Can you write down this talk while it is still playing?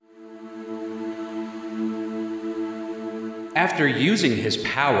After using his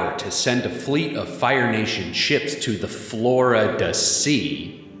power to send a fleet of Fire Nation ships to the Florida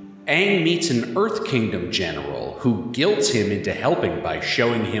Sea, Aang meets an Earth Kingdom general who guilts him into helping by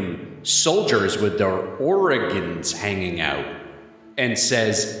showing him soldiers with their organs hanging out, and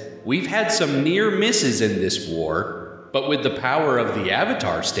says, "We've had some near misses in this war, but with the power of the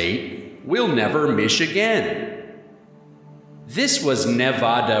Avatar state, we'll never miss again." This was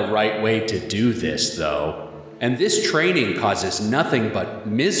Nevada right way to do this, though. And this training causes nothing but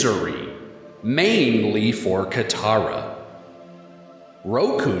misery, mainly for Katara.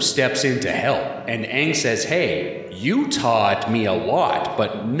 Roku steps in to help, and Aang says, "Hey, you taught me a lot,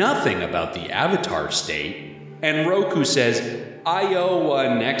 but nothing about the Avatar state." And Roku says, "I owe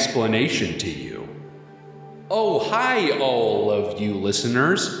an explanation to you." Oh, hi, all of you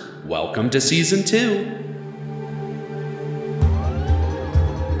listeners. Welcome to Season 2.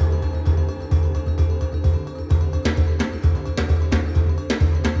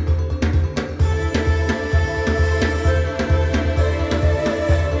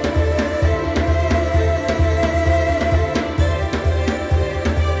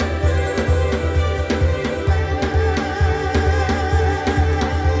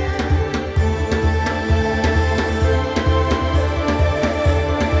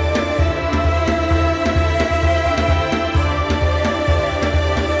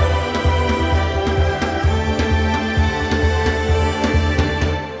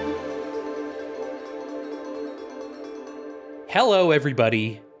 Hello,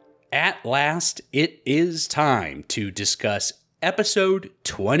 everybody. At last, it is time to discuss episode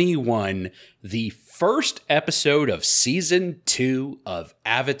 21, the first episode of season 2 of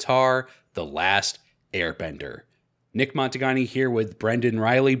Avatar: The Last Airbender. Nick Montagani here with Brendan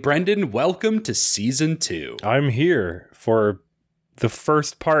Riley. Brendan, welcome to season 2. I'm here for the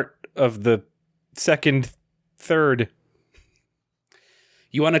first part of the second third.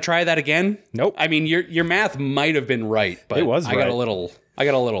 You want to try that again? Nope. I mean, your math might have been right, but it was I got a little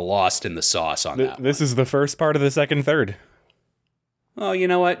lost in the sauce on that. This is the first part of the second third. Oh, you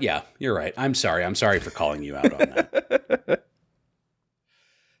know what? Yeah, you're right. I'm sorry. I'm sorry for calling you out on that.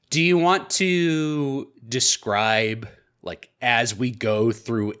 Do you want to describe, like, as we go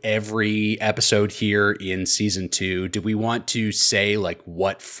through every episode here in season 2, do we want to say, like,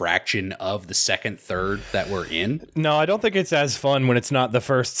 what fraction of the second third that we're in? No, I don't think it's as fun when it's not the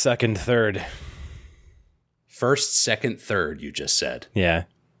first, second, third. First, second, third, you just said. Yeah.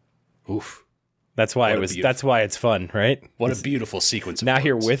 Oof. That's why that's why it's fun, right? What a beautiful sequence of now words.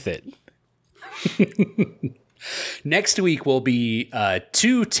 You're with it. Next week will be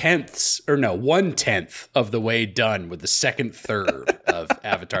 1/10 of the way done with the second third of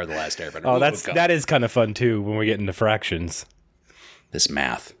Avatar: The Last Airbender. Oh, that is kind of fun too when we get into fractions. This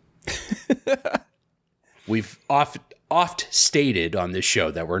math. We've oft stated on this show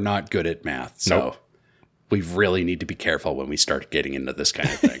that we're not good at math, so nope. We really need to be careful when we start getting into this kind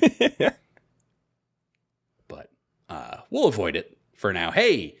of thing. But we'll avoid it for now.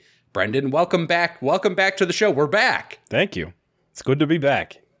 Hey, Brendan, welcome back. Welcome back to the show. We're back. Thank you. It's good to be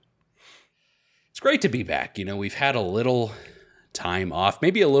back. It's great to be back. You know, we've had a little time off,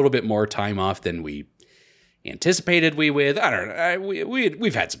 maybe a little bit more time off than we anticipated I don't know.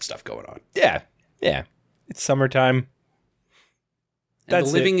 We've had some stuff going on. Yeah. It's summertime. And the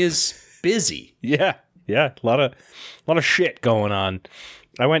living is busy. Yeah. A lot of shit going on.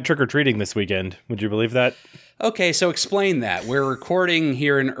 I went trick-or-treating this weekend. Would you believe that? Okay, so explain that. We're recording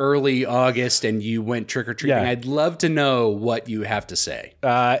here in early August, and you went trick-or-treating. Yeah. I'd love to know what you have to say.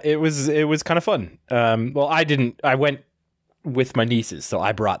 It was kind of fun. Well, I didn't. I went with my nieces, so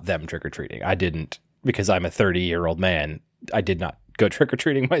I brought them trick-or-treating. I didn't, because I'm a 30-year-old man. I did not go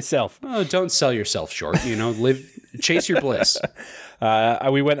trick-or-treating myself. Oh, don't sell yourself short. You know, chase your bliss.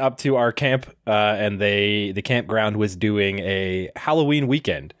 We went up to our camp, and the campground was doing a Halloween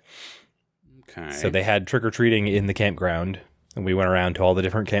weekend. Okay. So they had trick-or-treating in the campground, and we went around to all the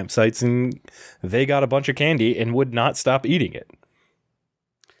different campsites, and they got a bunch of candy and would not stop eating it.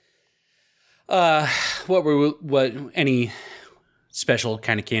 Any special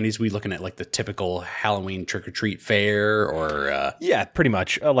kind of candies? We looking at like the typical Halloween trick-or-treat fare, or yeah, pretty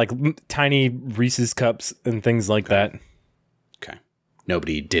much like tiny Reese's cups and things like that. Okay.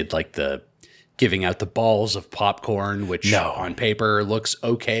 Nobody did like the giving out the balls of popcorn, which on paper looks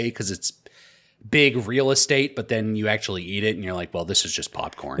okay because it's big real estate, but then you actually eat it and you're like, well, this is just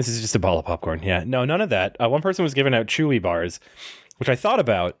popcorn. This is just a ball of popcorn. Yeah. No, none of that. One person was giving out Chewy bars, which I thought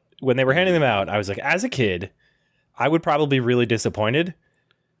about when they were handing them out. I was like, as a kid, I would probably be really disappointed.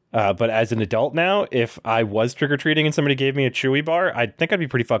 But as an adult now, if I was trick-or-treating and somebody gave me a Chewy bar, I think I'd be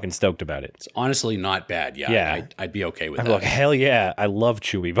pretty fucking stoked about it. It's honestly not bad. Yeah. I'd be okay with I'm that. like, hell yeah, I love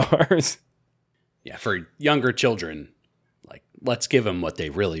Chewy bars. Yeah, for younger children, like, let's give them what they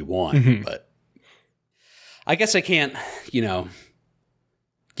really want. But I guess I can't,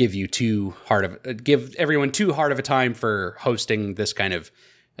 give everyone too hard of a time for hosting this kind of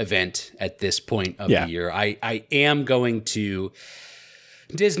event at this point of the year. I am going to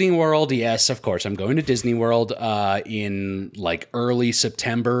Disney World. Yes, of course. I'm going to Disney World in like early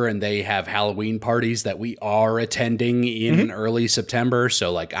September, and they have Halloween parties that we are attending in early September.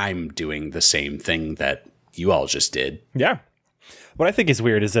 So like I'm doing the same thing that you all just did. Yeah. What I think is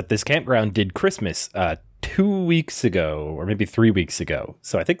weird is that this campground did Christmas 2 weeks ago, or maybe 3 weeks ago.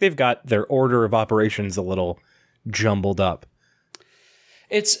 So I think they've got their order of operations a little jumbled up.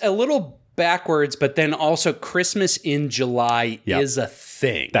 It's a little backwards, but then also Christmas in July is a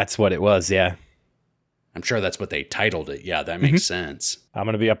thing. That's what it was, yeah. I'm sure that's what they titled it. Yeah, that makes sense. I'm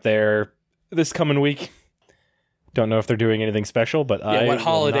going to be up there this coming week. Don't know if they're doing anything special, but I what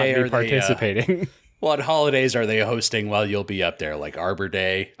holiday will not be are participating. What holidays are they hosting while you'll be up there? Like Arbor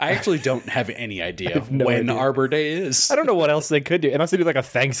Day? I actually don't have any idea when Arbor Day is. I don't know what else they could do, unless they do like a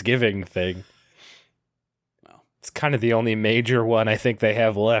Thanksgiving thing. Well, it's kind of the only major one I think they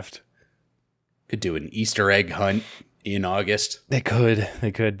have left. Could do an Easter egg hunt in August. They could.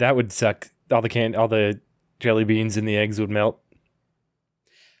 That would suck. All the jelly beans and the eggs would melt.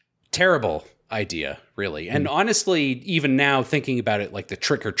 Terrible idea, really. And honestly, even now thinking about it, like the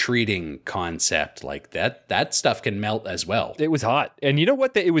trick-or-treating concept, like that stuff can melt as well. It was hot. And you know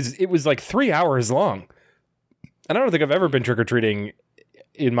what? It was like 3 hours long. I don't think I've ever been trick-or-treating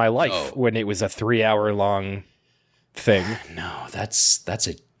in my life when it was a 3 hour long thing. No, that's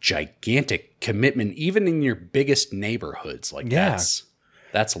a gigantic commitment, even in your biggest neighborhoods. Like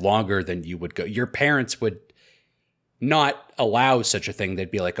that's longer than you would go. Your parents would not allow such a thing. They'd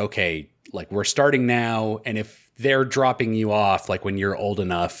be like, okay, like we're starting now. And if they're dropping you off, like when you're old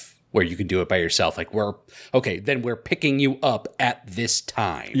enough where you can do it by yourself, like then we're picking you up at this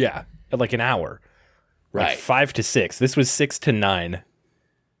time. Yeah. At like an hour. Right. Like 5 to 6. This was 6 to 9.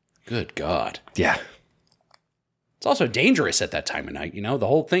 Good God. Yeah. It's also dangerous at that time of night. The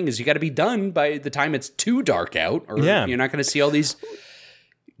whole thing is you got to be done by the time it's too dark out, or you're not going to see all these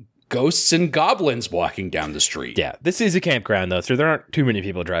ghosts and goblins walking down the street. Yeah, this is a campground, though, so there aren't too many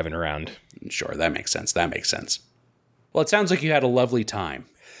people driving around. Sure, that makes sense. Well, it sounds like you had a lovely time.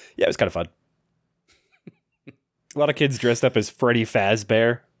 Yeah, it was kind of fun. A lot of kids dressed up as Freddy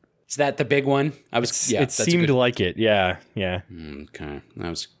Fazbear. Is that the big one? It seemed like it. Yeah. Okay.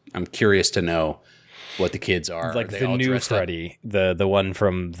 I'm curious to know what the kids are. Like the new Freddy, the one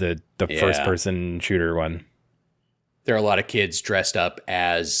from the first person shooter one. There are a lot of kids dressed up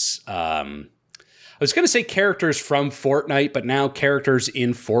as I was going to say characters from Fortnite, but now characters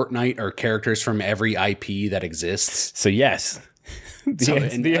in Fortnite are characters from every IP that exists. So yes.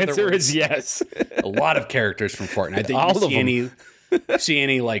 The answer is yes. A lot of characters from Fortnite. All of them. See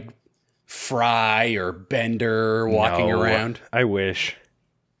any like Fry or Bender walking around? I wish.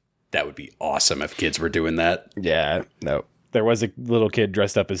 That would be awesome if kids were doing that. Yeah, no. There was a little kid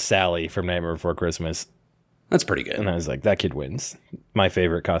dressed up as Sally from Nightmare Before Christmas. That's pretty good. And I was like, that kid wins. My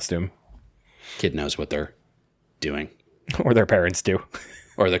favorite costume. Kid knows what they're doing. Or their parents do.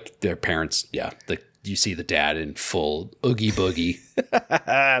 Or their parents, yeah. You see the dad in full Oogie Boogie.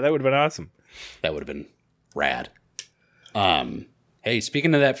 That would have been awesome. That would have been rad. Hey,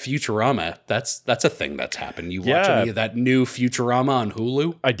 speaking of that Futurama, that's a thing that's happened. You watch any of that new Futurama on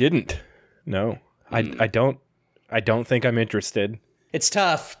Hulu? I didn't. No. I don't think I'm interested. It's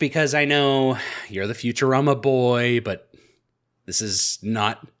tough because I know you're the Futurama boy, but this is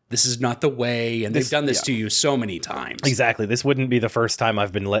not the way, and they've done this to you so many times. Exactly. This wouldn't be the first time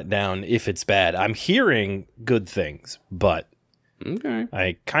I've been let down if it's bad. I'm hearing good things, but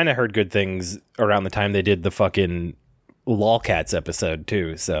I kind of heard good things around the time they did the fucking Lolcats episode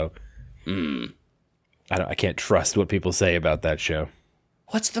too, so I can't trust what people say about that show.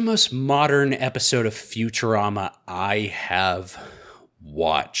 What's the most modern episode of Futurama I have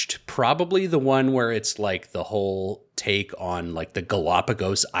watched? Probably the one where it's like the whole take on like the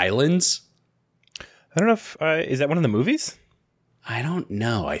Galapagos Islands. I don't know if is that one of the movies? I don't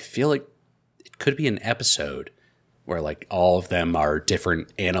know. I feel like it could be an episode where like all of them are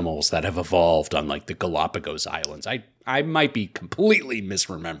different animals that have evolved on like the Galapagos Islands. I might be completely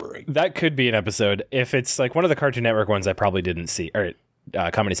misremembering. That could be an episode. If it's like one of the Cartoon Network ones, I probably didn't see, or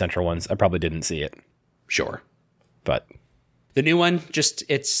Comedy Central ones, I probably didn't see it. Sure. But the new one, just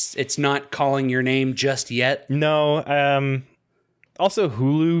it's not calling your name just yet. No. Also,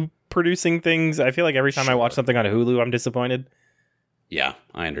 Hulu producing things. I feel like every time I watch something on Hulu, I'm disappointed. Yeah,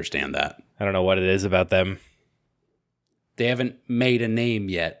 I understand that. I don't know what it is about them. They haven't made a name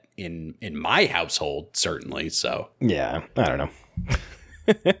yet in my household, certainly. So yeah, I don't know.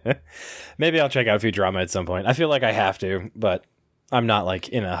 Maybe I'll check out Futurama at some point. I feel like I have to, but I'm not like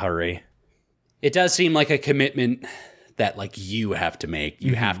in a hurry. It does seem like a commitment that like you have to make.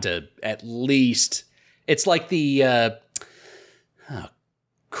 You have to at least. It's like the. Oh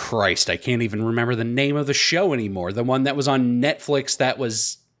Christ! I can't even remember the name of the show anymore. The one that was on Netflix that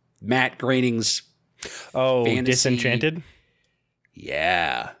was Matt Groening's. Oh, fantasy. Disenchanted?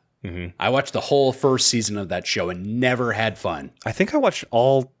 Yeah. I watched the whole first season of that show and never had fun. I think I watched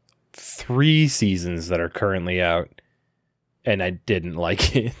all 3 seasons that are currently out, and I didn't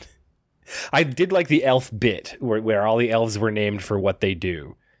like it. I did like the elf bit, where all the elves were named for what they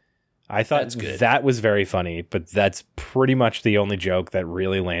do. I thought that was very funny, but that's pretty much the only joke that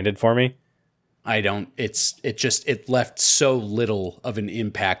really landed for me. It left so little of an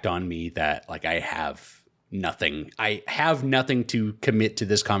impact on me that like I have nothing to commit to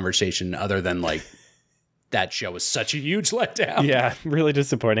this conversation other than like that show was such a huge letdown. Yeah, really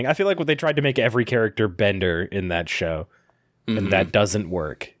disappointing. I feel like they tried to make every character Bender in that show, and that doesn't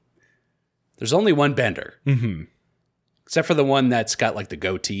work. There's only one Bender. Except for the one that's got like the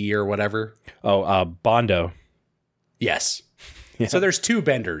goatee or whatever. Oh, Bondo. Yes. Yeah. So there's 2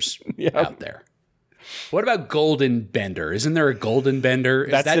 Benders out there. What about Golden Bender? Isn't there a Golden Bender?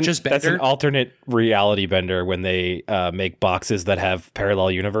 Is that just Bender? That's an alternate reality Bender when they make boxes that have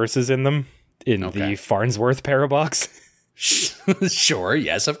parallel universes in them in the Farnsworth Parabox. Sure,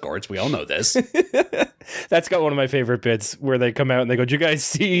 yes, of course. We all know this. That's got one of my favorite bits where they come out and they go, "Did you guys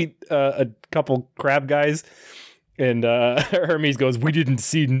see a couple crab guys?" And Hermes goes, "We didn't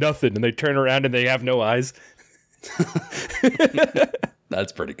see nothing." And they turn around and they have no eyes.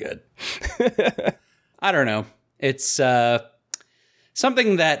 That's pretty good. I don't know. It's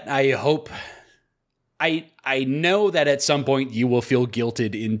something that I hope... I know that at some point you will feel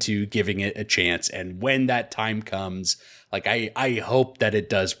guilted into giving it a chance. And when that time comes, like I hope that it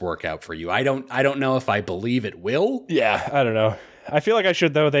does work out for you. I don't know if I believe it will. Yeah, I don't know. I feel like I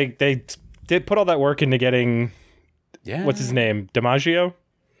should, though. They did put all that work into getting... Yeah. What's his name? DiMaggio?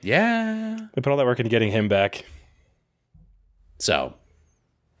 Yeah. They put all that work into getting him back. So,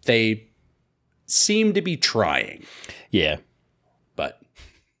 they seem to be trying. Yeah. But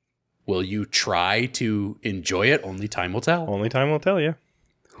will you try to enjoy it? Only time will tell. Only time will tell, yeah.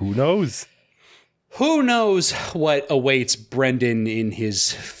 Who knows? Who knows what awaits Brendan in his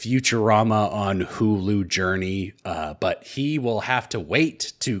Futurama on Hulu journey, but he will have to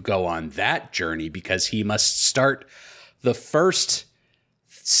wait to go on that journey because he must start the first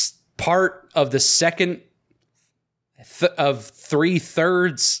part of the second of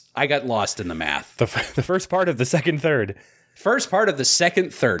 3/3. I got lost in the math. The first part of the second third. First part of the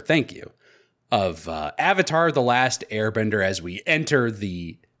second third, thank you, of Avatar: The Last Airbender as we enter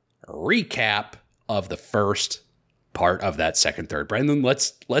the recap of the first part of that second third. Brendan,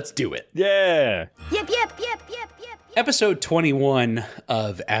 let's do it. Yeah. Yep. Episode 21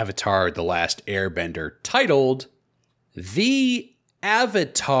 of Avatar: The Last Airbender, titled The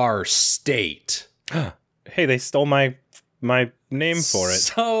Avatar State. Hey, they stole my name for it.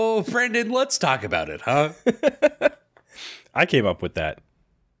 So, Brendan, let's talk about it, huh? I came up with that.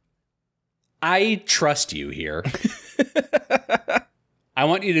 I trust you here. I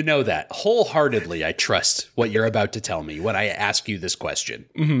want you to know that wholeheartedly. I trust what you're about to tell me when I ask you this question.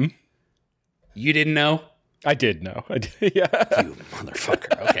 Mm-hmm. You didn't know? I did know. I did, yeah. You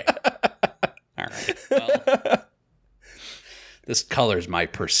motherfucker. Okay. All right. Well, this colors my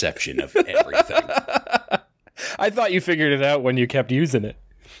perception of everything. I thought you figured it out when you kept using it.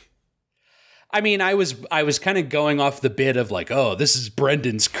 I mean, I was kind of going off the bit of like, oh, this is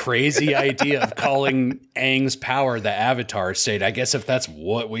Brendan's crazy idea of calling Aang's power the Avatar State. I guess if that's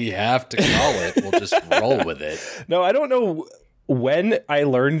what we have to call it, we'll just roll with it. No, I don't know when I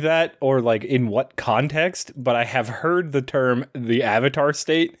learned that or like in what context, but I have heard the term the Avatar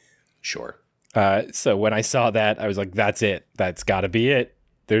State. Sure. So when I saw that, I was like, that's it. That's got to be it.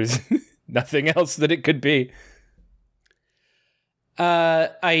 There's nothing else that it could be.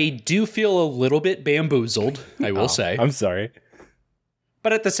 I do feel a little bit bamboozled, I will say. I'm sorry.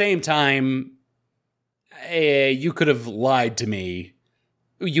 But at the same time, you could have lied to me.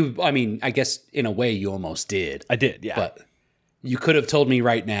 I guess in a way you almost did. I did, yeah. But you could have told me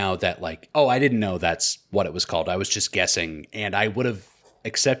right now that like, oh, I didn't know that's what it was called. I was just guessing. And I would have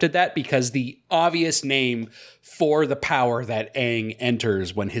accepted that because the obvious name for the power that Aang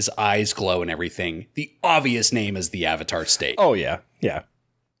enters when his eyes glow and everything, the obvious name is the Avatar state. Oh, yeah. Yeah.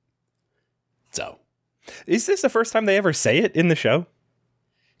 So. Is this the first time they ever say it in the show?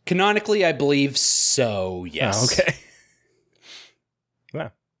 Canonically, I believe so, yes. Oh, okay.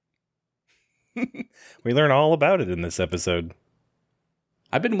 Wow. We learn all about it in this episode.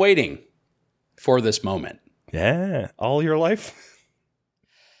 I've been waiting for this moment. Yeah. All your life?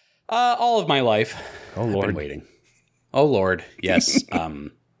 All of my life. Oh, Lord. I've been waiting. Oh, Lord. Yes.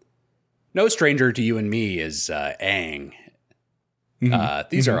 No stranger to you and me is Aang.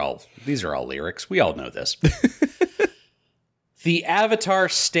 These are all lyrics. We all know this. The Avatar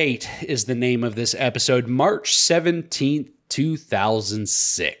State is the name of this episode, March 17th,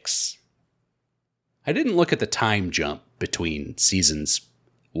 2006. I didn't look at the time jump between seasons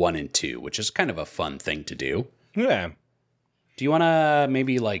 1 and 2, which is kind of a fun thing to do. Yeah. Do you want to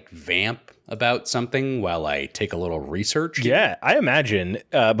maybe vamp about something while I take a little research? Yeah, I imagine,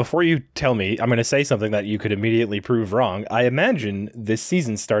 before you tell me, I'm going to say something that you could immediately prove wrong. I imagine this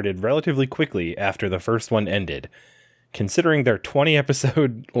season started relatively quickly after the first one ended. Considering they're 20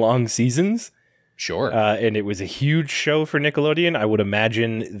 episode long seasons. Sure. And it was a huge show for Nickelodeon. I would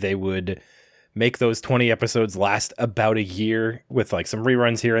imagine they would make those 20 episodes last about a year with some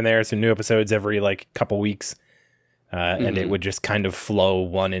reruns here and there. Some new episodes every couple weeks. And it would just kind of flow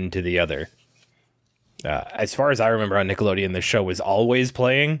one into the other. As far as I remember on Nickelodeon, the show was always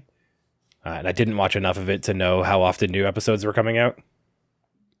playing. And I didn't watch enough of it to know how often new episodes were coming out.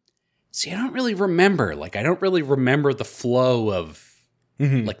 See, I don't really remember. I don't really remember the flow of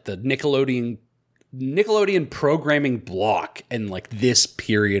the Nickelodeon programming block in this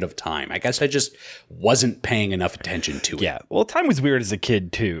period of time. I guess I just wasn't paying enough attention to it. Yeah, well, time was weird as a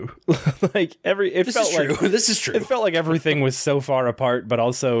kid too. This is true. It felt like everything was so far apart, but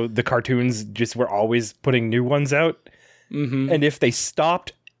also the cartoons just were always putting new ones out. Mm-hmm. And if they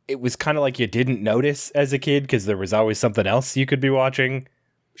stopped, it was kind of like you didn't notice as a kid because there was always something else you could be watching.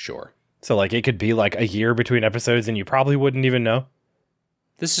 Sure. So it could be a year between episodes and you probably wouldn't even know.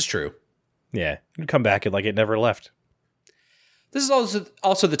 This is true. Yeah. You'd come back and it never left. This is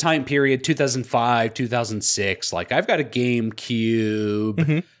also the time period, 2005, 2006. I've got a GameCube.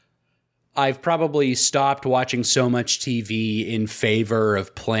 Mm-hmm. I've probably stopped watching so much TV in favor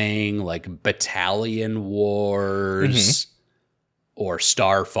of playing Battalion Wars or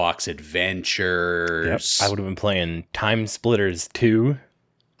Star Fox Adventures. Yep. I would have been playing Time Splitters 2.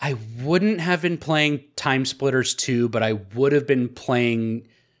 I wouldn't have been playing Time Splitters 2, but I would have been playing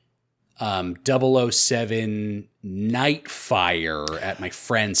 007 Nightfire at my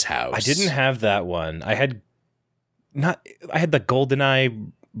friend's house. I didn't have that one. I had the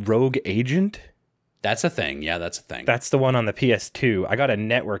GoldenEye Rogue Agent. That's a thing. Yeah, that's a thing. That's the one on the PS2. I got a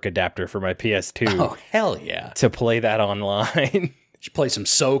network adapter for my PS2. Oh, hell yeah. To play that online. Did you play some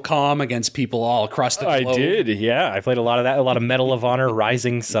SOCOM against people all across the globe? I did, yeah. I played a lot of that. A lot of Medal of Honor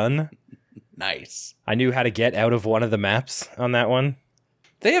Rising Sun. Nice. I knew how to get out of one of the maps on that one.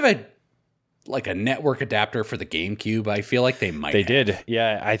 They have a network adapter for the GameCube. I feel like they might They did,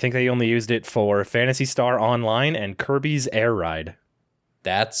 yeah. I think they only used it for Phantasy Star Online and Kirby's Air Ride.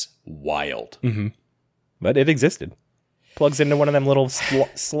 That's wild. Mm-hmm. But it existed. Plugs into one of them little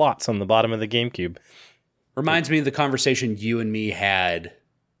slots on the bottom of the GameCube. Reminds me of the conversation you and me had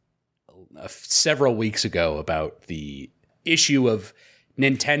several weeks ago about the issue of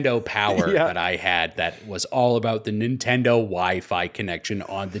Nintendo Power that I had that was all about the Nintendo Wi-Fi connection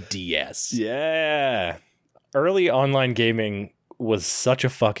on the DS. Yeah. Early online gaming was such a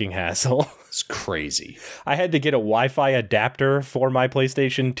fucking hassle. It's crazy. I had to get a Wi-Fi adapter for my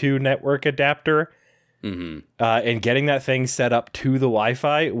PlayStation 2 network adapter. Mm-hmm. And getting that thing set up to the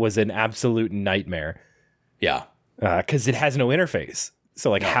Wi-Fi was an absolute nightmare. Yeah. Because it has no interface.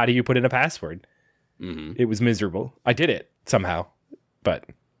 So, how do you put in a password? Mm-hmm. It was miserable. I did it somehow, but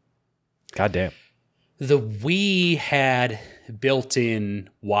goddamn. The Wii had built-in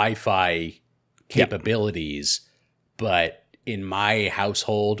Wi-Fi capabilities, but in my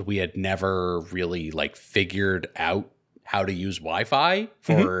household, we had never really figured out how to use Wi-Fi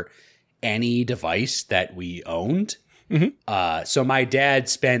for any device that we owned. Mm-hmm. So my dad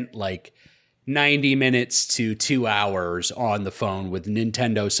spent 90 minutes to 2 hours on the phone with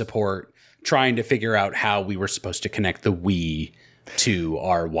Nintendo support trying to figure out how we were supposed to connect the Wii to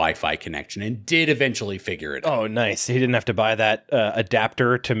our Wi-Fi connection, and did eventually figure it out. Oh, nice. He didn't have to buy that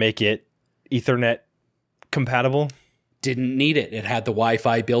adapter to make it Ethernet compatible? Didn't need it. It had the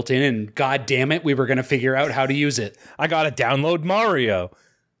Wi-Fi built in, and god damn it, we were going to figure out how to use it. I got to download Mario.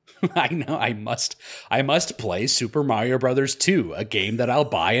 I know. I must play Super Mario Brothers 2, a game that I'll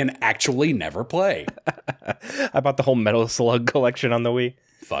buy and actually never play. I bought the whole Metal Slug collection on the Wii.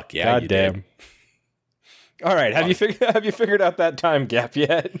 Fuck yeah, God damn. Did. All right, have you figured out that time gap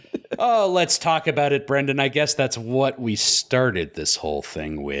yet? Oh, let's talk about it, Brendan. I guess that's what we started this whole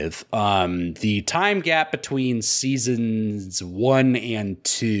thing with. The time gap between seasons 1 and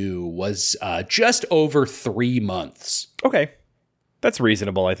 2 was just over 3 months. Okay. That's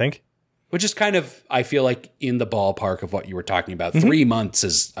reasonable, I think. Which is kind of, I feel like, in the ballpark of what you were talking about. 3 months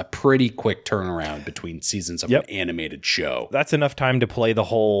is a pretty quick turnaround between seasons of an animated show. That's enough time to play the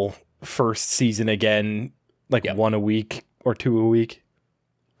whole first season again, like 1 a week or 2 a week.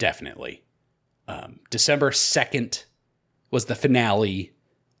 Definitely. December 2nd was the finale.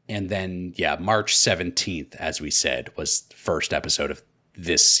 And then, March 17th, as we said, was the first episode of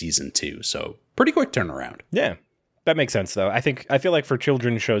this season 2. So pretty quick turnaround. Yeah. That makes sense, though. I feel like for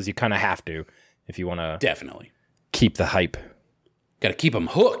children's shows, you kind of have to if you want to definitely keep the hype. Got to keep them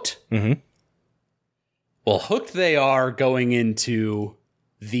hooked. Mm-hmm. Well, hooked they are going into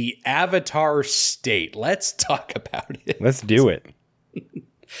the Avatar state. Let's talk about it. Let's do it. Do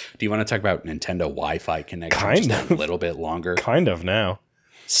you want to talk about Nintendo Wi-Fi connection kind of. A little bit longer? Kind of now.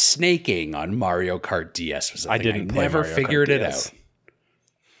 Snaking on Mario Kart DS was a thing. I never Mario figured Kart it DS. out.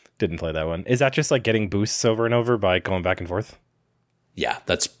 Didn't play that one. Is that just like getting boosts over and over by going back and forth? Yeah,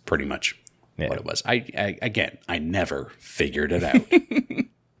 that's pretty much what it was. I never figured it out.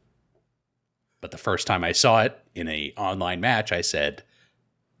 But the first time I saw it in an online match, I said,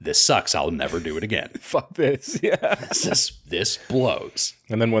 this sucks. I'll never do it again. Fuck this. Yeah. This blows.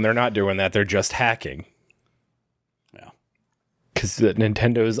 And then when they're not doing that, they're just hacking. Yeah. Because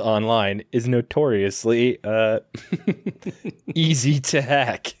Nintendo's online is notoriously easy to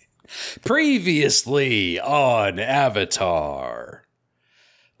hack. Previously on Avatar.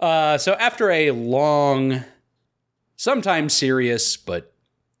 So after a long, sometimes serious, but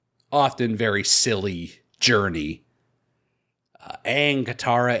often very silly journey, Aang,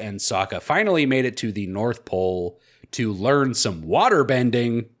 Katara, and Sokka finally made it to the North Pole to learn some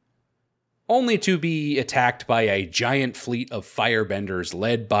waterbending, only to be attacked by a giant fleet of firebenders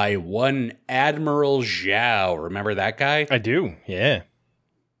led by one Admiral Zhao. Remember that guy? I do, yeah.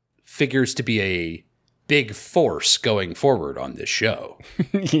 Figures to be a big force going forward on this show.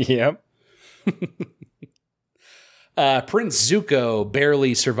 Yep. Prince Zuko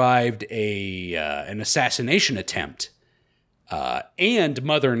barely survived an assassination attempt, and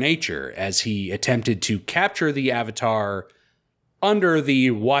Mother Nature as he attempted to capture the Avatar under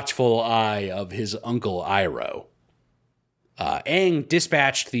the watchful eye of his uncle Iroh. Aang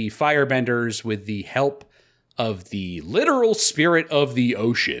dispatched the firebenders with the help of the literal spirit of the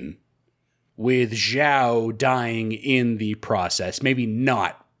ocean, with Zhao dying in the process, maybe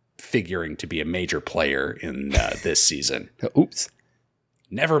not figuring to be a major player in this season. Oops.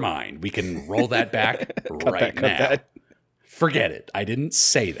 Never mind. We can roll that back right now. Forget it. I didn't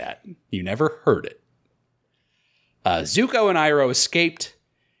say that. You never heard it. Zuko and Iroh escaped,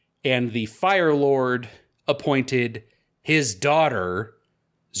 and the Fire Lord appointed his daughter,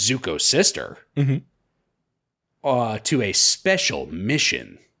 Zuko's sister, to a special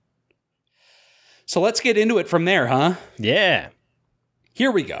mission. So let's get into it from there, huh? Yeah.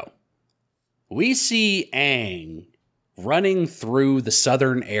 Here we go. We see Aang running through the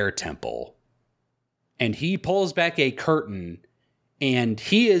Southern Air Temple, and he pulls back a curtain, and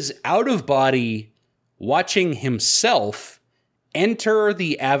he is out of body watching himself enter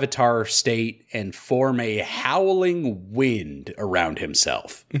the Avatar state and form a howling wind around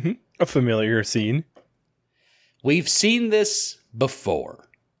himself. Mm-hmm. A familiar scene. We've seen this before,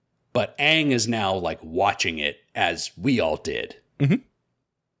 but Aang is now like watching it as we all did. Mm-hmm.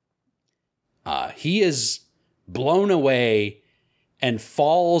 He is blown away and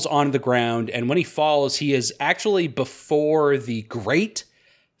falls on the ground. And when he falls, he is actually before the great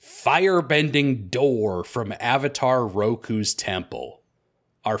firebending door from Avatar Roku's temple.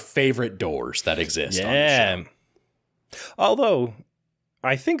 Our favorite doors that exist on the show. Although,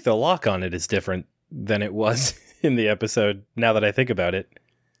 I think the lock on it is different than it was in the episode, now that I think about it.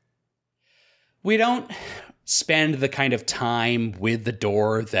 We don't spend the kind of time with the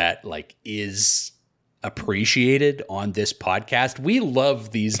door that like is appreciated on this podcast. We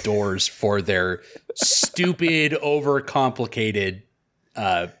love these doors for their stupid, overcomplicated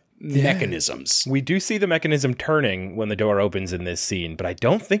mechanisms. We do see the mechanism turning when the door opens in this scene, but I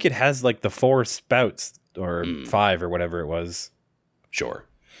don't think it has like the 4 spouts or 5 or whatever it was. Sure.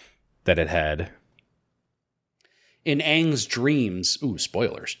 That it had. In Aang's dreams,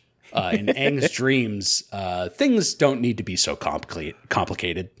 spoilers. In Aang's dreams, things don't need to be so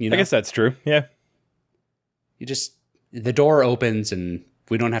complicated. You know? I guess that's true. Yeah. The door opens and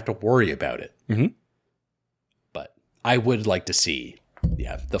we don't have to worry about it. Mm-hmm. But I would like to see,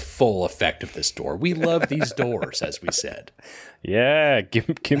 the full effect of this door. We love these doors, as we said. Yeah, give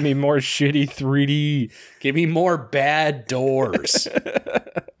me more shitty 3D. Give me more bad doors.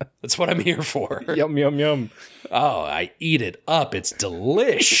 That's what I'm here for. Yum, yum, yum. Oh, I eat it up. It's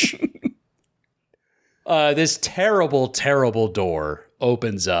delish. This terrible, terrible door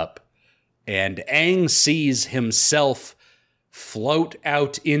opens up, and Aang sees himself float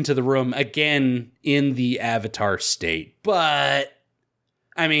out into the room again in the Avatar state. But,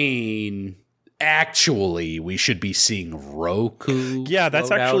 I mean, actually, we should be seeing Roku. Yeah, that's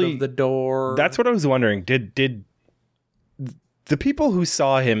actually out of the door. That's what I was wondering. Did the people who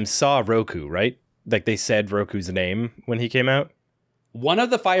saw him saw Roku, right? Like they said Roku's name when he came out? One of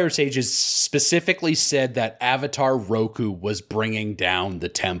the fire sages specifically said that Avatar Roku was bringing down the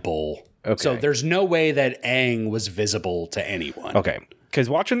temple. Okay. So there's no way that Aang was visible to anyone. Okay. Because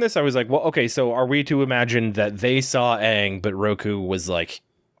watching this, I was like, well, okay, so are we to imagine that they saw Aang, but Roku was like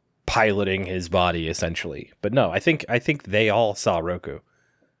piloting his body essentially? But no, I think they all saw Roku.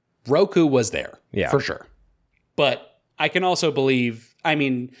 Roku was there. Yeah. For sure. But I can also believe, I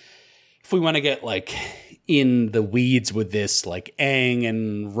mean, if we want to get like in the weeds with this, like Aang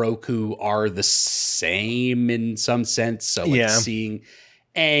and Roku are the same in some sense. So like seeing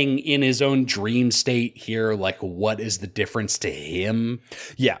Aang in his own dream state here, like what is the difference to him?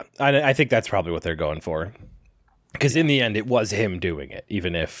 Yeah, I think that's probably what they're going for. Because in the end, it was him doing it,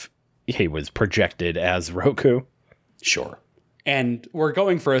 even if he was projected as Roku. Sure. And we're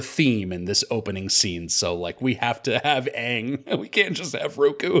going for a theme in this opening scene, so like we have to have Aang. We can't just have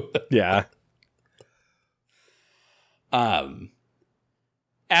Roku. Yeah.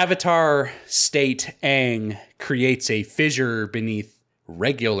 Avatar state Aang creates a fissure beneath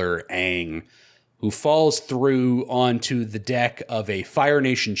regular Aang, who falls through onto the deck of a Fire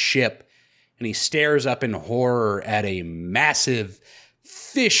Nation ship, and he stares up in horror at a massive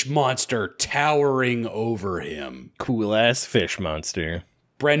fish monster towering over him. Cool ass fish monster.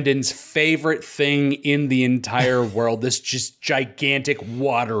 Brendan's favorite thing in the entire world, this just gigantic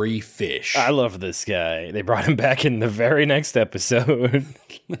watery fish. I love this guy. They brought him back in the very next episode.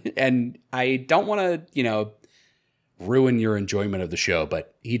 And I don't want to, ruin your enjoyment of the show,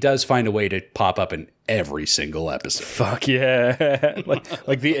 but he does find a way to pop up in every single episode. Fuck yeah.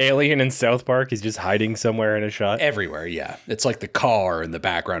 like the alien in South Park, he's just hiding somewhere in a shot. Everywhere, yeah. It's like the car in the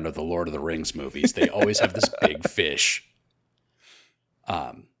background of the Lord of the Rings movies. They always have this big fish.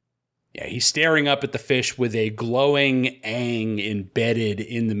 He's staring up at the fish with a glowing Aang embedded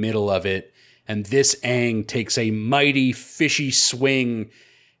in the middle of it, and this Aang takes a mighty fishy swing,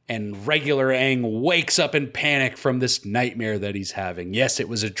 and regular Aang wakes up in panic from this nightmare that he's having. Yes, it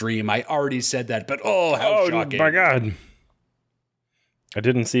was a dream. I already said that, but how shocking. Oh my God. I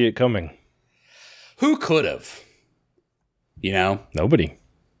didn't see it coming. Who could have? Nobody.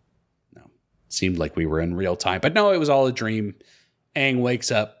 No. It seemed like we were in real time, but no, it was all a dream. Aang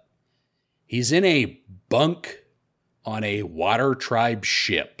wakes up. He's in a bunk on a Water Tribe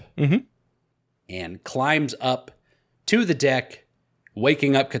ship and climbs up to the deck,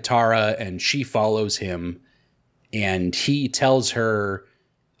 waking up Katara, and she follows him. And he tells her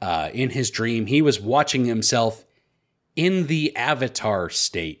in his dream he was watching himself in the Avatar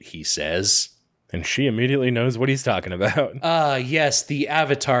state, he says. And she immediately knows what he's talking about. Yes, the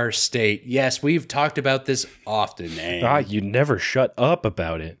Avatar state. Yes, we've talked about this often, Aang. You never shut up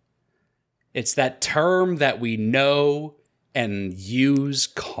about it. It's that term that we know and use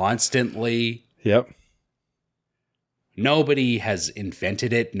constantly. Yep. Nobody has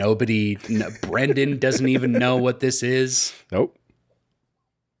invented it. Brendan doesn't even know what this is. Nope.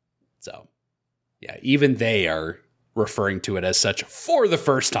 So, yeah, even they are referring to it as such for the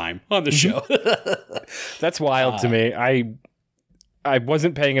first time on the show. That's wild to me. I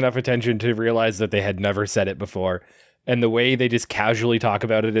wasn't paying enough attention to realize that they had never said it before. And the way they just casually talk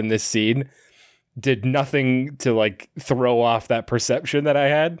about it in this scene did nothing to like throw off that perception that I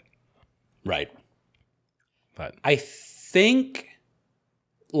had. Right. But I think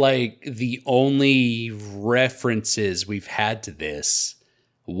like the only references we've had to this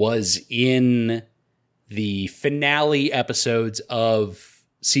was in the finale episodes of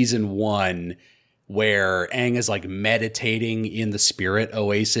season 1, where Aang is like meditating in the spirit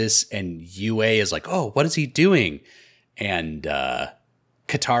oasis and Yue is like, oh, what is he doing? And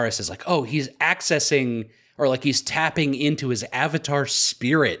Katara says like, oh, he's accessing or like he's tapping into his avatar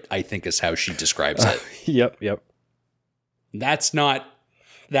spirit, I think is how she describes it. Yep. That's not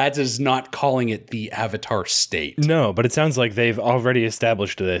That is not calling it the Avatar state. No, but it sounds like they've already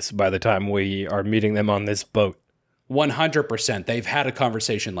established this by the time we are meeting them on this boat. 100%. They've had a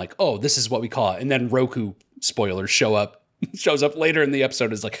conversation like, oh, this is what we call it. And then Roku, spoilers, shows up later in the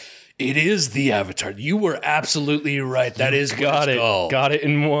episode is like, it is the Avatar. You were absolutely right. That is what it's called. Got it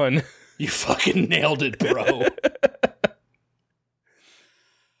in one. You fucking nailed it, bro.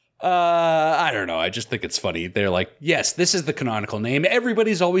 I don't know. I just think it's funny. They're like, yes, this is the canonical name.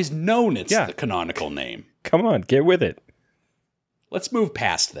 Everybody's always known it's the canonical name. Come on, get with it. Let's move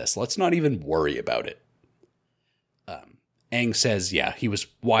past this. Let's not even worry about it. Aang says, he was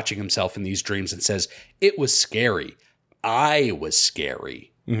watching himself in these dreams and says, it was scary. I was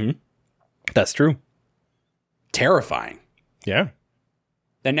scary. Mm-hmm. That's true. Terrifying. Yeah.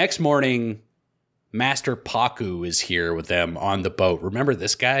 The next morning, Master Paku is here with them on the boat. Remember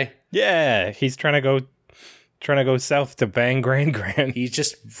this guy? Yeah, he's trying to go south to bang Gran. He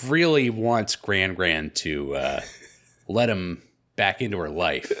just really wants Gran to let him back into her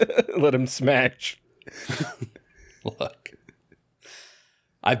life. Let him smash. Look.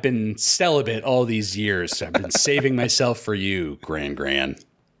 I've been celibate all these years. I've been saving myself for you, Gran.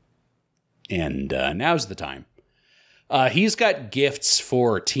 And now's the time. He's got gifts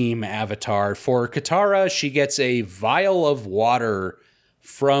for Team Avatar. For Katara, she gets a vial of water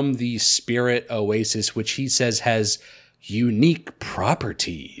from the Spirit Oasis, which he says has unique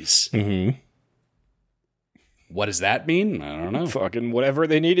properties. Mm-hmm. What does that mean? I don't know. Fucking whatever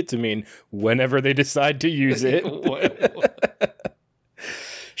they need it to mean, whenever they decide to use it.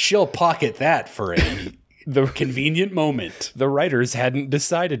 She'll pocket that for the convenient moment. The writers hadn't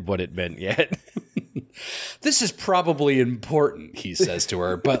decided what it meant yet. This is probably important, he says to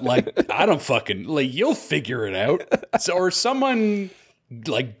her, but I don't fucking, you'll figure it out. Or someone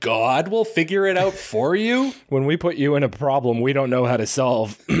like God will figure it out for you. When we put you in a problem we don't know how to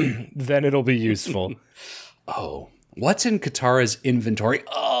solve, then it'll be useful. Oh, what's in Katara's inventory?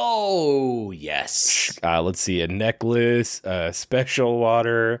 Oh, yes. Let's see. A necklace, special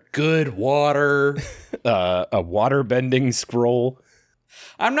water. Good water. A water-bending scroll.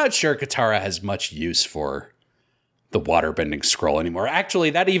 I'm not sure Katara has much use for the water-bending scroll anymore. Actually,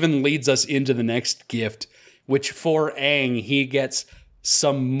 that even leads us into the next gift, which for Aang, he gets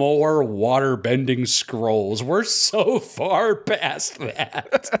some more water-bending scrolls. We're so far past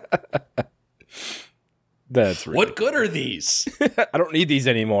that. That's really what good are these? I don't need these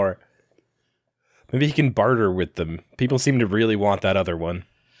anymore. Maybe he can barter with them. People seem to really want that other one.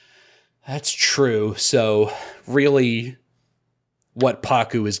 That's true. So really, what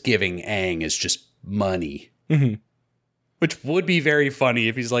Paku is giving Aang is just money. Mm-hmm. Which would be very funny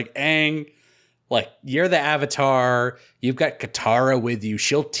if he's like, Aang, you're the Avatar. You've got Katara with you.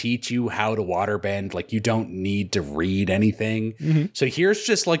 She'll teach you how to waterbend. You don't need to read anything. Mm-hmm. So here's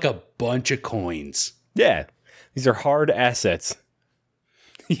just a bunch of coins. Yeah, these are hard assets.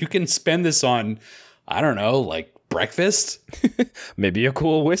 You can spend this on, I don't know, breakfast? Maybe a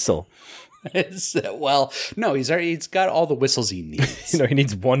cool whistle. Well, no, he's got all the whistles he needs. He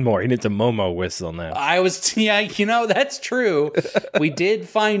needs one more. He needs a Momo whistle now. That's true. We did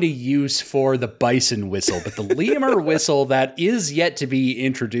find a use for the bison whistle, but the lemur whistle that is yet to be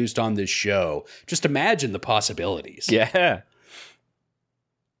introduced on this show. Just imagine the possibilities. Yeah.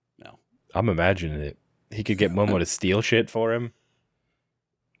 No. I'm imagining it. He could get Momo to steal shit for him.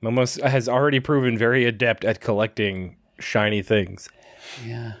 Momo has already proven very adept at collecting shiny things.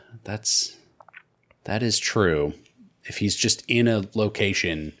 Yeah, that is true. If he's just in a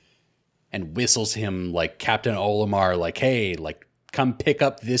location and whistles him like Captain Olimar, hey, come pick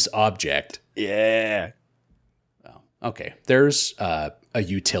up this object. Yeah. Oh, okay. There's a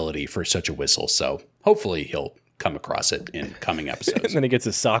utility for such a whistle, so hopefully he'll come across it in coming episodes. And then he gets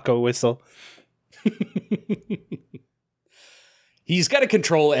a Sokka whistle. He's got to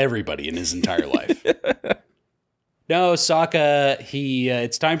control everybody in his entire life. No, Sokka,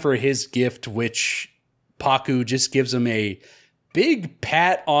 it's time for his gift, which Paku just gives him a big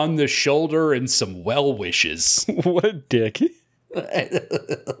pat on the shoulder and some well wishes. What a dick.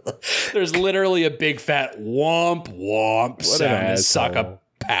 There's literally a big fat womp womp sound as Sokka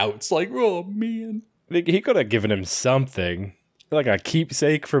pouts. Oh, man. He could have given him something. A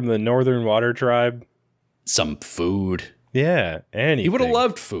keepsake from the Northern Water Tribe. Some food. Yeah, anything. He would have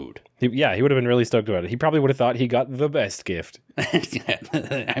loved food. He would have been really stoked about it. He probably would have thought he got the best gift.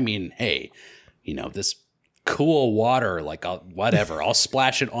 I mean, hey, this cool water, whatever. I'll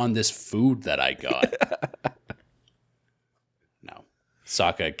splash it on this food that I got. No.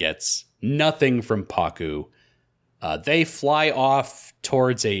 Sokka gets nothing from Paku. They fly off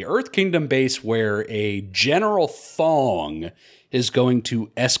towards a Earth Kingdom base where a General Thong is going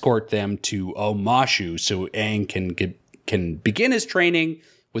to escort them to Omashu so Aang can begin his training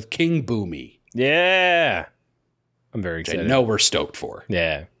with King Bumi. Yeah. I'm very excited. I know we're stoked for.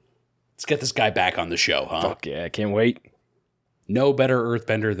 Yeah. Let's get this guy back on the show, huh? Fuck yeah, I can't wait. No better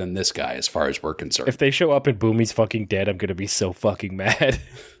Earthbender than this guy, as far as we're concerned. If they show up and Boomy's fucking dead, I'm gonna be so fucking mad.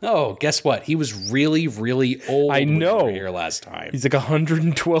 Oh, guess what? He was really, really old. I know. When we were here last time. He's like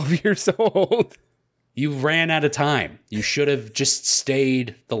 112 years old. You ran out of time. You should have just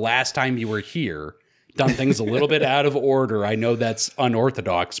stayed the last time you were here. Done things a little bit out of order. I know that's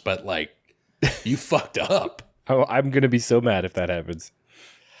unorthodox, but like, you fucked up. Oh, I'm gonna be so mad if that happens.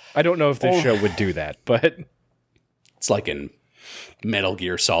 I don't know if this show would do that, but it's like in Metal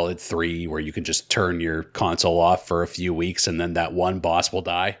Gear Solid 3 where you can just turn your console off for a few weeks and then that one boss will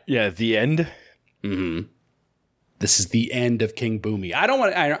die. Yeah, the end. Mm-hmm. This is the end of King Bumi. I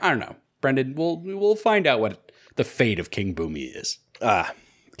don't know. Brendan, we'll find out what the fate of King Bumi is.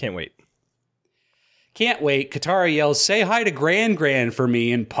 Can't wait. Can't wait. Katara yells, "Say hi to Gran Gran for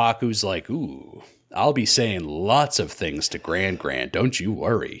me," and Paku's like, "Ooh, I'll be saying lots of things to Gran Gran, don't you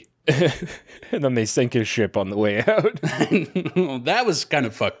worry." And then they sink his ship on the way out. That was kind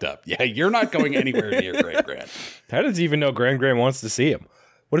of fucked up. Yeah, you're not going anywhere near Gran Gran. How does he even know Gran Gran wants to see him?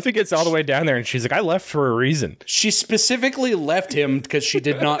 What if he gets all the way down there and she's like, I left for a reason? She specifically left him because she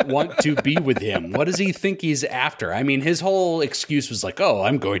did not want to be with him. What does he think he's after? I mean, his whole excuse was like, oh,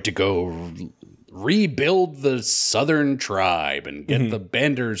 I'm going to go rebuild the southern tribe and get the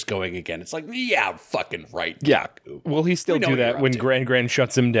Benders going again. It's like, yeah, fucking right. Yeah. Will he still do that when Gran Gran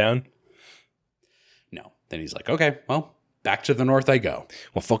shuts him down? No. Then he's like, okay, well, back to the north I go.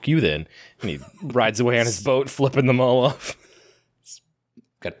 Well, fuck you then. And he rides away on his boat, flipping them all off.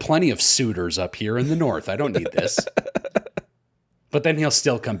 Got plenty of suitors up here in the north. I don't need this. But then he'll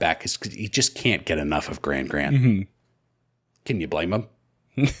still come back because he just can't get enough of Gran Gran. Mm-hmm. Can you blame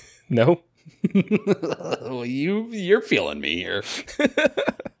him? No. Well, you're feeling me here.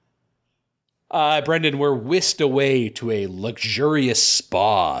 Brendan, we're whisked away to a luxurious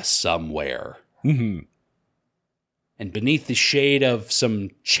spa somewhere. Mm-hmm. And beneath the shade of some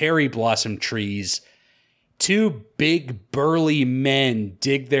cherry blossom trees, two big burly men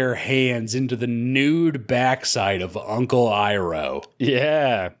dig their hands into the nude backside of Uncle Iroh.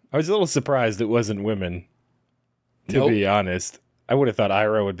 Yeah. I was a little surprised it wasn't women, to be honest. I would have thought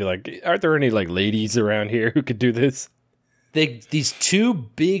Iroh would be like, aren't there any like ladies around here who could do this? These two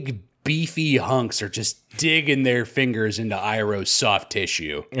big beefy hunks are just digging their fingers into Iroh's soft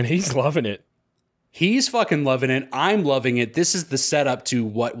tissue. And he's loving it. He's fucking loving it. I'm loving it. This is the setup to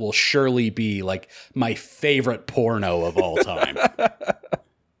what will surely be like my favorite porno of all time.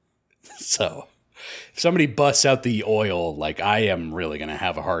 So if somebody busts out the oil, like I am really going to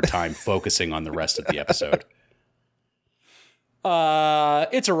have a hard time focusing on the rest of the episode.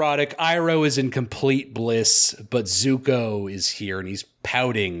 It's erotic. Iroh is in complete bliss, but Zuko is here and he's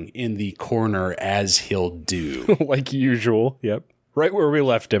pouting in the corner as he'll do. Like usual. Yep. Right where we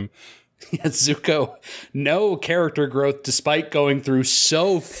left him. Yeah, Zuko, no character growth despite going through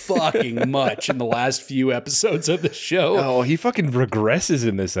so fucking much in the last few episodes of the show. Oh, he fucking regresses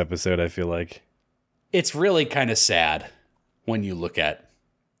in this episode, I feel like. It's really kind of sad when you look at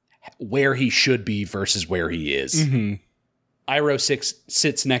where he should be versus where he is. Mm-hmm. Iroh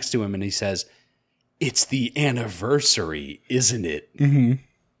sits next to him and he says, "It's the anniversary, isn't it?" Mm-hmm.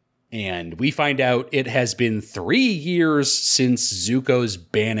 And we find out it has been 3 years since Zuko's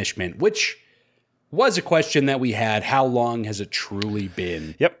banishment, which was a question that we had. How long has it truly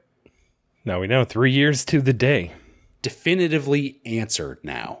been? Yep. Now we know 3 years to the day. Definitively answered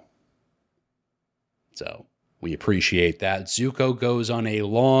now. So we appreciate that. Zuko goes on a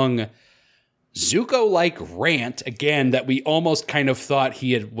long Zuko-like rant, again, that we almost kind of thought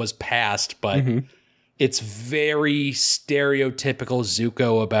was past, but it's very stereotypical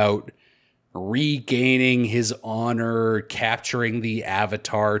Zuko about regaining his honor, capturing the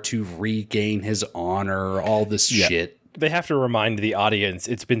Avatar to regain his honor, all this shit. They have to remind the audience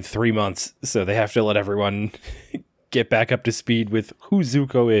it's been 3 months, so they have to let everyone get back up to speed with who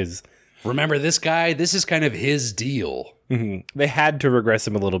Zuko is. Remember this guy? This is kind of his deal. Mm-hmm. They had to regress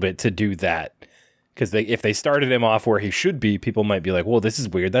him a little bit to do that. Because if they started him off where he should be, people might be like, well, this is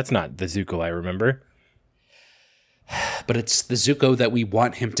weird. That's not the Zuko I remember. But it's the Zuko that we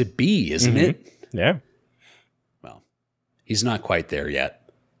want him to be, isn't it? Yeah. Well, he's not quite there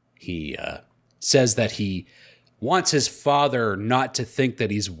yet. He says that he wants his father not to think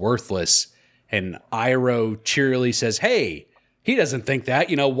that he's worthless. And Iroh cheerily says, hey, he doesn't think that.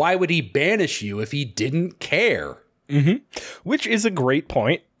 You know, why would he banish you if he didn't care? Which is a great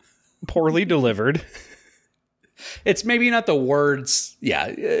point. Poorly delivered. It's maybe not the words.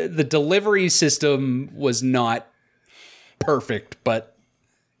 Yeah, the delivery system was not perfect, but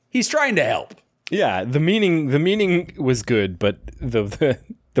he's trying to help. Yeah, the meaning was good, but the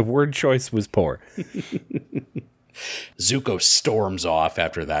word choice was poor. Zuko storms off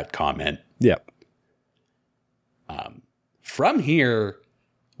after that comment. Yep. From here,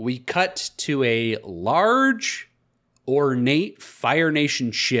 we cut to a large, ornate Fire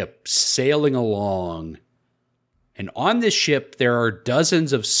Nation ship sailing along. And on this ship, there are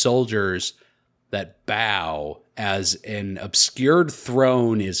dozens of soldiers that bow as an obscured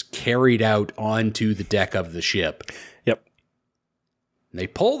throne is carried out onto the deck of the ship. Yep. They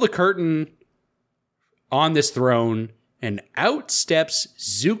pull the curtain on this throne, and out steps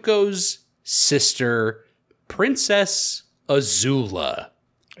Zuko's sister, Princess Azula.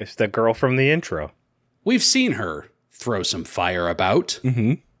 It's the girl from the intro. We've seen her throw some fire about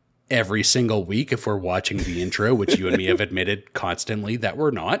every single week if we're watching the intro, which you and me have admitted constantly that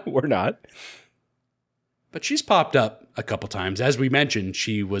we're not. We're not. But she's popped up a couple times. As we mentioned,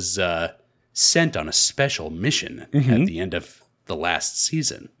 she was sent on a special mission at the end of the last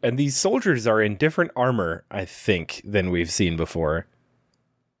season. And these soldiers are in different armor, I think, than we've seen before.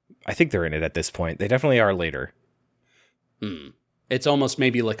 I think they're in it at this point. They definitely are later. It's almost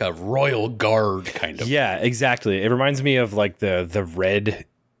maybe like a royal guard kind of. Yeah, exactly. It reminds me of like the red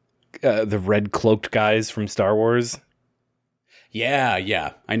cloaked guys from Star Wars.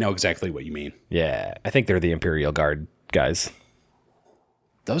 Yeah. I know exactly what you mean. Yeah, I think they're the Imperial Guard guys.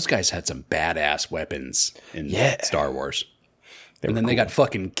 Those guys had some badass weapons in Star Wars. And then cool. they got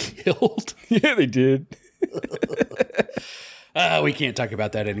fucking killed. Yeah, they did. We can't talk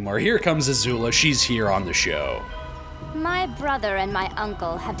about that anymore. Here comes Azula. She's here on the show. My brother and my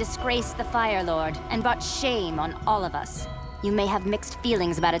uncle have disgraced the Fire Lord and brought shame on all of us. You may have mixed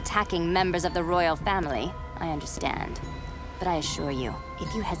feelings about attacking members of the royal family. I understand. But I assure you,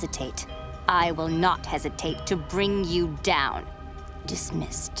 if you hesitate, I will not hesitate to bring you down.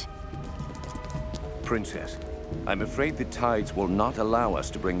 Dismissed. Princess, I'm afraid the tides will not allow us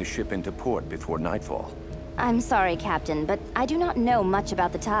to bring the ship into port before nightfall. I'm sorry, Captain, but I do not know much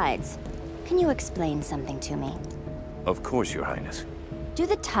about the tides. Can you explain something to me? Of course, Your Highness. Do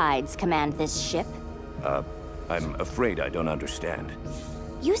the tides command this ship? I'm afraid I don't understand.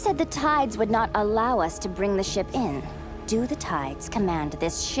 You said the tides would not allow us to bring the ship in. Do the tides command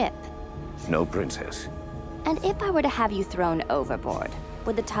this ship? No, Princess. And if I were to have you thrown overboard,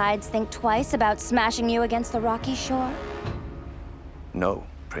 would the tides think twice about smashing you against the rocky shore? No,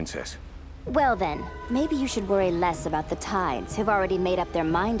 Princess. Well then, maybe you should worry less about the tides, who've already made up their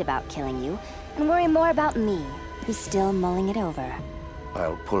mind about killing you, and worry more about me, who's still mulling it over.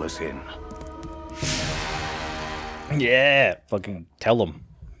 I'll pull us in. Yeah, fucking tell them.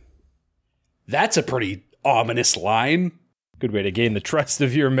 That's a pretty ominous line. Good way to gain the trust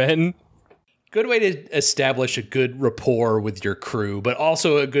of your men. Good way to establish a good rapport with your crew, but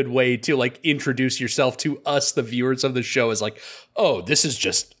also a good way to like introduce yourself to us, the viewers of the show, as like, oh, this is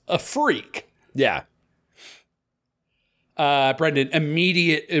just a freak. Yeah. Brendan,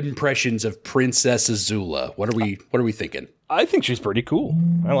 immediate impressions of Princess Azula. What are we thinking? I think she's pretty cool.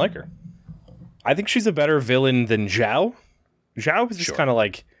 I like her. I think she's a better villain than Zhao. Zhao was just kind of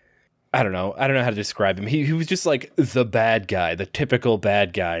like, I don't know how to describe him. He was just like the bad guy, the typical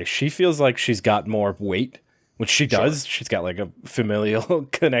bad guy. She feels like she's got more weight, which she does. She's got like a familial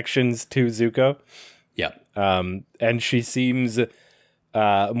connections to Zuko. Yeah. And she seems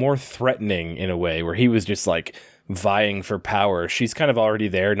more threatening in a way where he was just like vying for power. She's kind of already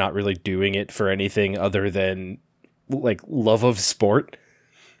there, not really doing it for anything other than like love of sport.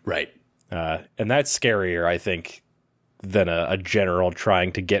 Right. And that's scarier, I think, than a general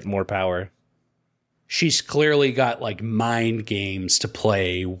trying to get more power. She's clearly got like mind games to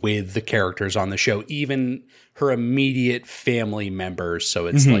play with the characters on the show, even her immediate family members. So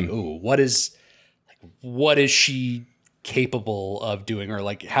it's like, ooh, what is she capable of doing? Or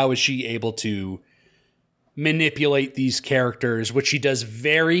like, how is she able to manipulate these characters, which she does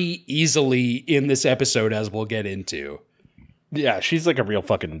very easily in this episode, as we'll get into. Yeah, she's like a real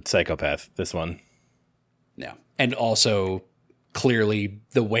fucking psychopath, this one. Yeah. And also, clearly,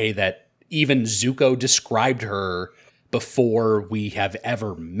 the way that even Zuko described her before we have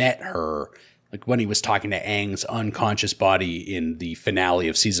ever met her, like when he was talking to Aang's unconscious body in the finale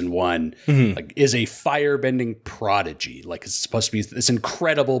of season 1, like is a firebending prodigy. Like it's supposed to be this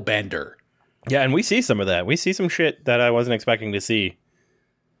incredible bender. Yeah, and we see some of that. We see some shit that I wasn't expecting to see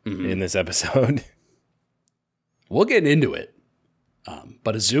in this episode. We'll get into it.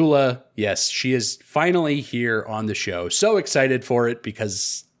 But Azula, yes, she is finally here on the show. So excited for it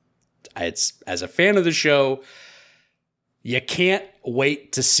because it's, as a fan of the show, you can't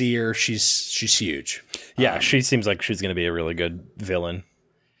wait to see her. She's huge. Yeah, she seems like she's going to be a really good villain.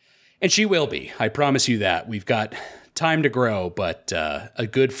 And she will be. I promise you that. We've got time to grow, but a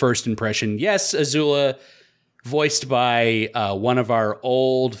good first impression. Yes, Azula, voiced by one of our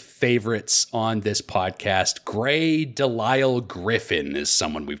old favorites on this podcast, Gray Delisle Griffin, is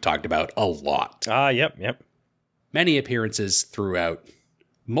someone we've talked about a lot. Yep. Many appearances throughout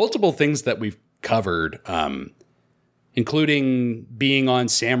multiple things that we've covered, including being on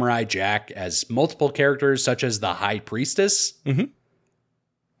Samurai Jack as multiple characters, such as the High Priestess. Mm-hmm.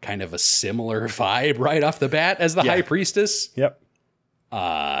 Kind of a similar vibe right off the bat as the High Priestess. Yep.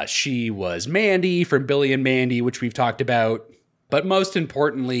 She was Mandy from Billy and Mandy, which we've talked about. But most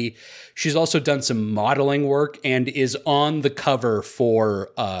importantly, she's also done some modeling work and is on the cover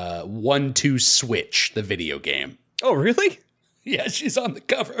for 1-2 Switch, the video game. Oh, really? Yeah, she's on the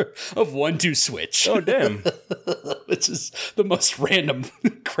cover of 1-2 Switch. Oh, damn. Which is the most random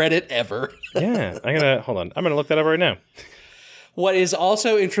credit ever. Yeah, hold on. I'm going to look that up right now. What is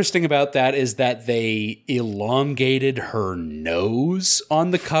also interesting about that is that they elongated her nose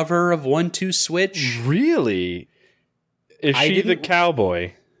on the cover of 1-2 Switch. Really? Is she the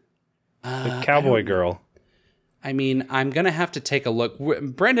cowboy? The cowboy girl? I mean, I'm going to have to take a look.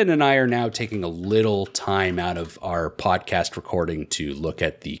 Brendan and I are now taking a little time out of our podcast recording to look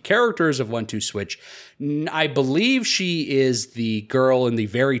at the characters of 1-2 Switch. I believe she is the girl in the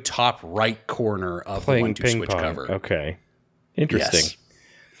very top right corner of the 1-2 Switch cover. Okay. Interesting. Yes.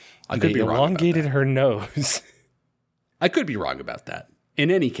 I could be wrong. Elongated her nose. I could be wrong about that.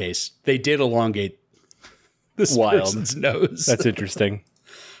 In any case, they did elongate this person's nose. That's interesting.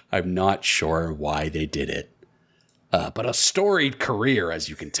 I'm not sure why they did it. But a storied career, as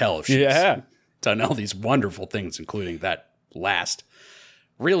you can tell, if she's done all these wonderful things, including that last.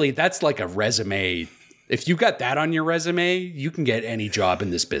 Really, that's like a resume. If you got that on your resume, you can get any job in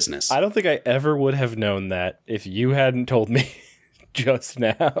this business. I don't think I ever would have known that if you hadn't told me just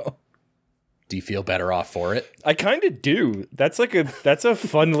now. Do you feel better off for it? I kind of do. That's a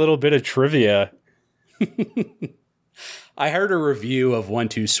fun little bit of trivia. I heard a review of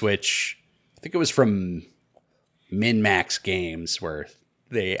 1-2 Switch. I think it was from MinMax Games, where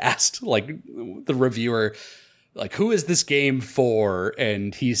they asked the reviewer, who is this game for?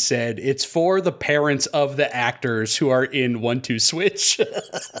 And he said, it's for the parents of the actors who are in 1-2 Switch.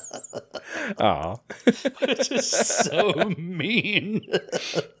 Aw. Which is so mean.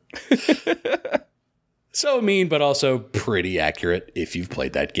 So mean, but also pretty accurate if you've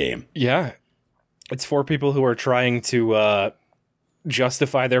played that game. Yeah. It's for people who are trying to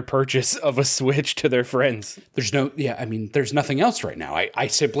justify their purchase of a Switch to their friends. There's nothing else right now. I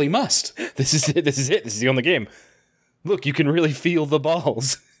simply must. This is it. This is the only game. Look, you can really feel the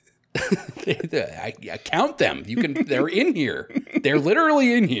balls. I count them. They're in here. They're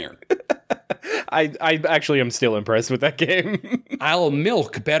literally in here. I actually am still impressed with that game. I'll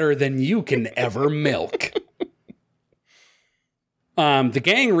milk better than you can ever milk. The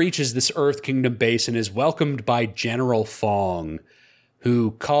gang reaches this Earth Kingdom base and is welcomed by General Fong,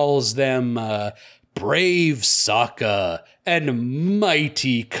 who calls them brave Sokka and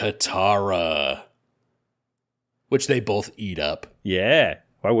mighty Katara, which they both eat up. Yeah,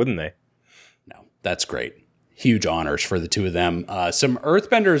 why wouldn't they? No, that's great. Huge honors for the two of them. Some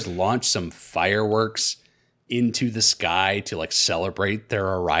Earthbenders launch some fireworks into the sky to celebrate their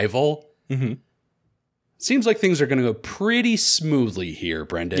arrival. Mm-hmm. Seems like things are going to go pretty smoothly here,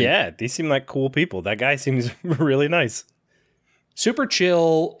 Brendan. Yeah, these seem like cool people. That guy seems really nice. Super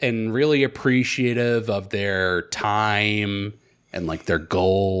chill and really appreciative of their time and their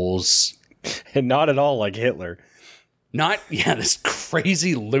goals. And not at all like Hitler. This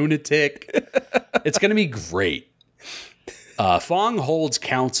crazy lunatic. It's going to be great. Fong holds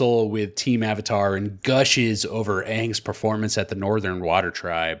council with Team Avatar and gushes over Aang's performance at the Northern Water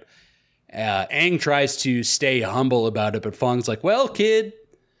Tribe. Aang tries to stay humble about it, but Fong's like, well, kid,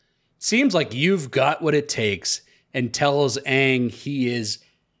 seems like you've got what it takes, and tells Aang he is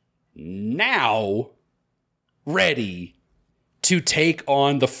now ready to take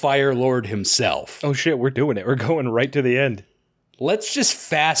on the Fire Lord himself. Oh shit, we're doing it. We're going right to the end. Let's just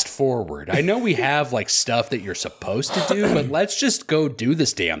fast forward. I know we have stuff that you're supposed to do, but let's just go do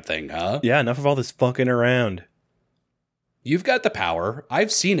this damn thing, huh? Yeah, enough of all this fucking around. You've got the power.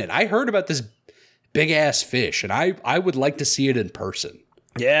 I've seen it. I heard about this big-ass fish, and I would like to see it in person.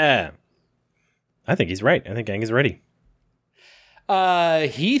 Yeah. I think he's right. I think Aang is ready.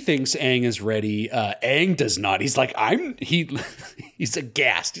 He thinks Aang is ready. Aang does not. He's like, he's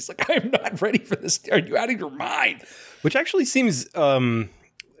aghast. He's like, I'm not ready for this. Are you out of your mind? Which actually seems,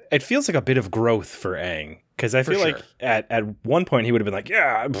 it feels like a bit of growth for Aang. Because I feel like at one point he would have been like,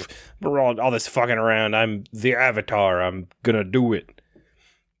 yeah, we're all this fucking around. I'm the Avatar. I'm going to do it.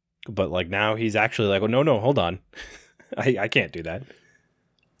 But like now he's actually like, oh, no, hold on. I can't do that.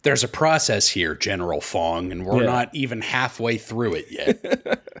 There's a process here, General Fong, and we're not even halfway through it yet.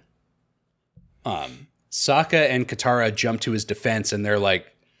 Sokka and Katara jump to his defense, and they're like,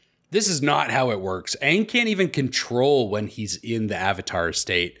 this is not how it works. Aang can't even control when he's in the Avatar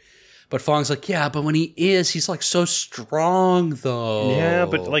state. But Fong's like, yeah, but when he is, he's like so strong, though. Yeah,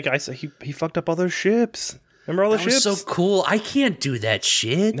 but like I said, he fucked up all those ships. Remember all the ships? That was so cool. I can't do that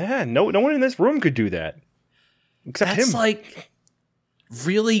shit. Nah, no one in this room could do that. Except him. That's like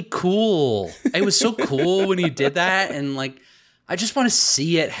really cool. It was so cool when he did that, and like, I just want to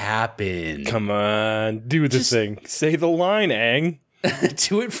see it happen. Come on, do the thing. Say the line, Aang.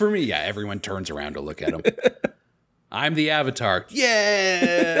 Do it for me. Yeah, everyone turns around to look at him. I'm the Avatar.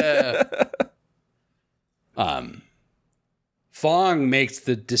 Yeah. Fong makes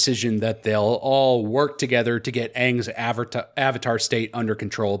the decision that they'll all work together to get Aang's avatar state under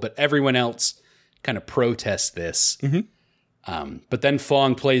control, but everyone else kind of protests this. Mm-hmm. But then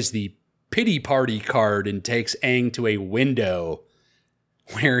Fong plays the pity party card and takes Aang to a window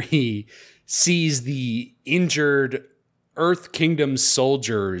where he sees the injured Earth Kingdom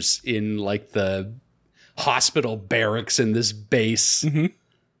soldiers in like the hospital barracks in this base. Mm-hmm. He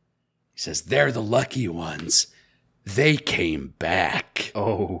says, they're the lucky ones. They came back.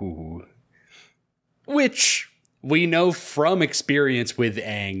 Oh. Which we know from experience with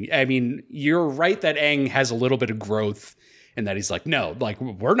Aang. I mean, you're right that Aang has a little bit of growth and that he's like, no, like,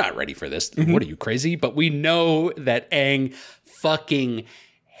 we're not ready for this. Mm-hmm. What are you, crazy? But we know that Aang fucking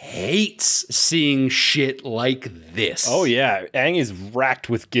hates seeing shit like this. Oh, yeah. Aang is racked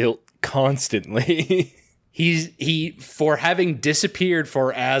with guilt constantly. He for having disappeared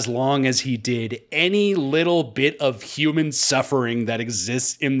for as long as he did, any little bit of human suffering that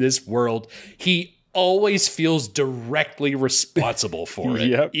exists in this world, he always feels directly responsible for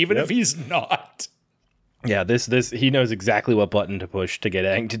it, even if he's not. Yeah, this he knows exactly what button to push to get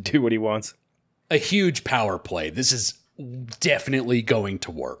Aang to do what he wants. A huge power play. This is definitely going to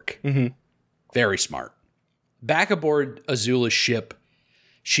work. Mm-hmm. Very smart. Back aboard Azula's ship,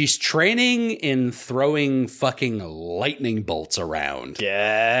 she's training in throwing fucking lightning bolts around.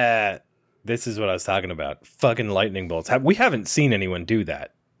 Yeah. This is what I was talking about. Fucking lightning bolts. We haven't seen anyone do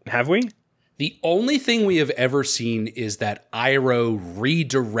that. Have we? The only thing we have ever seen is that Iroh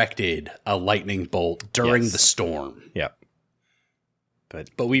redirected a lightning bolt during the storm. Yep.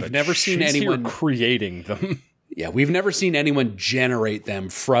 But we've never seen anyone creating them. Yeah, we've never seen anyone generate them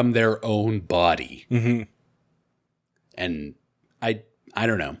from their own body. Mm-hmm. And I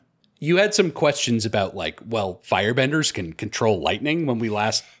don't know. You had some questions about like, well, firebenders can control lightning when we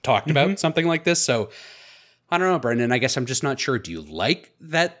last talked about something like this. So I don't know, Brendan. I guess I'm just not sure. Do you like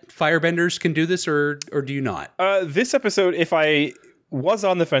that firebenders can do this or do you not? This episode, if I was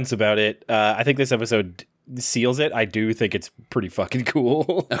on the fence about it, I think this episode seals it. I do think it's pretty fucking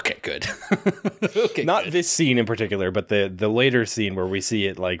cool. Okay, good. Not this scene in particular, but the later scene where we see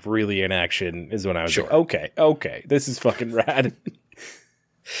it like really in action is when I was like, okay, this is fucking rad.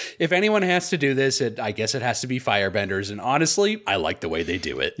 If anyone has to do this, I guess it has to be firebenders. And honestly, I like the way they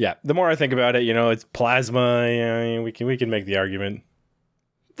do it. Yeah. The more I think about it, it's plasma. We can make the argument.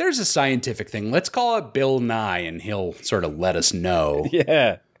 There's a scientific thing. Let's call it Bill Nye and he'll sort of let us know.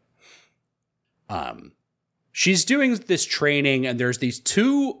 Yeah. She's doing this training and there's these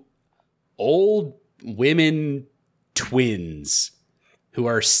two old women twins who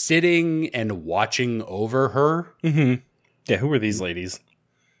are sitting and watching over her. Mm-hmm. Yeah. Who are these ladies?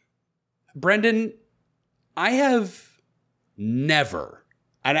 Brendan, I have never,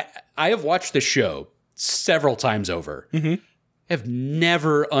 and I have watched the show several times over, have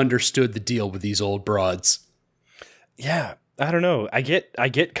never understood the deal with these old broads. Yeah, I don't know. I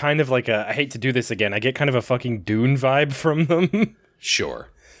get kind of like I hate to do this again, I get kind of a fucking Dune vibe from them. Sure.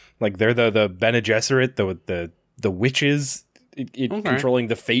 Like they're the Bene Gesserit, the witches controlling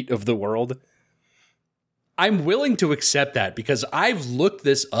the fate of the world. I'm willing to accept that because I've looked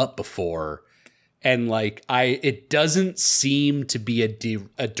this up before and like it doesn't seem to be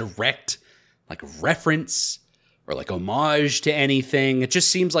a direct like reference or like homage to anything. It just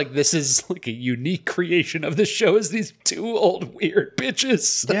seems like this is like a unique creation of the show as these two old weird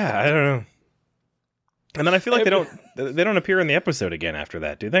bitches. Yeah, I don't know. And then I feel like they don't appear in the episode again after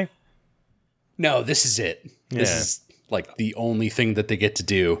that, do they? No, this is it. This is like the only thing that they get to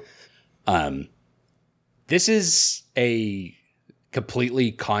do. This is a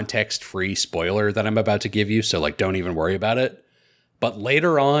completely context-free spoiler that I'm about to give you, so like don't even worry about it. But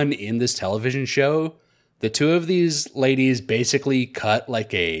later on in this television show, the two of these ladies basically cut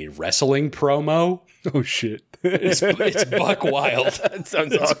like a wrestling promo. Oh shit. It's buck wild. That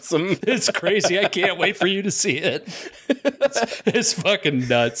sounds awesome. It's crazy. I can't wait for you to see it. It's fucking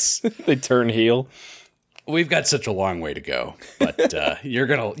nuts. They turn heel. We've got such a long way to go, but you're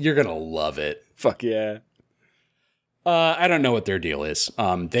gonna love it. Fuck yeah. I don't know what their deal is.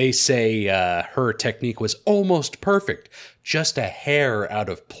 They say her technique was almost perfect, just a hair out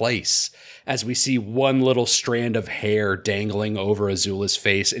of place. As we see one little strand of hair dangling over Azula's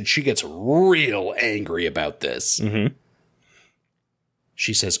face, and she gets real angry about this. Mm-hmm.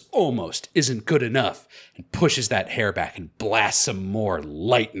 She says, almost isn't good enough, and pushes that hair back and blasts some more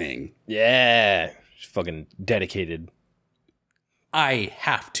lightning. Yeah. She's fucking dedicated. I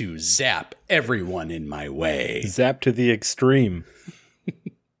have to zap everyone in my way. Zap to the extreme.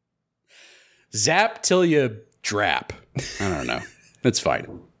 Zap till you drap. I don't know. That's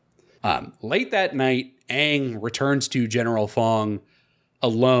fine. Late that night, Aang returns to General Fong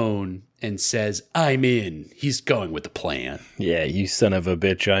alone and says, I'm in. He's going with the plan. Yeah, you son of a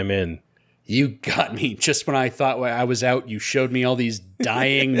bitch, I'm in. You got me. Just when I thought I was out, you showed me all these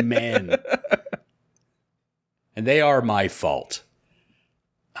dying men. And they are my fault.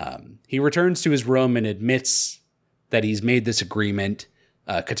 He returns to his room and admits that he's made this agreement.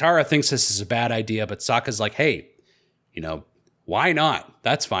 Katara thinks this is a bad idea, but Sokka's like, hey, why not?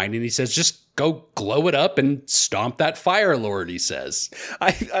 That's fine. And he says, just go glow it up and stomp that Fire Lord, he says.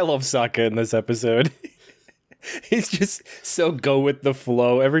 I love Sokka in this episode. He's just so go with the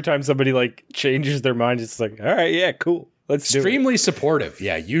flow. Every time somebody like changes their mind, it's like, all right, yeah, cool. Let's do it. Extremely supportive.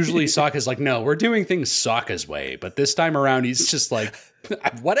 Yeah, usually Sokka's like, no, we're doing things Sokka's way. But this time around, he's just like,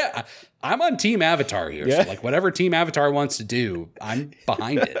 I'm on Team Avatar here. Yeah. So like whatever Team Avatar wants to do, I'm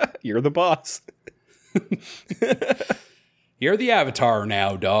behind it. You're the boss. You're the Avatar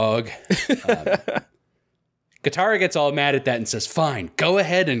now, dog. Katara gets all mad at that and says, fine, go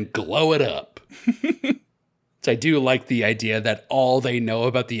ahead and glow it up. So I do like the idea that all they know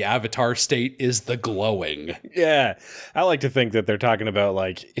about the Avatar state is the glowing. Yeah. I like to think that they're talking about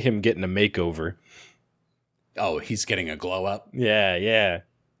like him getting a makeover. Oh, he's getting a glow up? Yeah, yeah.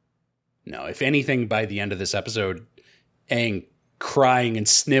 No, if anything, by the end of this episode, Aang crying and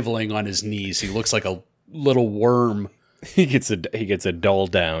sniveling on his knees. He looks like a little worm. He gets a doll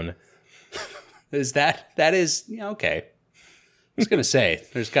down. That is okay. I was gonna say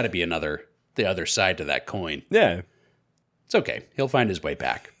there's got to be the other side to that coin. Yeah, it's okay. He'll find his way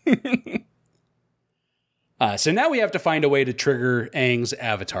back. So now we have to find a way to trigger Aang's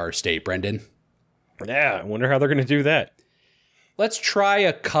Avatar state, Brendan. Yeah, I wonder how they're gonna do that. Let's try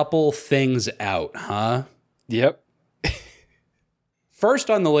a couple things out, huh? Yep. First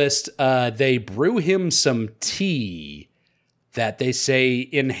on the list, they brew him some tea that they say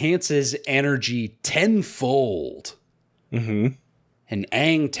enhances energy tenfold. Mm-hmm. And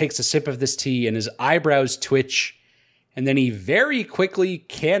Aang takes a sip of this tea and his eyebrows twitch, and then he very quickly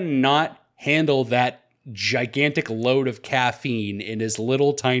cannot handle that gigantic load of caffeine in his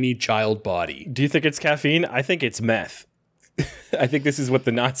little tiny child body. Do you think it's caffeine? I think it's meth. I think this is what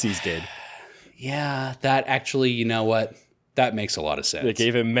the Nazis did. Yeah, that actually, you know what? That makes a lot of sense. They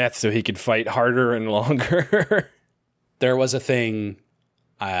gave him meth so he could fight harder and longer. There was a thing,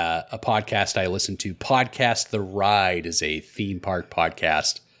 a podcast I listened to. Podcast The Ride is a theme park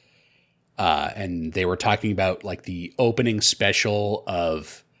podcast. And they were talking about like the opening special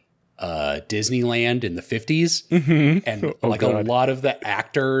of Disneyland in the 50s. Mm-hmm. And a lot of the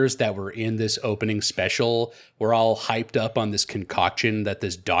actors that were in this opening special were all hyped up on this concoction that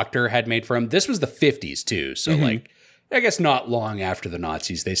this doctor had made for him. This was the 50s too. So like, I guess not long after the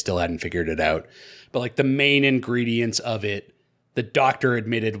Nazis, they still hadn't figured it out. But like the main ingredients of it, the doctor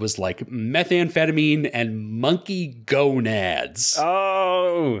admitted was like methamphetamine and monkey gonads.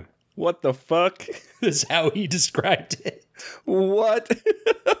 Oh, what the fuck? Is how he described it. What?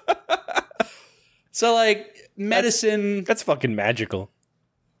 So like medicine. That's fucking magical.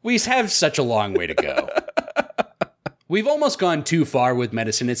 We have such a long way to go. We've almost gone too far with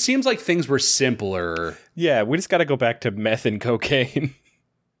medicine. It seems like things were simpler. Yeah, we just got to go back to meth and cocaine.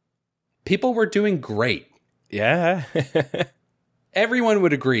 People were doing great. Yeah. Everyone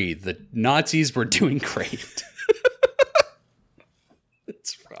would agree the Nazis were doing great.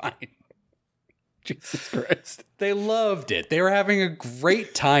 It's fine. Jesus Christ. They loved it. They were having a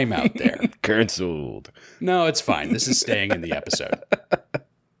great time out there. Cancelled. No, it's fine. This is staying in the episode.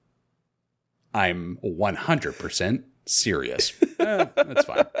 I'm 100% serious. That's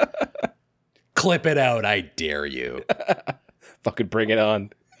fine. Clip it out, I dare you. Fucking bring it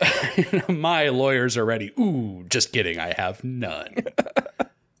on. My lawyers are ready. Ooh, just kidding. I have none.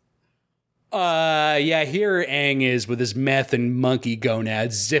 Yeah, here Aang is with his meth and monkey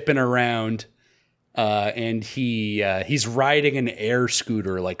gonads zipping around. And he's riding an air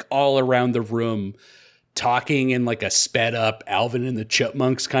scooter like all around the room, talking in like a sped up Alvin and the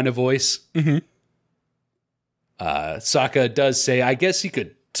Chipmunks kind of voice. Mm-hmm. Sokka does say, I guess he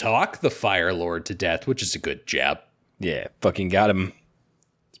could talk the Fire Lord to death, which is a good jab. Yeah, fucking got him.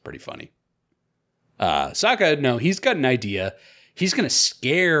 It's pretty funny. Sokka, no, he's got an idea. He's going to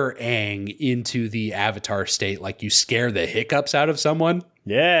scare Aang into the Avatar state like you scare the hiccups out of someone.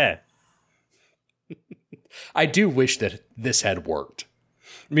 Yeah. I do wish that this had worked.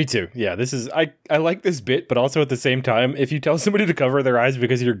 Me too. Yeah, this is I like this bit, but also at the same time, if you tell somebody to cover their eyes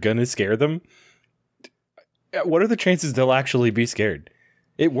because you're gonna scare them, what are the chances they'll actually be scared?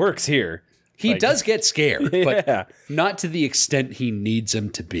 It works here. He does get scared, yeah. but not to the extent he needs him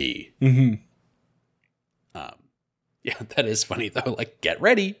to be. Mm-hmm. Yeah, that is funny though. Like, get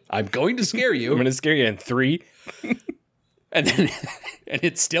ready. I'm going to scare you. I'm going to scare you in 3. And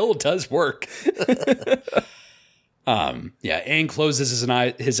it still does work. Yeah, Aang closes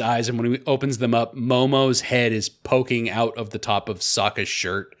his eyes, and when he opens them up, Momo's head is poking out of the top of Sokka's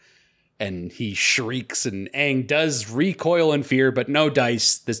shirt, and he shrieks, and Aang does recoil in fear, but no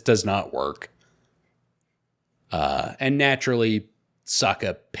dice, this does not work. And naturally,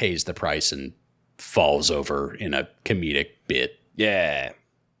 Sokka pays the price and falls over in a comedic bit. Yeah.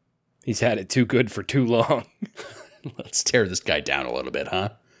 He's had it too good for too long. Let's tear this guy down a little bit, huh?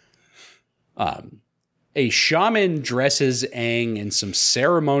 A shaman dresses Aang in some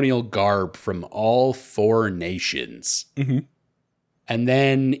ceremonial garb from all 4 nations. Mm-hmm. And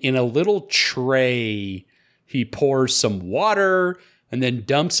then in a little tray, he pours some water and then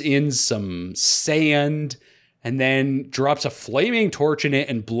dumps in some sand and then drops a flaming torch in it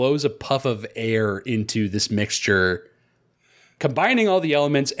and blows a puff of air into this mixture, combining all the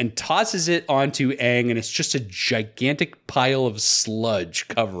elements, and tosses it onto Aang, and it's just a gigantic pile of sludge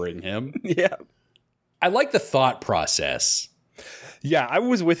covering him. Yeah. I like the thought process. Yeah, I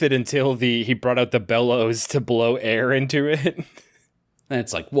was with it until he brought out the bellows to blow air into it. And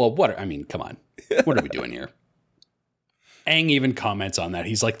it's like, well, come on. What are we doing here? Aang even comments on that.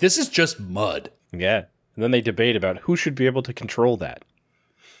 He's like, this is just mud. Yeah. And then they debate about who should be able to control that.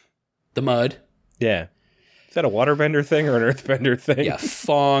 The mud. Yeah. Is that a waterbender thing or an earthbender thing? Yeah,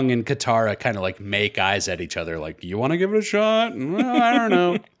 Fong and Katara kind of like make eyes at each other like, you want to give it a shot? Well, I don't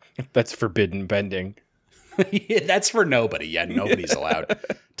know. That's forbidden bending. Yeah, that's for nobody. Yeah, nobody's allowed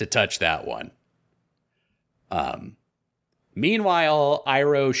to touch that one. Meanwhile,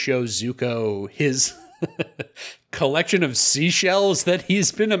 Iroh shows Zuko his collection of seashells that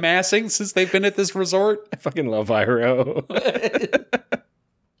he's been amassing since they've been at this resort. I fucking love Iroh.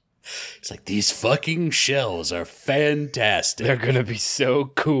 It's like, these fucking shells are fantastic. They're going to be so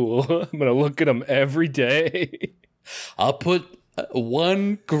cool. I'm going to look at them every day. I'll put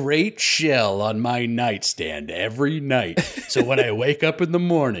one great shell on my nightstand every night. So when I wake up in the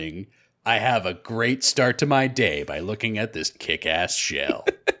morning, I have a great start to my day by looking at this kick-ass shell.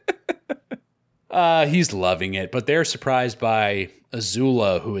 He's loving it, but they're surprised by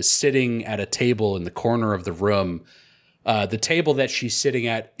Azula, who is sitting at a table in the corner of the room. The table that she's sitting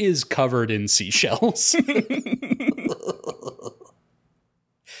at is covered in seashells.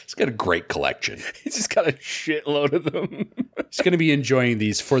 He's got a great collection. He's just got a shitload of them. He's going to be enjoying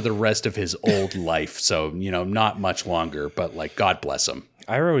these for the rest of his old life. So, not much longer, but like, God bless him.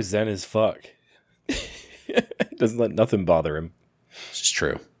 Iroh is zen as fuck. Doesn't let nothing bother him. This is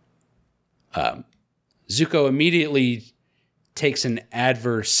true. Zuko immediately takes an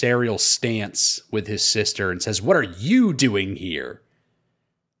adversarial stance with his sister and says, "What are you doing here?"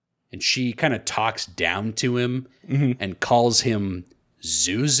 And she kind of talks down to him and calls him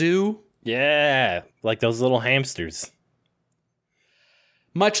Zuzu. Yeah, like those little hamsters.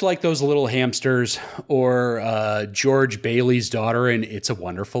 Much like those little hamsters, or George Bailey's daughter in It's a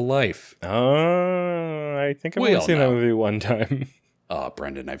Wonderful Life. Oh, I think I've only seen that movie one time. Oh,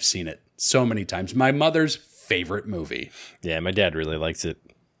 Brendan, I've seen it so many times. My mother's favorite movie. Yeah, my dad really likes it.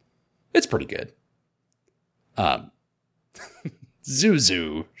 It's pretty good.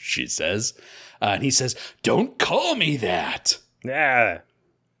 Zuzu, she says. And he says, "Don't call me that." Yeah.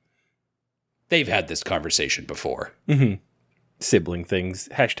 They've had this conversation before. Mm-hmm. Sibling things.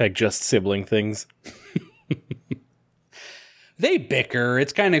 Hashtag just sibling things. They bicker.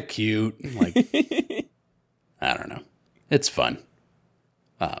 It's kind of cute. Like, I don't know. It's fun.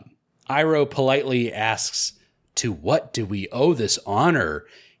 Iroh politely asks To what do we owe this honor?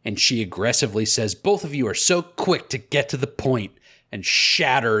 And she aggressively says, both of you are so quick to get to the point, and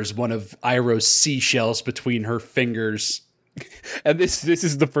shatters one of Iroh's seashells between her fingers. And this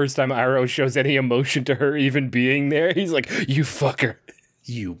is the first time Iroh shows any emotion to her even being there. He's like, you fucker.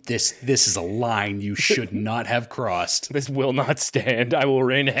 This is a line you should not have crossed. This will not stand. I will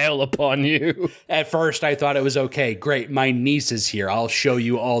rain hell upon you. At first, I thought it was okay. Great, my niece is here. I'll show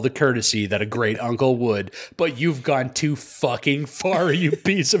you all the courtesy that a great uncle would. But you've gone too fucking far, you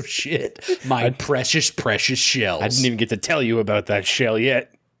piece of shit. My precious, precious shells. I didn't even get to tell you about that shell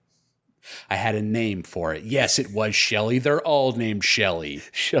yet. I had a name for it. Yes, it was Shelly. They're all named Shelly.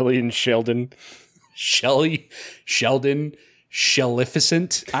 Shelly and Sheldon. Shelly, Sheldon,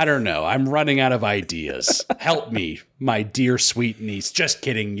 Shellificent? I don't know. I'm running out of ideas. Help me, my dear sweet niece. Just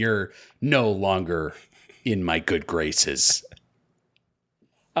kidding. You're no longer in my good graces.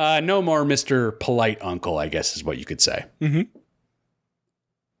 No more Mr. Polite Uncle, I guess is what you could say. Mm-hmm.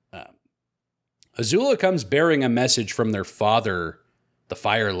 Azula comes bearing a message from their father, the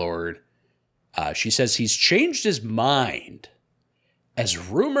Fire Lord. She says he's changed his mind as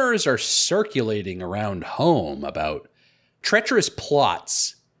rumors are circulating around home about treacherous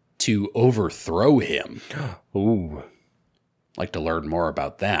plots to overthrow him. Ooh. Like to learn more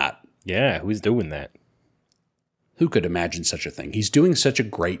about that. Yeah, who's doing that? Who could imagine such a thing? He's doing such a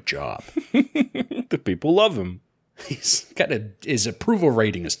great job. The people love him. His approval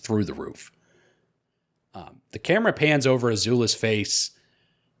rating is through the roof. The camera pans over Azula's face,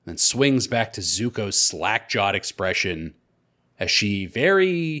 then swings back to Zuko's slack-jawed expression as she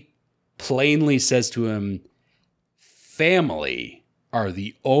very plainly says to him, family are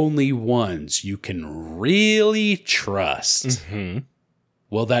the only ones you can really trust. Mm-hmm.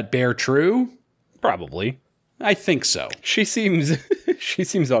 Will that bear true? Probably. I think so. She seems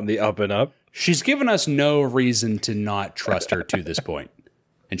on the up and up. She's given us no reason to not trust her to this point.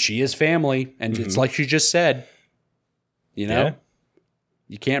 And she is family, and it's like she just said. You know?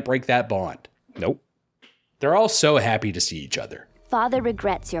 You can't break that bond. Nope. They're all so happy to see each other. Father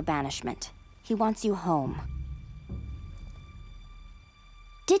regrets your banishment. He wants you home.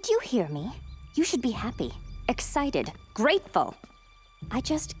 Did you hear me? You should be happy, excited, grateful. I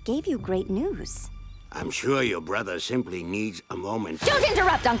just gave you great news. I'm sure your brother simply needs a moment. Don't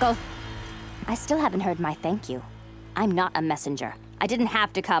interrupt, Uncle! I still haven't heard my thank you. I'm not a messenger. I didn't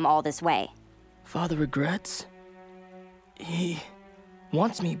have to come all this way. Father regrets? He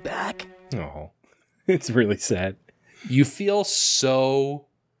wants me back? Oh, it's really sad. You feel so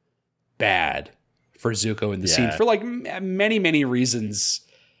bad for Zuko in the scene for like many, many reasons.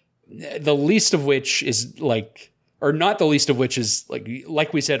 The least of which is not the least of which is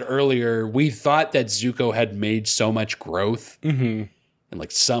like we said earlier, we thought that Zuko had made so much growth in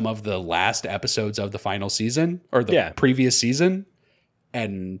like some of the last episodes of the final season or the previous season.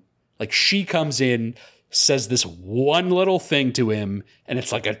 And like she comes in, says this one little thing to him, and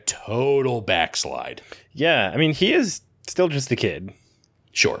it's like a total backslide. Yeah, I mean, he is still just a kid.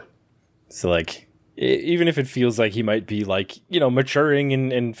 Sure. So like, even if it feels like he might be like, maturing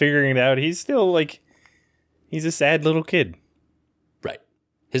and figuring it out, he's still like, he's a sad little kid. Right.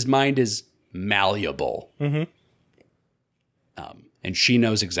 His mind is malleable. Mm-hmm. And she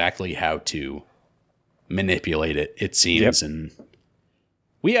knows exactly how to manipulate it, it seems. Yep. And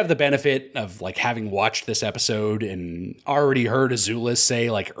we have the benefit of like having watched this episode and already heard Azula say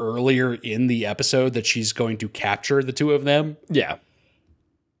like earlier in the episode that she's going to capture the two of them. Yeah.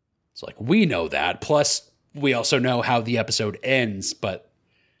 So like we know that. Plus we also know how the episode ends. But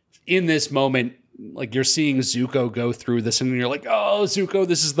in this moment, like you're seeing Zuko go through this and you're like, oh, Zuko,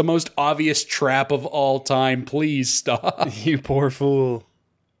 this is the most obvious trap of all time. Please stop. You poor fool.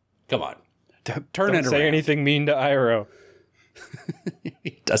 Come on. Turn Don't it around. say anything mean to Iroh.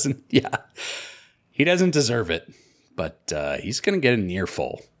 He doesn't. Yeah. He doesn't deserve it. But he's going to get an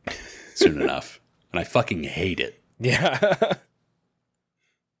earful soon enough. And I fucking hate it. Yeah.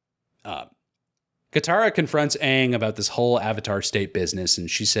 Katara confronts Aang about this whole Avatar state business.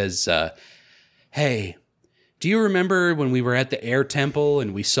 And she says, hey, do you remember when we were at the air temple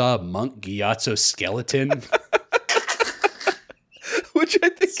and we saw Monk Gyatso's skeleton? Which I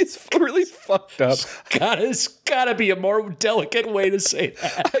think is really fucked up. It's gotta be a more delicate way to say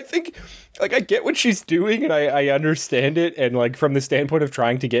that. I think, like, I get what she's doing and I understand it. And, like, from the standpoint of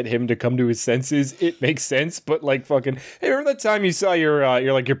trying to get him to come to his senses, it makes sense. But, like, fucking, hey, remember that time you saw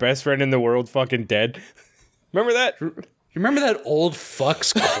your best friend in the world fucking dead? Remember that? You remember that old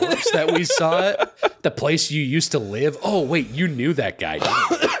fuck's corpse that we saw at the place you used to live? Oh, wait, you knew that guy,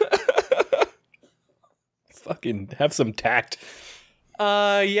 didn't you? Fucking have some tact.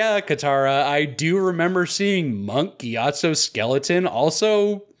 Yeah, Katara, I do remember seeing Monk Gyatso's skeleton.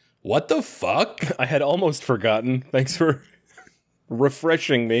 Also, what the fuck? I had almost forgotten. Thanks for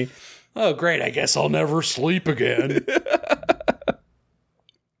refreshing me. Oh, great. I guess I'll never sleep again.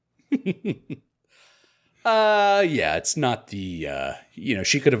 Yeah, it's not the,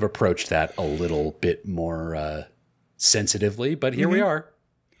 she could have approached that a little bit more sensitively, but here we are.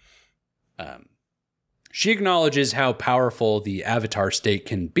 She acknowledges how powerful the Avatar state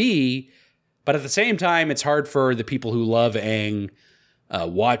can be, but at the same time, it's hard for the people who love Aang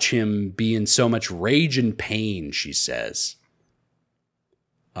watch him be in so much rage and pain, she says.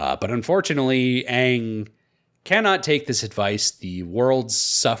 But unfortunately, Aang cannot take this advice. The world's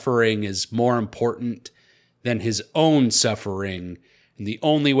suffering is more important than his own suffering, and the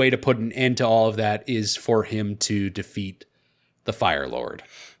only way to put an end to all of that is for him to defeat the Fire Lord.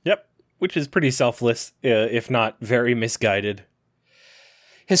 Yep. Which is pretty selfless, if not very misguided.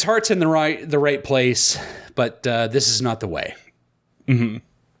 His heart's in the right place, but this is not the way. Mm-hmm.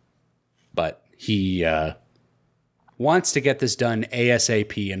 But he wants to get this done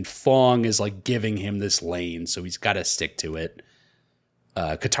ASAP, and Fong is like giving him this lane, so he's got to stick to it.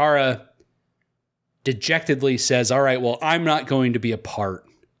 Katara dejectedly says, all right, well, I'm not going to be a part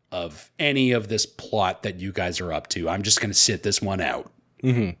of any of this plot that you guys are up to. I'm just going to sit this one out.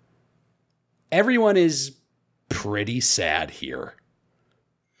 Mm-hmm. Everyone is pretty sad here.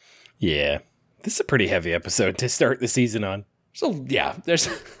 Yeah. This is a pretty heavy episode to start the season on. So, yeah, there's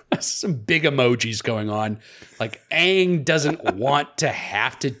some big emojis going on. Like, Aang doesn't want to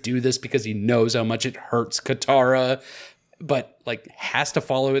have to do this because he knows how much it hurts Katara, but, like, has to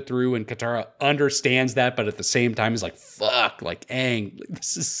follow it through, and Katara understands that, but at the same time is like, fuck, like, Aang,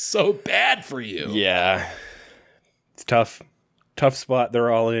 this is so bad for you. Yeah. It's tough. Tough spot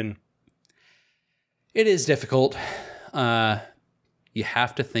they're all in. It is difficult. You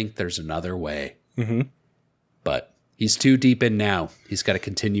have to think there's another way. Mm-hmm. But he's too deep in now. He's got to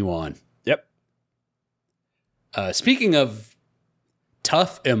continue on. Yep. Speaking of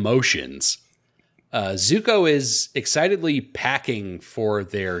tough emotions, Zuko is excitedly packing for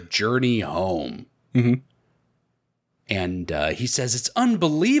their journey home. Mm-hmm. And he says it's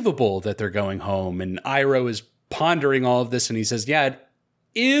unbelievable that they're going home. And Iroh is pondering all of this, and he says, yeah, it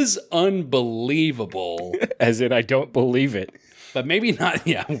is unbelievable. As in, I don't believe it. But maybe not.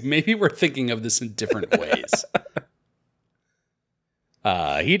 Yeah, maybe we're thinking of this in different ways.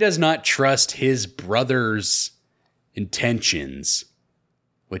 He does not trust his brother's intentions,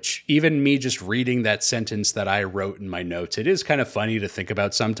 which even me just reading that sentence that I wrote in my notes, it is kind of funny to think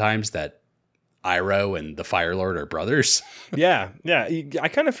about sometimes that Iroh and the Fire Lord are brothers. Yeah. I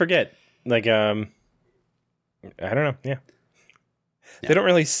kind of forget. Like, I don't know. Yeah. They don't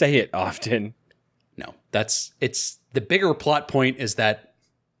really say it often. No, it's the bigger plot point is that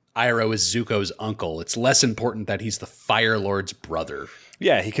Iroh is Zuko's uncle. It's less important that he's the Fire Lord's brother.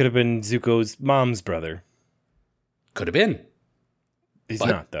 Yeah, he could have been Zuko's mom's brother. Could have been. He's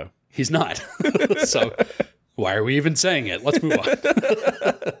not, though. He's not. So why are we even saying it? Let's move on.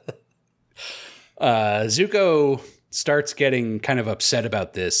 Zuko starts getting kind of upset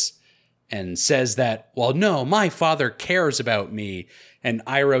about this and says that, well, no, my father cares about me. And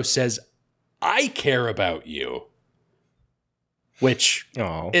Iroh says, I care about you. Which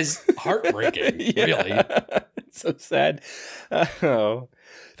is heartbreaking, really. It's so sad.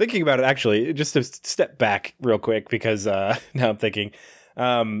 Thinking about it, actually, just to step back real quick, because now I'm thinking,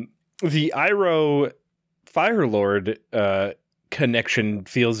 the Iroh Fire Lord connection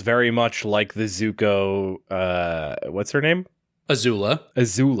feels very much like the Zuko, what's her name?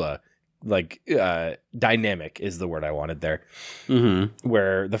 Azula. Like, dynamic is the word I wanted there. Mm-hmm.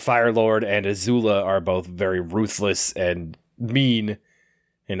 Where the Fire Lord and Azula are both very ruthless and mean,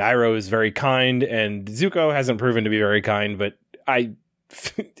 and Iroh is very kind, and Zuko hasn't proven to be very kind, but I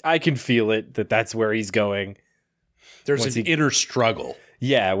can feel it that's where he's going. There's an inner struggle.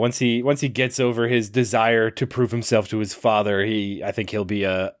 Yeah, once he gets over his desire to prove himself to his father, I think he'll be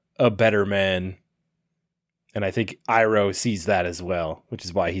a better man. And I think Iroh sees that as well, which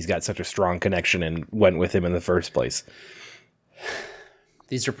is why he's got such a strong connection and went with him in the first place.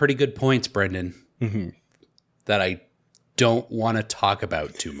 These are pretty good points, Brendan, that I don't want to talk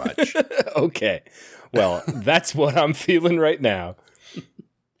about too much. Okay. Well, that's what I'm feeling right now.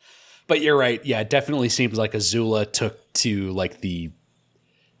 But you're right. Yeah, it definitely seems like Azula took to like the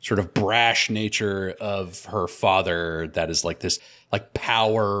sort of brash nature of her father that is like this like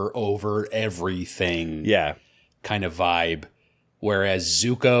power over everything kind of vibe. Whereas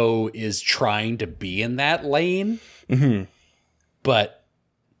Zuko is trying to be in that lane, but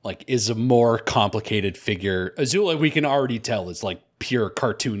like is a more complicated figure. Azula, we can already tell, is like pure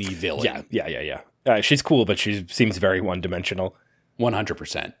cartoony villain. Yeah. She's cool, but she seems very one-dimensional.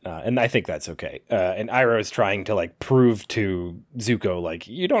 100%. And I think that's okay. And Iroh is trying to like prove to Zuko, like,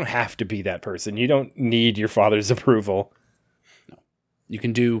 you don't have to be that person. You don't need your father's approval. No. You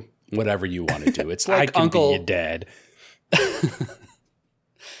can do whatever you want to do. It's like I can Uncle be your dad.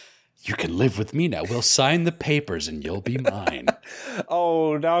 You can live with me now. We'll sign the papers and you'll be mine.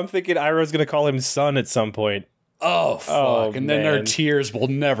 Oh, now I'm thinking Iroh's going to call him son at some point. Oh, fuck. Oh, and then our tears will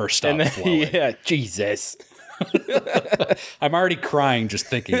never stop flowing. Yeah, Jesus. I'm already crying just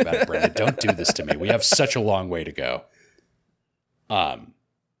thinking about it, Brendan. Don't do this to me. We have such a long way to go. No,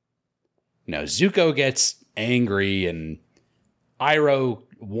 Zuko gets angry and Iroh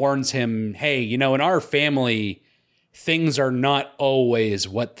warns him, hey, in our family, things are not always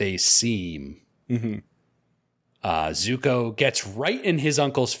what they seem. Mm-hmm. Zuko gets right in his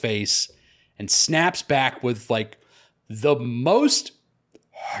uncle's face and snaps back with like the most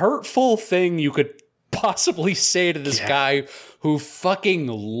hurtful thing you could possibly say to this guy who fucking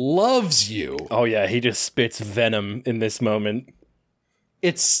loves you. Oh yeah, he just spits venom in this moment.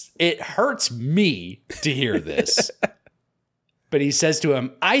 It hurts me to hear this. But he says to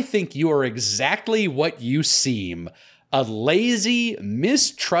him, I think you are exactly what you seem. A lazy,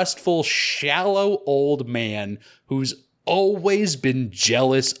 mistrustful, shallow old man who's always been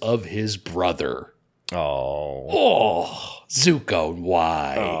jealous of his brother. Oh, Zuko,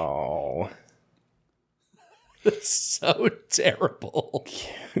 why? Oh. That's so terrible.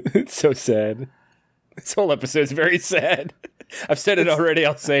 It's so sad. This whole episode's very sad. I've said it already.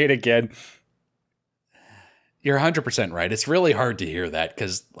 I'll say it again. You're 100% right. It's really hard to hear that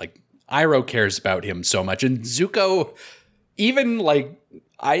because, like, Iroh cares about him so much. And Zuko, even, like,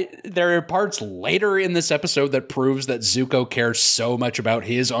 there are parts later in this episode that proves that Zuko cares so much about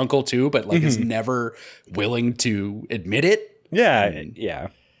his uncle, too, but, like, is never willing to admit it. Yeah, yeah.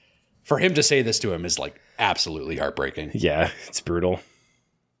 For him to say this to him is, like, absolutely heartbreaking. Yeah, it's brutal.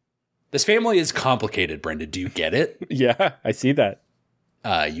 This family is complicated, Brenda. Do you get it? Yeah, I see that.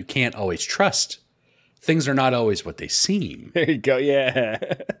 You can't always trust. Things are not always what they seem. There you go, yeah.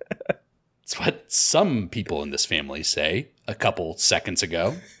 It's what some people in this family say a couple seconds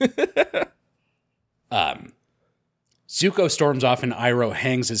ago. Zuko storms off and Iroh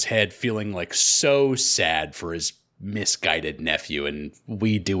hangs his head feeling like so sad for his misguided nephew, and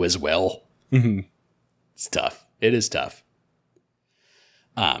we do as well. Mm-hmm. It's tough. It is tough.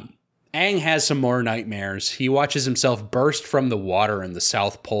 Aang has some more nightmares. He watches himself burst from the water in the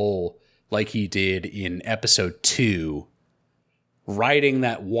South Pole like he did in episode 2, riding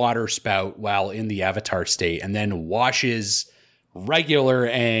that water spout while in the Avatar state, and then washes regular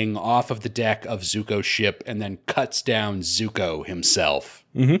Aang off of the deck of Zuko's ship and then cuts down Zuko himself.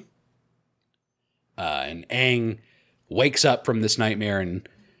 Mm-hmm. And Aang wakes up from this nightmare and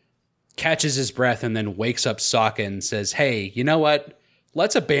catches his breath and then wakes up Sokka and says, hey, you know what?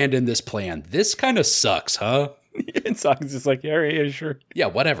 Let's abandon this plan. This kind of sucks, huh? And Sokka's just like, yeah, sure. Yeah,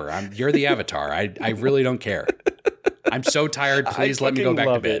 whatever. You're the Avatar. I really don't care. I'm so tired. Please let me go back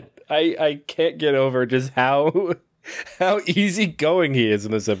to bed. I can't get over just how easygoing he is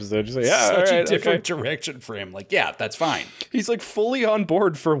in this episode. Just like, yeah, such a different direction for him. Like, yeah, that's fine. He's like fully on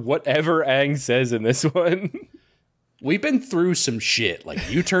board for whatever Aang says in this one. We've been through some shit. Like,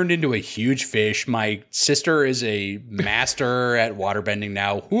 you turned into a huge fish. My sister is a master at waterbending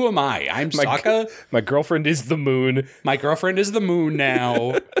now. Who am I? I'm Sokka. My girlfriend is the moon. My girlfriend is the moon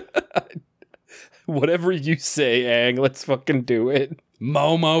now. Whatever you say, Aang, let's fucking do it.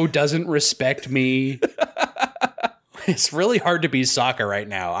 Momo doesn't respect me. It's really hard to be Sokka right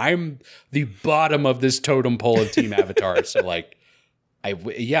now. I'm the bottom of this totem pole of Team Avatar. So, like,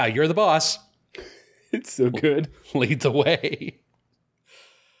 yeah, you're the boss. It's so good. Lead the way.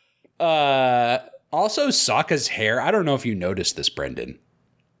 Also, Sokka's hair. I don't know if you noticed this, Brendan.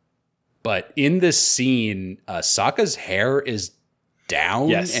 But in this scene, Sokka's hair is down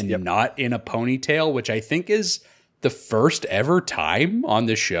not in a ponytail, which I think is the first ever time on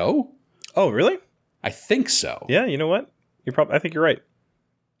the show. Oh, really? I think so. Yeah, you know what? I think you're right.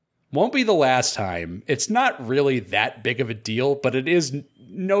 Won't be the last time. It's not really that big of a deal, but it is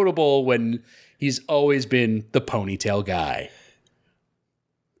notable when he's always been the ponytail guy.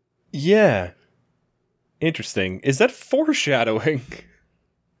 Yeah. Interesting. Is that foreshadowing?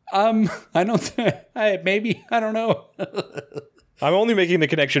 I don't maybe. I don't know. I'm only making the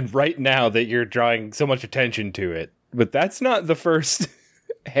connection right now that you're drawing so much attention to it. But that's not the first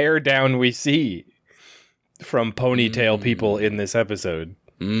hair down we see from ponytail people in this episode.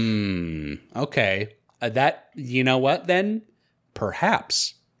 Okay. That, you know what, then?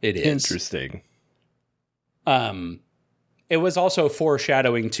 Perhaps it is. Interesting. It was also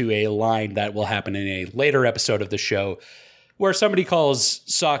foreshadowing to a line that will happen in a later episode of the show where somebody calls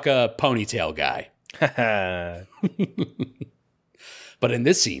Sokka ponytail guy. But in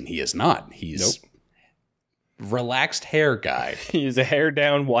this scene, he is not. He's relaxed hair guy. He's a hair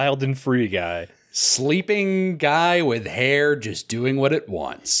down, wild and free guy. Sleeping guy with hair just doing what it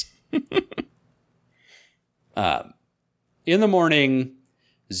wants. In the morning,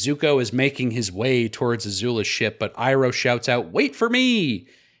 Zuko is making his way towards Azula's ship, but Iroh shouts out, "Wait for me!"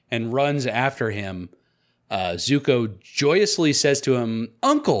 and runs after him. Zuko joyously says to him,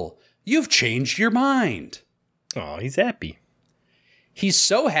 "Uncle, you've changed your mind." Oh, he's happy. He's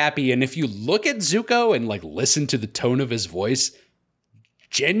so happy, and if you look at Zuko and like listen to the tone of his voice,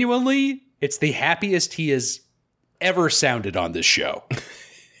 genuinely, it's the happiest he has ever sounded on this show.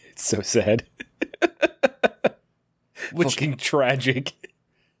 It's so sad. Fucking tragic.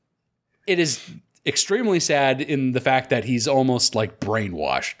 It is extremely sad in the fact that he's almost like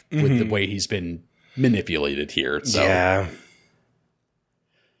brainwashed with the way he's been manipulated here. So yeah.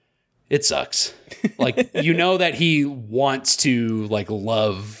 It sucks. Like, you know that he wants to like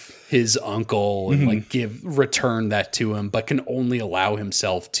love his uncle and like return that to him, but can only allow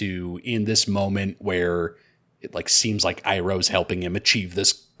himself to in this moment where it like seems like Iroh's helping him achieve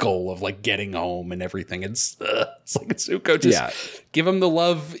this goal of like getting home and everything. It's like Zuko just give him the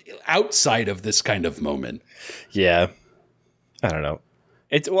love outside of this kind of moment. Yeah. I don't know.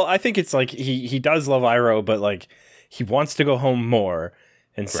 I think it's like he does love Iroh, but like he wants to go home more.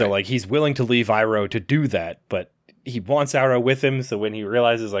 And so like he's willing to leave Iroh to do that, but he wants Iroh with him. So when he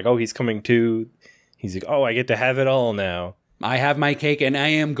realizes like, oh, he's coming too, he's like, oh, I get to have it all now. I have my cake and I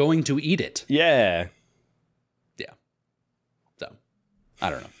am going to eat it. Yeah. Yeah. So I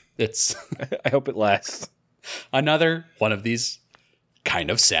don't know. It's I hope it lasts. Another one of these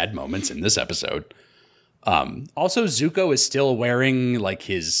kind of sad moments in this episode. Also, Zuko is still wearing like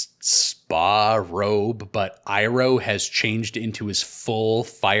his spa robe, but Iroh has changed into his full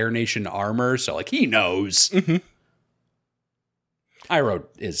Fire Nation armor. So like he knows. Iroh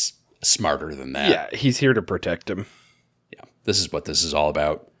is smarter than that. Yeah, he's here to protect him. Yeah, this is what this is all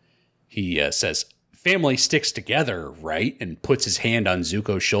about. He says, "Family sticks together, right?" and puts his hand on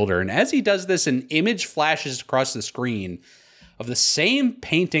Zuko's shoulder. And as he does this, an image flashes across the screen of the same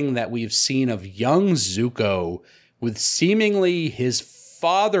painting that we've seen of young Zuko with seemingly his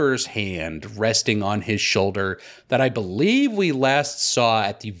father's hand resting on his shoulder that I believe we last saw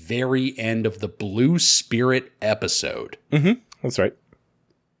at the very end of the Blue Spirit episode. That's right.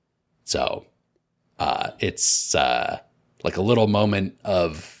 So it's like a little moment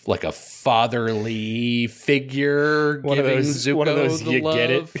of like a fatherly figure giving Zuko one of those the you love.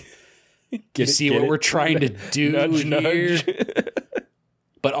 get it. You see what we're trying to do nudge, here? nudge.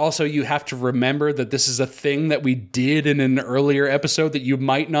 But also you have to remember that this is a thing that we did in an earlier episode that you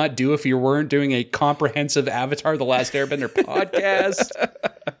might not do if you weren't doing a comprehensive Avatar: The Last Airbender podcast.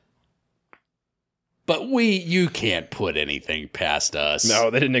 But you can't put anything past us.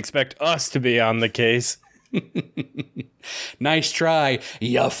 No, they didn't expect us to be on the case. Nice try,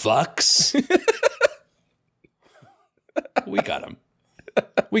 ya fucks. We got him.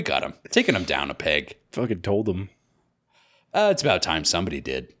 We got him. Taking him down a peg. Fucking told them. It's about time somebody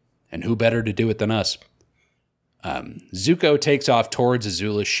did. And who better to do it than us? Zuko takes off towards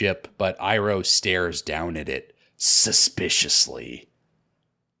Azula's ship, but Iroh stares down at it suspiciously.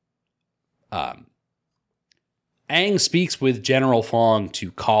 Aang speaks with General Fong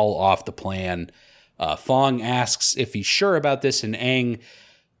to call off the plan. Fong asks if he's sure about this, and Aang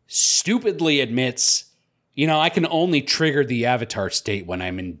stupidly admits, I can only trigger the Avatar state when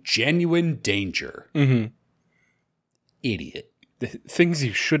I'm in genuine danger. Idiot. Things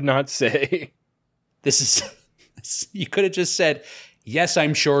you should not say. You could have just said, yes,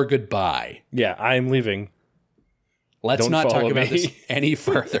 I'm sure, goodbye. Yeah, I'm leaving. Let's Don't not talk follow about me. this any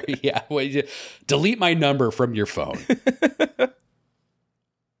further. Yeah, delete my number from your phone.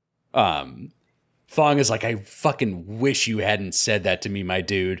 Fong is like, I fucking wish you hadn't said that to me, my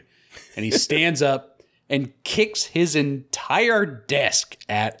dude. And he stands up and kicks his entire desk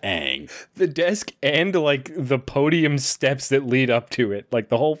at Aang. The desk and like the podium steps that lead up to it. Like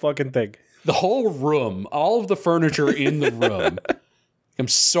the whole fucking thing. The whole room, all of the furniture in the room,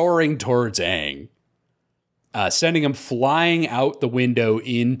 comes soaring towards Aang, sending him flying out the window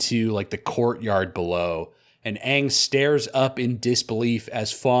into like the courtyard below. And Aang stares up in disbelief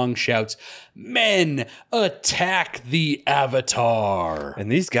as Fong shouts, "Men, attack the Avatar!"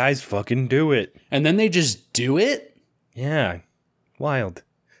 And these guys fucking do it. And then they just do it? Yeah. Wild.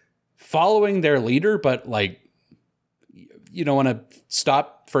 Following their leader, but like, you don't want to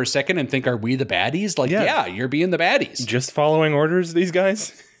stop for a second and think, are we the baddies? Like, yeah, you're being the baddies. Just following orders, these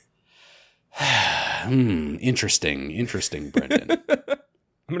guys? Interesting, Brendan. I'm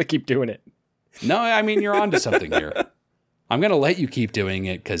going to keep doing it. No, I mean, you're onto something here. I'm going to let you keep doing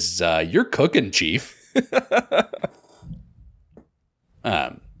it because you're cooking, Chief.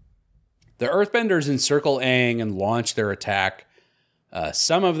 The Earthbenders encircle Aang and launch their attack.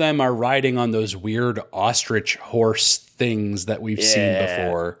 Some of them are riding on those weird ostrich horse things that we've seen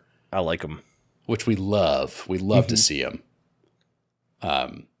before. I like them. Which we love. We love to see them.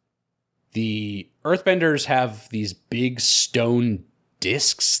 The Earthbenders have these big stone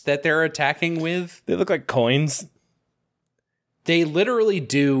discs that they're attacking with. They look like coins. They literally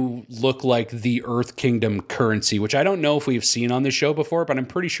do look like the Earth Kingdom currency, which I don't know if we've seen on the show before, but I'm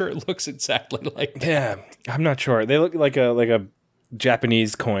pretty sure it looks exactly like that. Yeah, I'm not sure. They look like a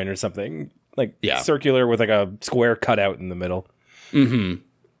Japanese coin or something, like circular with like a square cutout in the middle. Mm-hmm.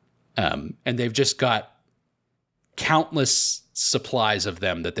 And they've just got countless supplies of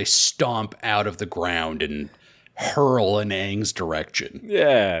them that they stomp out of the ground and hurl in Aang's direction.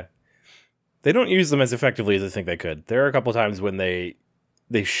 Yeah. They don't use them as effectively as I think they could. There are a couple times when they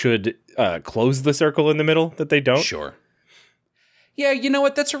should close the circle in the middle that they don't. Sure. Yeah, you know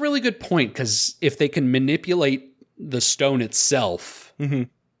what? That's a really good point, because if they can manipulate the stone itself,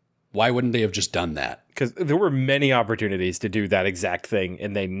 why wouldn't they have just done that? Because there were many opportunities to do that exact thing,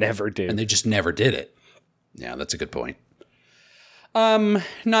 and they never did. And they just never did it. Yeah, that's a good point.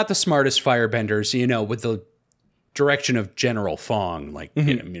 Not the smartest firebenders, with the direction of General Fong,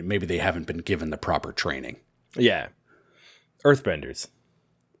 maybe they haven't been given the proper training. Yeah. Earthbenders.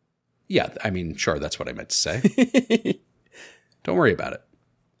 Yeah, I mean, sure, that's what I meant to say. Don't worry about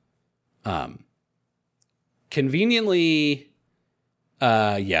it. Conveniently,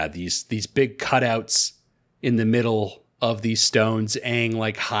 these big cutouts in the middle of these stones,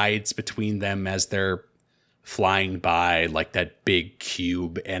 Aang hides between them as they're flying by, like that big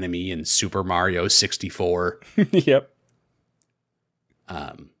cube enemy in Super Mario 64. Yep.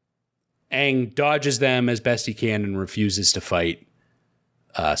 Aang dodges them as best he can and refuses to fight.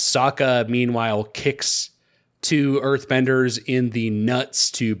 Sokka, meanwhile, kicks two Earthbenders in the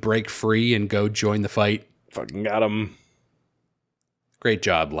nuts to break free and go join the fight. Fucking got him. Great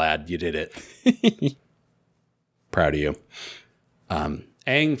job, lad. You did it. Proud of you.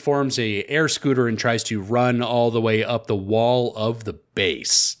 Aang forms a air scooter and tries to run all the way up the wall of the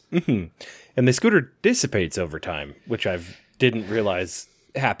base. Mm-hmm. And the scooter dissipates over time, which I didn't realize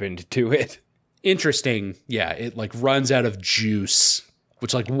happened to it. Interesting. Yeah, it runs out of juice.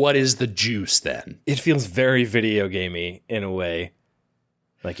 Which, what is the juice then? It feels very video gamey in a way.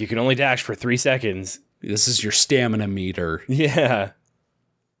 You can only dash for 3 seconds. This is your stamina meter. Yeah.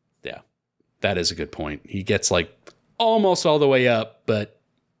 Yeah, that is a good point. He gets almost all the way up, but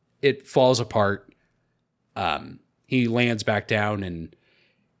it falls apart. He lands back down, and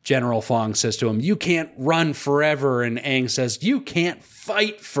General Fong says to him, "You can't run forever." And Aang says, "You can't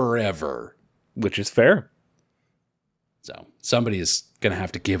fight forever." Which is fair. So somebody is going to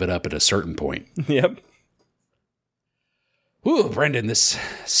have to give it up at a certain point. Yep. Ooh, Brendan, this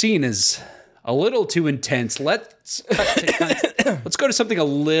scene is a little too intense. Let's go to something a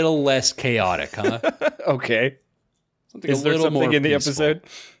little less chaotic, huh? Okay. Is there something in the episode?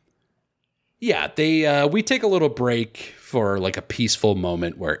 Yeah, we take a little break for a peaceful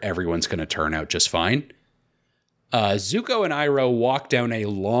moment where everyone's going to turn out just fine. Zuko and Iroh walk down a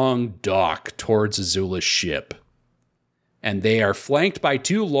long dock towards Azula's ship, and they are flanked by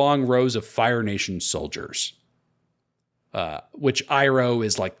 2 long rows of Fire Nation soldiers, which Iroh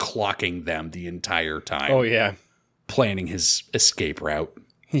is clocking them the entire time. Oh, yeah. Planning his escape route.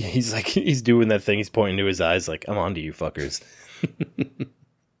 He's doing that thing. He's pointing to his eyes I'm on to you fuckers.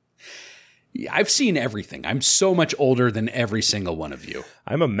 Yeah, I've seen everything. I'm so much older than every single one of you.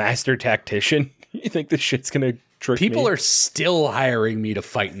 I'm a master tactician. You think this shit's going to trick me? People are still hiring me to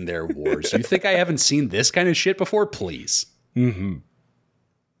fight in their wars. You think I haven't seen this kind of shit before? Please. Mm-hmm.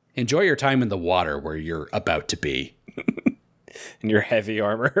 Enjoy your time in the water where you're about to be. In your heavy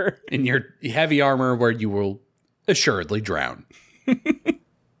armor. In your heavy armor where you will assuredly drown.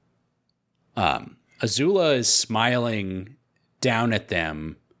 Azula is smiling down at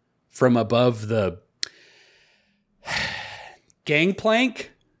them from above the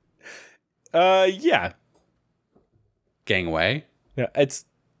gangplank. Yeah. Gangway. Yeah, it's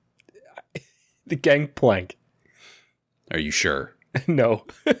the gangplank. Are you sure? No.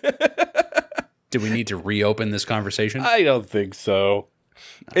 Do we need to reopen this conversation? I don't think so.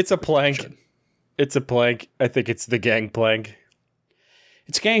 No, it's a plank. It's a plank. I think it's the gangplank.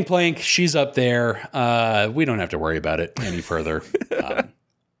 It's gangplank. She's up there. We don't have to worry about it any further.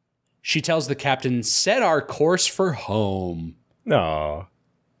 She tells the captain, set our course for home. No.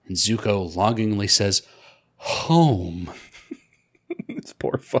 And Zuko longingly says, home. This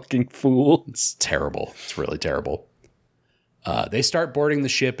poor fucking fool. It's terrible. It's really terrible. They start boarding the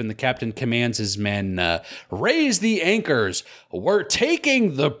ship, and the captain commands his men, raise the anchors. We're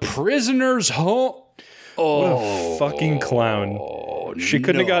taking the prisoners home. What a fucking clown. She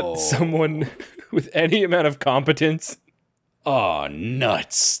couldn't have got someone with any amount of competence. Oh,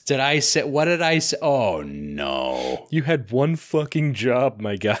 nuts. What did I say? Oh, no. You had one fucking job,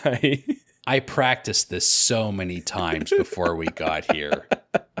 my guy. I practiced this so many times before we got here.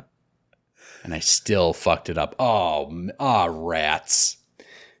 And I still fucked it up. Rats.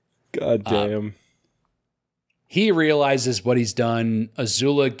 God damn. He realizes what he's done.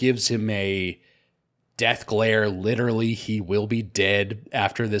 Azula gives him a death glare. Literally, he will be dead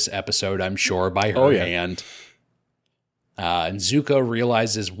after this episode, I'm sure, by her hand. And Zuko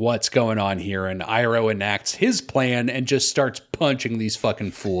realizes what's going on here, and Iroh enacts his plan and just starts punching these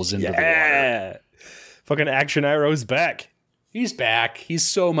fucking fools into the water. Fucking Action Iroh's back. He's back. He's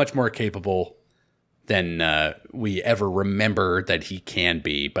so much more capable than we ever remember that he can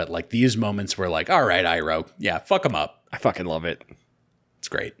be. But like these moments were like, all right, Iroh, yeah, fuck him up. I fucking love it. It's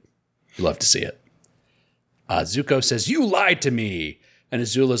great. You love to see it. Zuko says, you lied to me. And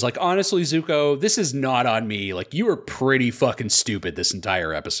Azula's like, honestly, Zuko, this is not on me. Like, you were pretty fucking stupid this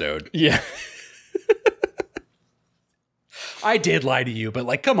entire episode. Yeah. I did lie to you, but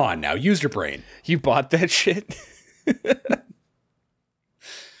like, come on now, use your brain. You bought that shit?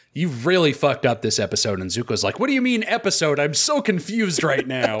 You really fucked up this episode. And Zuko's like, what do you mean episode? I'm so confused right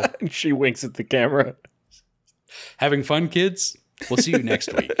now. And she winks at the camera. Having fun, kids? We'll see you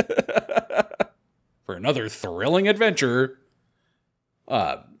next week for another thrilling adventure.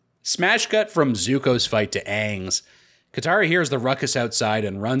 Smash cut from Zuko's fight to Aang's. Katara hears the ruckus outside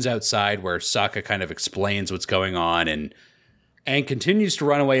and runs outside where Sokka kind of explains what's going on, and Aang continues to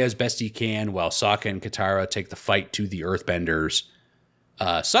run away as best he can while Sokka and Katara take the fight to the Earthbenders.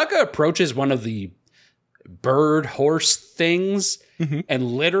 Sokka approaches one of the bird horse things and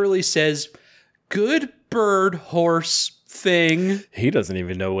literally says, good bird horse thing. He doesn't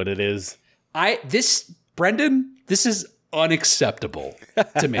even know what it is. Brendan, this is unacceptable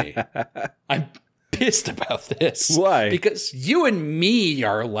to me. I'm pissed about this. Why? Because you and me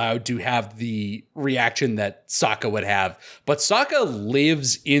are allowed to have the reaction that Sokka would have, but Sokka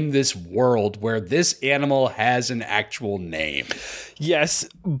lives in this world where this animal has an actual name. Yes,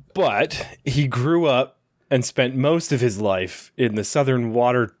 but he grew up and spent most of his life in the Southern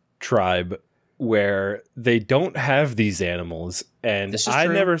Water Tribe where they don't have these animals, and I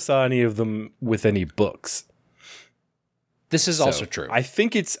never saw any of them with any books. This is also true. I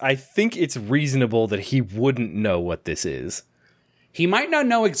think it's reasonable that he wouldn't know what this is. He might not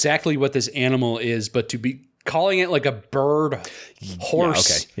know exactly what this animal is, but to be calling it like a bird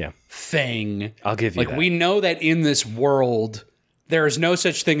horse thing. I'll give you that. We know that in this world, there is no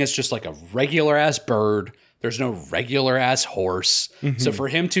such thing as just like a regular ass bird. There's no regular ass horse. Mm-hmm. So for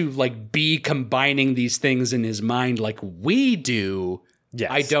him to like be combining these things in his mind like we do,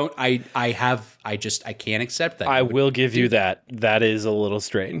 yes. I can't accept that. I will give you that. That is a little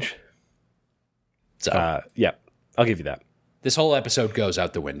strange. So, yeah, I'll give you that. This whole episode goes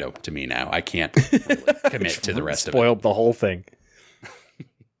out the window to me now. I can't really commit to the rest of it. Spoiled the whole thing.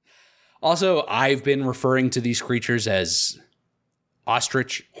 Also, I've been referring to these creatures as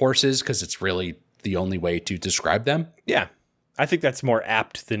ostrich horses because it's really the only way to describe them. Yeah. I think that's more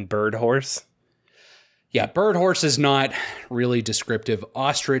apt than bird horse. Yeah, bird horse is not really descriptive.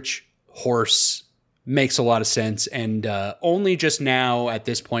 Ostrich horse makes a lot of sense. And only just now at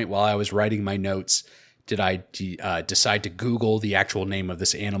this point while I was writing my notes did I decide to Google the actual name of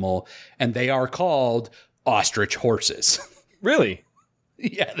this animal. And they are called ostrich horses. Really?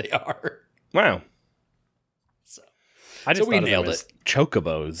 Yeah, they are. Wow. I just we nailed it.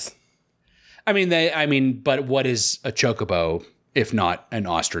 Chocobos. But what is a chocobo if not an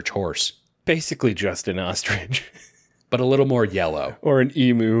ostrich horse? Basically just an ostrich. But a little more yellow. Or an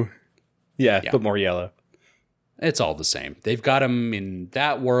emu. Yeah, but more yellow. It's all the same. They've got them in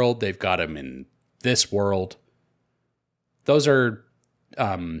that world. They've got them in this world. Those are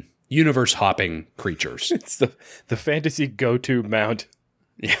universe hopping creatures. It's the fantasy go-to mount.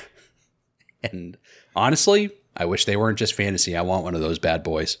 Yeah. And honestly, I wish they weren't just fantasy. I want one of those bad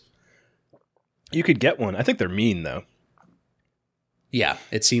boys. You could get one. I think they're mean, though. Yeah,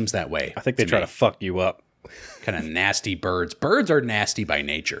 it seems that way. I think they try to fuck you up. Kind of nasty birds. Birds are nasty by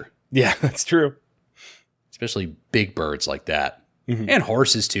nature. Yeah, that's true. Especially big birds like that. Mm-hmm. And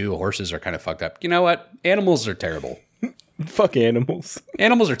horses, too. Horses are kind of fucked up. You know what? Animals are terrible. Fuck animals.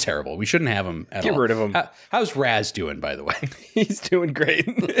 Animals are terrible. We shouldn't have them at all. Get rid of them. How's Raz doing, by the way? He's doing great.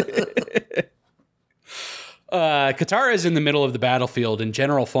 Katara is in the middle of the battlefield, and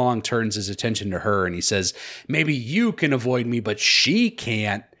General Fong turns his attention to her, and he says, maybe you can avoid me, but she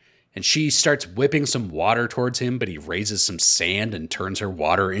can't. And she starts whipping some water towards him, but he raises some sand and turns her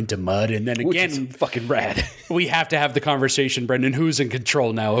water into mud. And then again, which is fucking rad. We have to have the conversation, Brendan. Who's in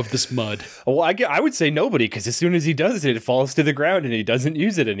control now of this mud? Well, I would say nobody, because as soon as he does it, it falls to the ground and he doesn't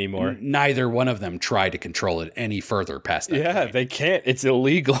use it anymore. Neither one of them try to control it any further past that Yeah, point. they can't. It's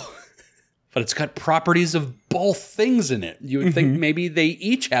illegal. But it's got properties of both things in it. You would think maybe they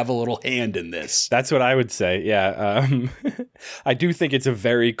each have a little hand in this. That's what I would say, yeah. I do think it's a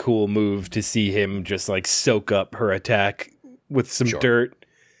very cool move to see him just, like, soak up her attack with some dirt.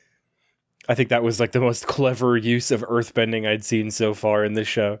 I think that was, like, the most clever use of earthbending I'd seen so far in this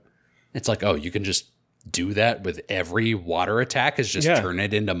show. It's like, oh, you can just do that with every water attack, is just turn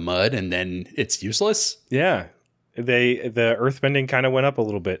it into mud and then it's useless? Yeah. The earthbending kind of went up a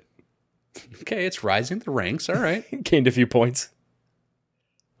little bit. Okay, it's rising the ranks. All right. Gained a few points.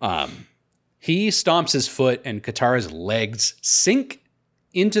 He stomps his foot and Katara's legs sink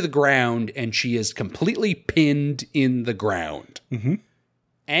into the ground and she is completely pinned in the ground. Mm-hmm.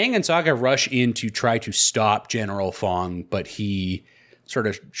 Aang and Sokka rush in to try to stop General Fong, but he sort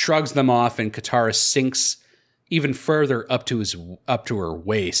of shrugs them off and Katara sinks even further up to her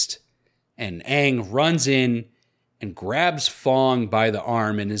waist. And Aang runs in and grabs Fong by the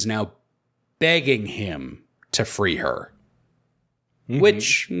arm and is now begging him to free her. Mm-hmm.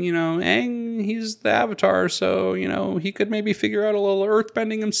 Which, Aang, he's the Avatar, so, he could maybe figure out a little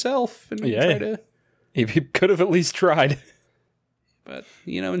earthbending himself and try to... He could have at least tried. But,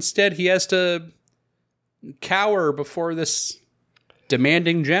 instead he has to cower before this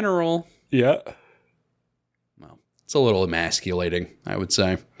demanding general. Yeah. Well, it's a little emasculating, I would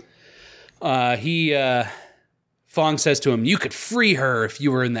say. Fong says to him, you could free her if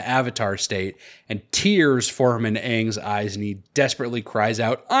you were in the Avatar state, and tears form in Aang's eyes, and he desperately cries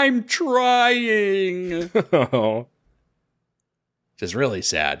out, I'm trying! Which is really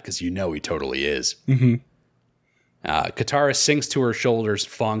sad, because he totally is. Mm-hmm. Katara sinks to her shoulders.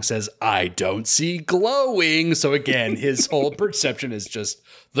 Fong says, I don't see glowing. So again, his whole perception is just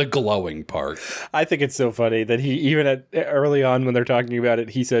the glowing part. I think it's so funny that he, even early on when they're talking about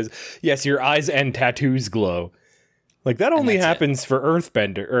it, he says, yes, your eyes and tattoos glow. Like, that only happens for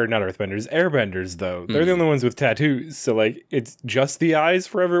airbenders, though. They're the only ones with tattoos. So, like, it's just the eyes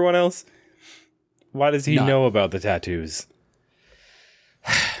for everyone else? Why does he know about the tattoos?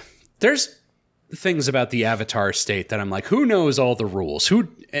 There's things about the Avatar state that I'm like, who knows all the rules?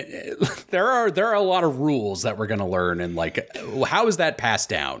 There are a lot of rules that we're going to learn, and, like, how is that passed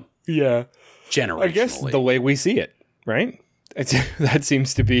down? Yeah. Generationally. I guess the way we see it, right? That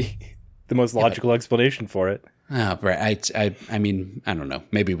seems to be the most logical explanation for it. Oh, right. I mean, I don't know.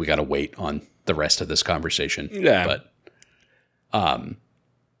 Maybe we got to wait on the rest of this conversation. Yeah. But,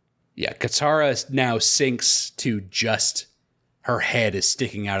 Katara now sinks to just her head is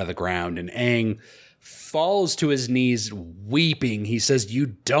sticking out of the ground, and Aang falls to his knees weeping. He says, you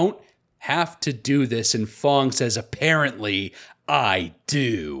don't have to do this. And Fong says, apparently I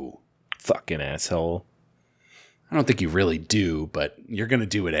do. Fucking asshole. I don't think you really do, but you're going to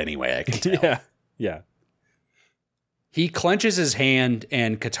do it anyway, I can tell. Yeah. He clenches his hand,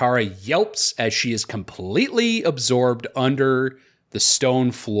 and Katara yelps as she is completely absorbed under the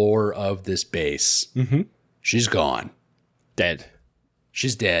stone floor of this base. Mm-hmm. She's gone. Dead.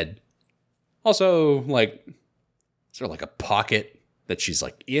 She's dead. Also, like, is there like a pocket that she's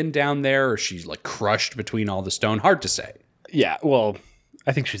like in down there, or she's like crushed between all the stone? Hard to say. Yeah, well,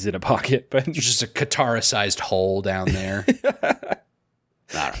 I think she's in a pocket, but there's just a Katara-sized hole down there.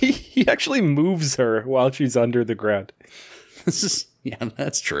 He actually moves her while she's under the ground.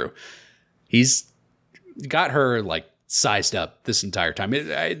 That's true. He's got her like sized up this entire time.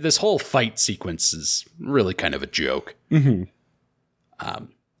 This whole fight sequence is really kind of a joke. Mm-hmm.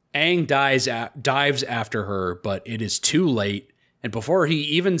 Aang dives after her, but it is too late. And before he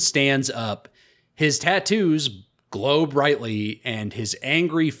even stands up, his tattoos glow brightly, and his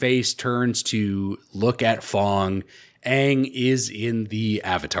angry face turns to look at Fong. Aang is in the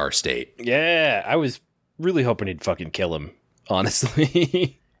Avatar state. Yeah, I was really hoping he'd fucking kill him,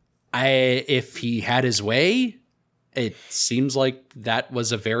 honestly. If he had his way, it seems like that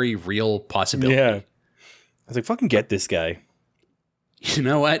was a very real possibility. Yeah. I was like, fucking get this guy. You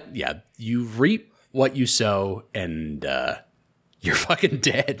know what? Yeah, you reap what you sow, and you're fucking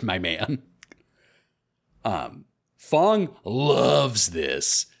dead, my man. Fong loves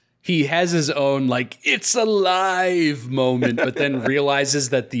this. he has his own, like, it's alive moment, but then realizes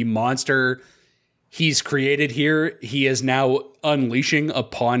that the monster he's created here, he is now unleashing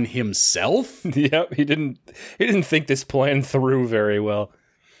upon himself. Yep, he didn't think this plan through very well.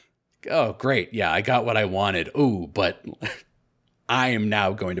 Oh, great. Yeah, I got what I wanted. Ooh, but I am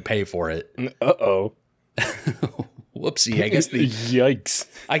now going to pay for it. Uh-oh. Whoopsie. I guess Yikes.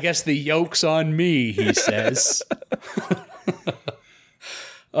 I guess the yoke's on me, he says.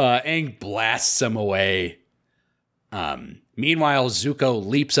 Aang blasts him away. Meanwhile, Zuko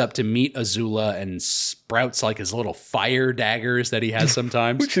leaps up to meet Azula and sprouts like his little fire daggers that he has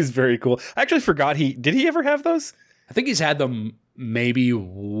sometimes. Which is very cool. I actually forgot did he ever have those? I think he's had them maybe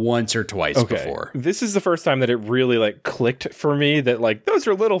once or twice before. This is the first time that it really like clicked for me that like those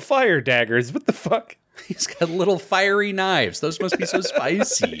are little fire daggers. What the fuck? He's got little fiery knives. Those must be so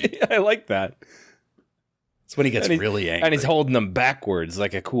spicy. I like that. It's when he gets really angry. And he's holding them backwards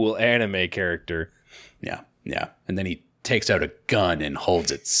like a cool anime character. Yeah, yeah. And then he takes out a gun and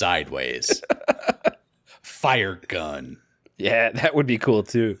holds it sideways. Fire gun. Yeah, that would be cool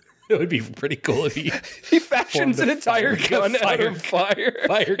too. It would be pretty cool if he fashions an entire gun out of fire.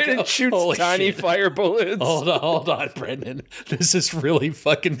 Fire and it shoots tiny fire bullets. Hold on, Brendan. This is really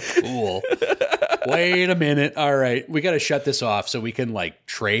fucking cool. Wait a minute. All right, we got to shut this off so we can like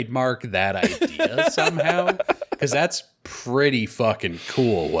trademark that idea somehow, because that's pretty fucking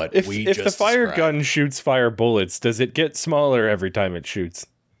cool. If the fire gun shoots fire bullets, does it get smaller every time it shoots?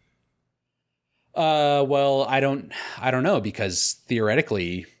 Well, I don't know, because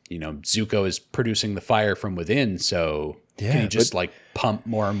theoretically, Zuko is producing the fire from within, so can he just like pump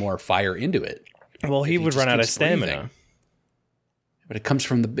more and more fire into it? Well, he would run out of stamina. Breathing. But it comes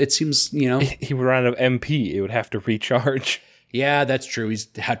from it seems, he would run out of MP. It would have to recharge. Yeah, that's true. He's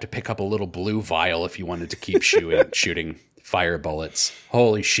had to pick up a little blue vial if he wanted to keep shooting fire bullets.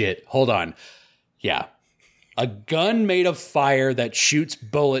 Holy shit. Hold on. Yeah. A gun made of fire that shoots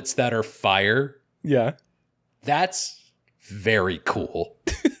bullets that are fire. Yeah. That's very cool.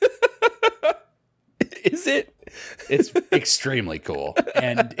 Is it? It's extremely cool.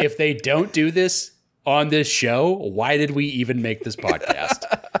 And if they don't do this on this show, why did we even make this podcast?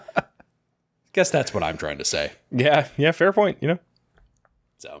 Guess that's what I'm trying to say. Yeah, fair point,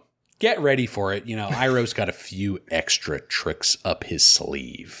 So get ready for it. Iroh's got a few extra tricks up his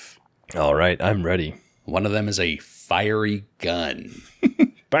sleeve. All right, I'm ready. One of them is a fiery gun.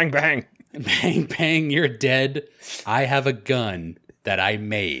 Bang, bang. Bang, bang, you're dead. I have a gun that I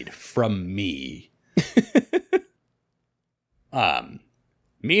made from me.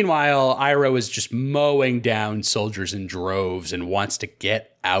 Meanwhile, Iroh is just mowing down soldiers in droves and wants to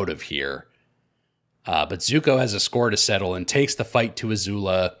get out of here. But Zuko has a score to settle and takes the fight to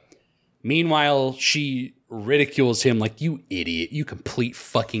Azula. Meanwhile, she ridicules him like, you idiot, you complete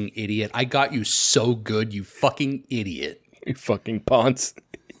fucking idiot. I got you so good, you fucking idiot. You fucking ponce.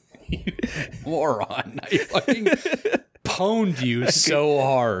 You moron. I fucking pwned you so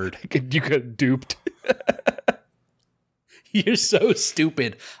hard. You got duped. You're so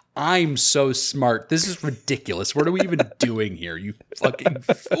stupid. I'm so smart. This is ridiculous. What are we even doing here, you fucking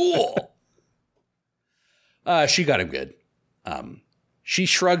fool? She got him good. She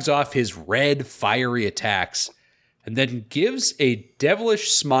shrugs off his red, fiery attacks and then gives a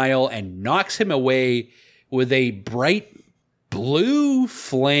devilish smile and knocks him away with a bright blue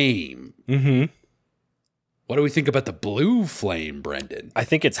flame. Mm-hmm. What do we think about the blue flame, Brendan? I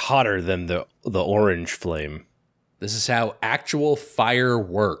think it's hotter than the orange flame. This is how actual fire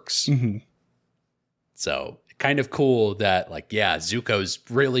works. Mm-hmm. So kind of cool that, Zuko's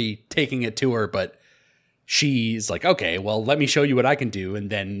really taking it to her, but she's like, okay, well, let me show you what I can do.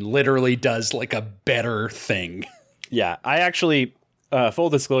 And then literally does like a better thing. Yeah, I actually, full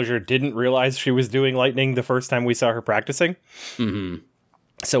disclosure, didn't realize she was doing lightning the first time we saw her practicing. Mm-hmm.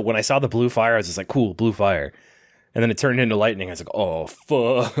 So when I saw the blue fire, I was just like, cool, blue fire. And then it turned into lightning. I was like, oh,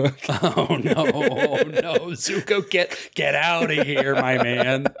 fuck. Oh, no. Zuko, get out of here, my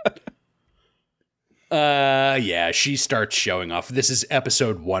man. Yeah, she starts showing off. This is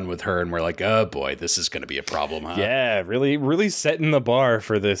episode 1 with her, and we're like, oh, boy, this is going to be a problem, huh? Yeah, really setting the bar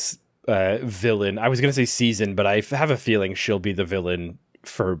for this villain. I was going to say season, but I have a feeling she'll be the villain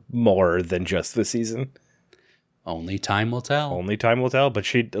for more than just the season. Only time will tell. Only time will tell,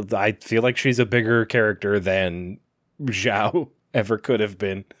 but I feel like she's a bigger character than Zhao ever could have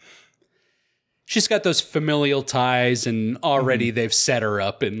been. She's got those familial ties, and already they've set her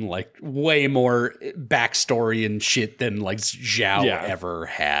up in like way more backstory and shit than like Zhao ever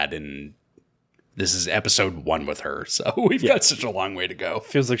had. And this is episode 1 with her, so we've got such a long way to go.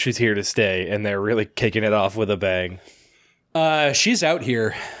 Feels like she's here to stay, and they're really kicking it off with a bang. She's out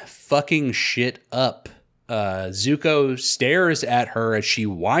here fucking shit up. Zuko stares at her as she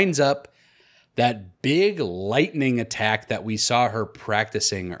winds up that big lightning attack that we saw her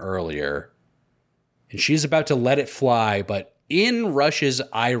practicing earlier. And she's about to let it fly, but in rushes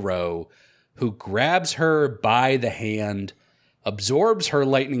Iroh, who grabs her by the hand, absorbs her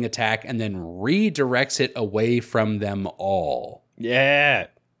lightning attack, and then redirects it away from them all. Yeah.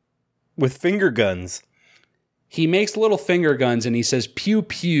 With finger guns. He makes little finger guns and he says pew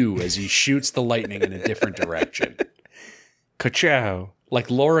pew as he shoots the lightning in a different direction. Ka-chow.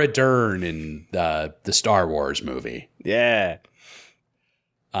 Like Laura Dern in the Star Wars movie. Yeah.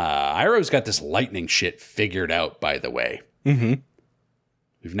 Iroh's got this lightning shit figured out, by the way. Mm-hmm.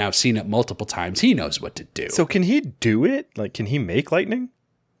 We've now seen it multiple times. He knows what to do. So can he do it? Like, can he make lightning?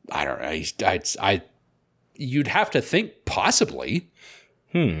 I don't know. You'd have to think possibly.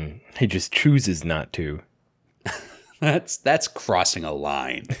 He just chooses not to. That's crossing a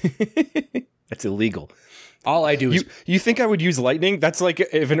line. That's illegal. All I do is... You think I would use lightning? That's like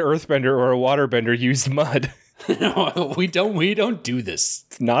if an earthbender or a waterbender used mud. No, we don't do this.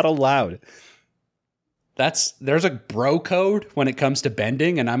 It's not allowed. There's a bro code when it comes to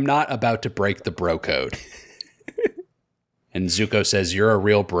bending, and I'm not about to break the bro code. And Zuko says, "You're a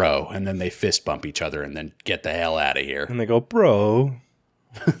real bro," and then they fist bump each other and then get the hell out of here. And they go, "Bro."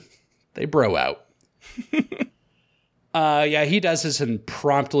 They bro out. Yeah, he does this and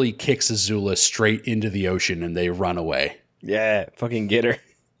promptly kicks Azula straight into the ocean, and they run away. Yeah, fucking get her.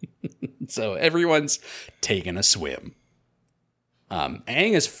 So everyone's taking a swim.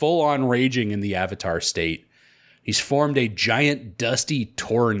 Aang is full on raging in the Avatar state. He's formed a giant dusty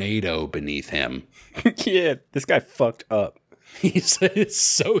tornado beneath him. Yeah, this guy fucked up. He's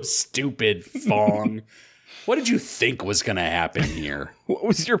so stupid, Fong. What did you think was going to happen here? What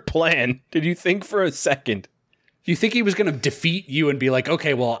was your plan? Did you think for a second? You think he was going to defeat you and be like,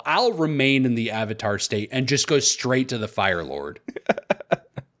 okay, well, I'll remain in the Avatar state and just go straight to the Fire Lord.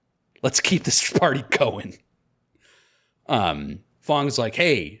 Let's keep this party going. Fong's like,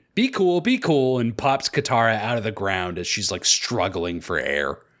 hey, be cool, and pops Katara out of the ground as she's like struggling for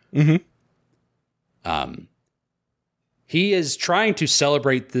air. Mm-hmm. He is trying to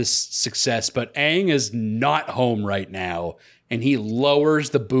celebrate this success, but Aang is not home right now, and he lowers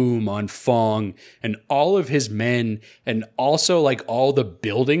the boom on Fong and all of his men, and also like all the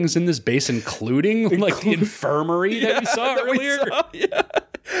buildings in this base, including like the infirmary that we saw earlier. Yeah.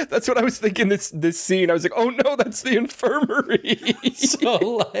 That's what I was thinking this scene. I was like, oh no, that's the infirmary. So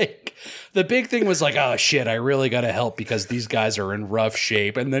like the big thing was like, oh shit, I really got to help because these guys are in rough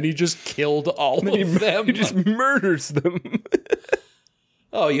shape. And then he just killed all of them. He just murders them.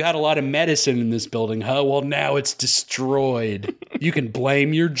 Oh, you had a lot of medicine in this building, huh? Well, now it's destroyed. You can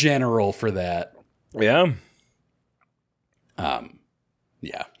blame your general for that. Yeah.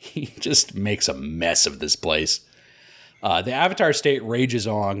 Yeah, he just makes a mess of this place. The Avatar state rages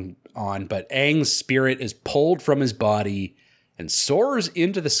on, but Aang's spirit is pulled from his body and soars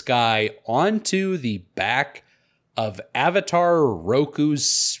into the sky onto the back of Avatar Roku's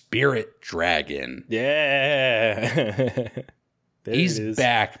spirit dragon. Yeah. He's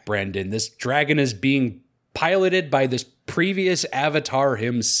back, Brendan. This dragon is being piloted by this previous Avatar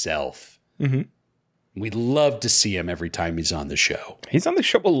himself. Mm-hmm. We'd love to see him every time he's on the show. He's on the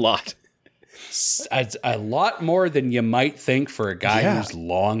show a lot. A lot more than you might think for a guy who's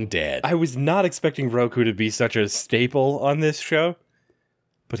long dead. I was not expecting Roku to be such a staple on this show,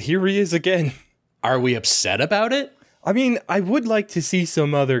 but here he is again. Are we upset about it? I mean, I would like to see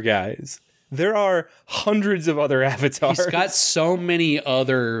some other guys. There are hundreds of other avatars. He's got so many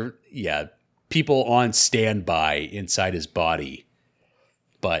other, people on standby inside his body.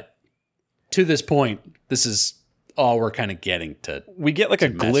 But to this point, this is all we're kind of getting to. We get like a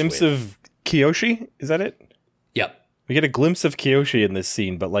glimpse of Kyoshi. Is that it? Yep. We get a glimpse of Kyoshi in this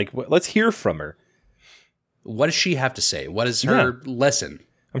scene, but like, let's hear from her. What does she have to say? What is her lesson?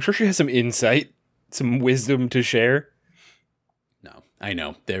 I'm sure she has some insight, some wisdom to share. No, I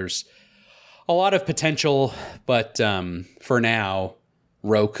know. There's a lot of potential, but for now,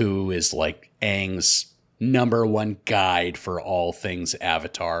 Roku is like Aang's number one guide for all things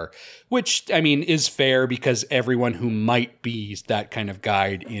Avatar, which, I mean, is fair because everyone who might be that kind of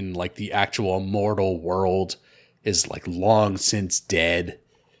guide in like the actual mortal world is like long since dead.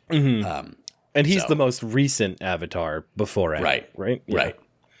 Mm-hmm. And he's the most recent Avatar before Aang, right? Yeah. Right.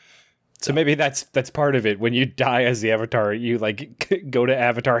 So maybe that's part of it. When you die as the Avatar, you like go to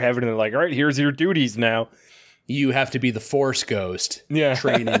Avatar heaven and they're like, all right, here's your duties now. You have to be the Force ghost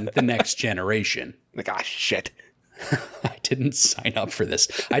training the next generation. Like, shit. I didn't sign up for this.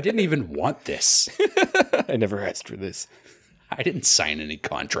 I didn't even want this. I never asked for this. I didn't sign any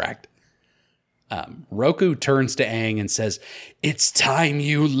contract. Roku turns to Aang and says, "It's time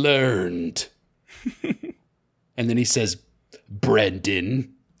you learned." And then he says,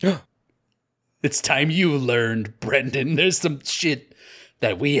 "Brendan." It's time you learned, Brendan. There's some shit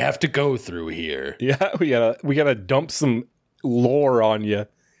that we have to go through here. Yeah, we gotta dump some lore on you.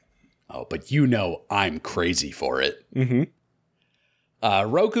 Oh, but you know I'm crazy for it. Mm-hmm.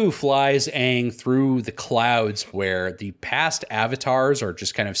 Roku flies Aang through the clouds where the past avatars are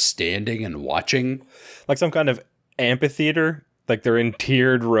just kind of standing and watching. Like some kind of amphitheater, like they're in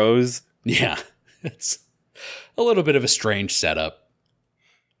tiered rows. Yeah, it's a little bit of a strange setup.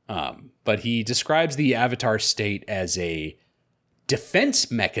 But he describes the avatar state as a defense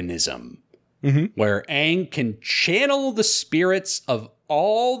mechanism where Aang can channel the spirits of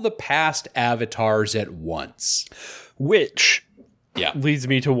all the past avatars at once. Which leads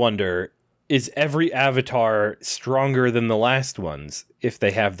me to wonder, is every avatar stronger than the last ones if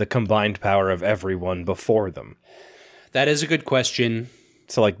they have the combined power of everyone before them? That is a good question.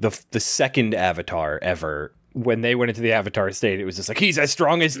 So like the second avatar ever, when they went into the avatar state, it was just like, he's as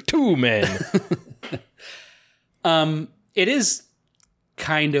strong as two men. It is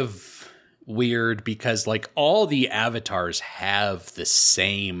kind of weird because like all the avatars have the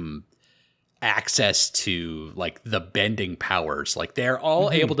same access to like the bending powers. Like they're all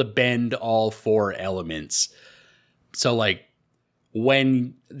able to bend all four elements. So like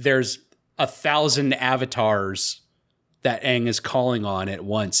when there's 1,000 avatars that Aang is calling on at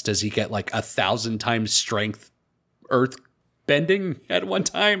once, does he get like 1,000 times strength earth bending at one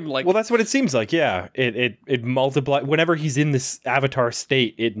time? Like, well, that's what it seems like. Yeah, it multiplies whenever he's in this avatar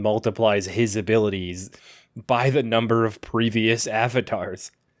state. It multiplies his abilities by the number of previous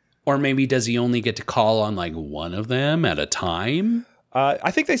avatars. Or maybe does he only get to call on like one of them at a time?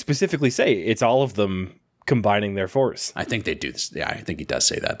 I think they specifically say it's all of them combining their force. I think they do this. Yeah, I think he does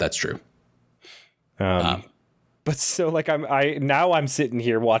say that. That's true. But so like I'm sitting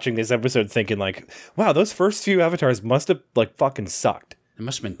here watching this episode thinking like, wow, those first few avatars must have like fucking sucked. It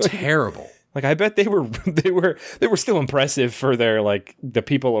must have been terrible. Like I bet they were still impressive for their like the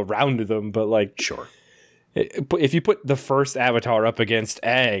people around them, but like sure. If you put the first avatar up against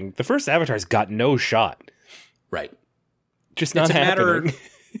Aang, the first avatar's got no shot. Right. Just not happening.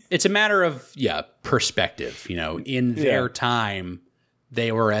 It's a matter of perspective. You know, in their time,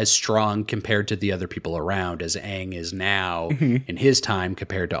 they were as strong compared to the other people around as Aang is now in his time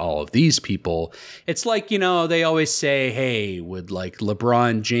compared to all of these people. It's like, you know, they always say, hey, would like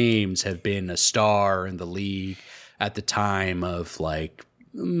LeBron James have been a star in the league at the time of like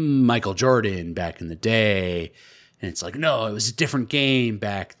Michael Jordan back in the day? And it's like, no, it was a different game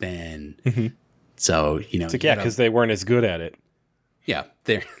back then. So, you know. It's like, yeah, because they weren't as good at it. Yeah,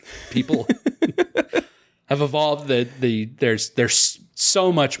 people have evolved. There's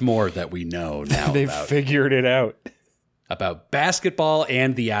so much more that we know now. They've figured it out about basketball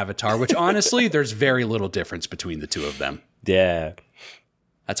and the Avatar. Which honestly, there's very little difference between the two of them. Yeah,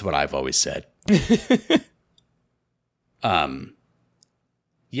 that's what I've always said.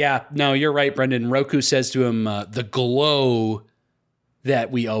 Yeah, no, you're right, Brendan. Roku says to him, the glow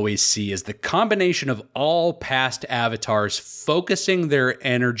that we always see is the combination of all past avatars focusing their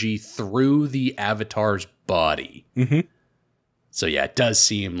energy through the avatar's body. So yeah, it does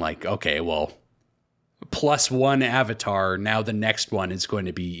seem like, okay, well, plus one avatar, now the next one is going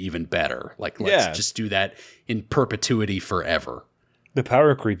to be even better. Like, let's just do that in perpetuity forever. The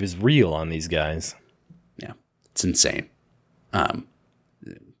power creep is real on these guys. Yeah, it's insane.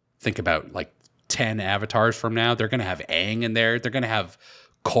 Think about like 10 avatars from now. They're going to have Aang in there. They're going to have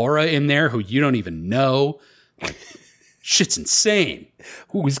Korra in there, who you don't even know. Like, shit's insane.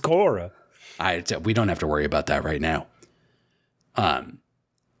 Who is Korra? We don't have to worry about that right now.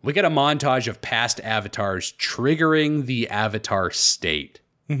 We get a montage of past avatars triggering the avatar state.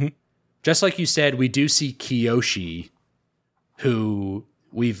 Just like you said, we do see Kyoshi, who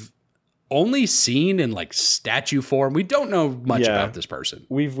we've only seen in like statue form. We don't know much about this person.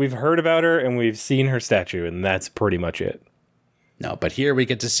 We've heard about her and we've seen her statue, and that's pretty much it. No, but here we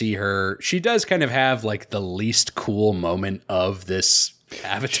get to see her. She does kind of have like the least cool moment of this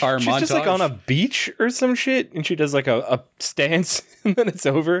Avatar montage. She's just like on a beach or some shit, and she does like a stance, and then it's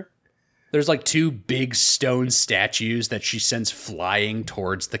over. There's like two big stone statues that she sends flying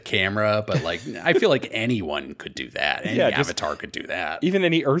towards the camera, but like I feel like anyone could do that. Any Avatar could do that. Even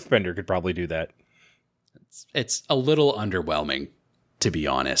any Earthbender could probably do that. It's a little underwhelming, to be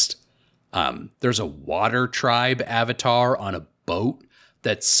honest. There's a water tribe Avatar on a boat,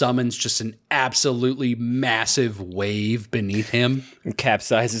 that summons just an absolutely massive wave beneath him. And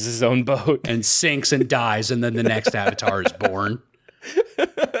capsizes his own boat. And sinks and dies, and then the next avatar is born.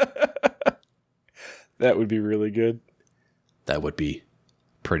 That would be really good. That would be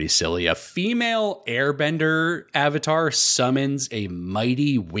pretty silly. A female airbender avatar summons a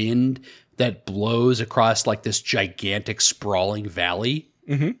mighty wind that blows across like this gigantic sprawling valley.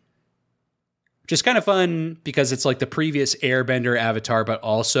 Mm-hmm. Which is kind of fun because it's like the previous airbender avatar, but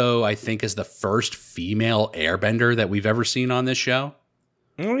also I think is the first female airbender that we've ever seen on this show.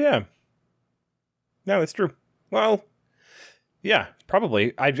 Oh, yeah. No, it's true. Well, yeah,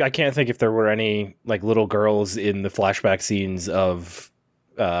 probably. I can't think if there were any like little girls in the flashback scenes of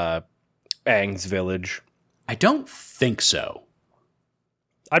Aang's village. I don't think so.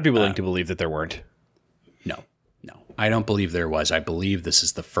 I'd be willing to believe that there weren't. No. I don't believe there was. I believe this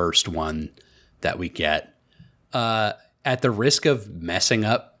is the first one that we get. At the risk of messing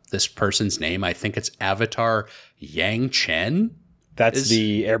up this person's name, I think it's Avatar Yang Chen. That's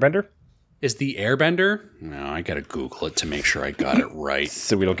the airbender? Is the airbender? No, I gotta Google it to make sure I got it right.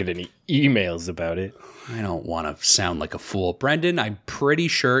 So we don't get any emails about it. I don't want to sound like a fool. Brendan, I'm pretty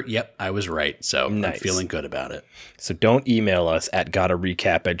sure, yep, I was right. So nice. I'm feeling good about it. So don't email us at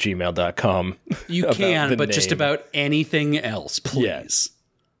gottarecap@gmail.com. You can, but just about anything else, please. Yes.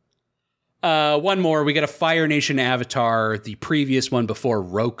 One more. We got a Fire Nation avatar, the previous one before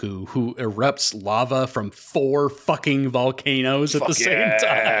Roku, who erupts lava from 4 fucking volcanoes at the same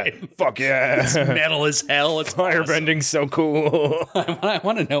time. Fuck yeah. It's metal as hell. It's firebending's so cool. I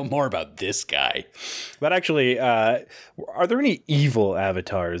want to know more about this guy. But actually, are there any evil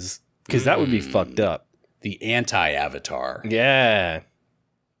avatars? Because that would be fucked up. The anti-avatar. Yeah.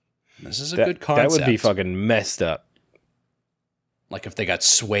 This is a good concept. That would be fucking messed up. Like if they got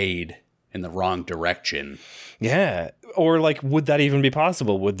swayed in the wrong direction. Yeah. Or like, would that even be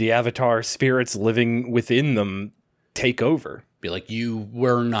possible? Would the avatar spirits living within them take over? Be like,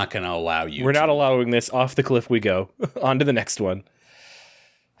 we're not going to allow you. We're not allowing this. Off the cliff we go. On to the next one.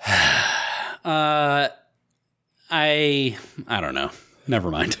 I don't know.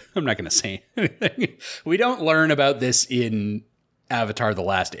 Never mind. I'm not going to say anything. We don't learn about this in Avatar The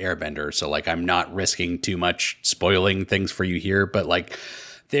Last Airbender, so like I'm not risking too much spoiling things for you here, but like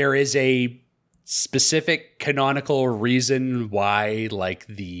there is a specific canonical reason why like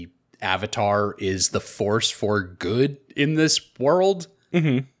the Avatar is the force for good in this world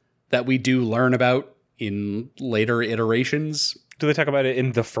that we do learn about in later iterations. Do they talk about it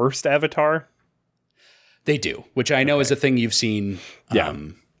in the first Avatar? They do, which I know is a thing you've seen. Yeah.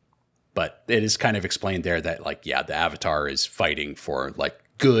 But it is kind of explained there that like, yeah, the Avatar is fighting for like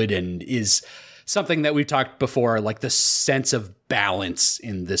good and is something that we've talked before, like the sense of balance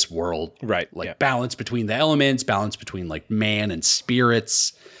in this world. Right. Like balance between the elements, balance between like man and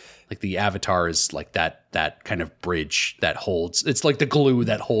spirits. Like the Avatar is like that kind of bridge that holds, it's like the glue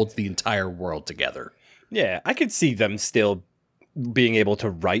that holds the entire world together. Yeah, I could see them still being able to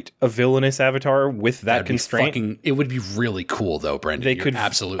write a villainous avatar with that constraint. It would be really cool though, Brendan. They could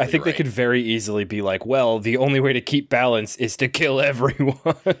absolutely. I think they could very easily be like, well, the only way to keep balance is to kill everyone.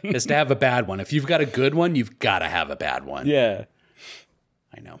 Is to have a bad one. If you've got a good one, you've got to have a bad one. Yeah.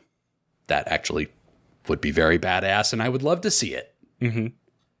 I know. That actually would be very badass, and I would love to see it. Mm-hmm.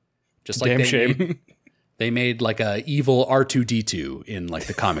 Just like damn shame. They made like a evil R2-D2 in like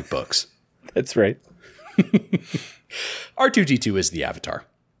the comic books. That's right. R2-D2 is the Avatar.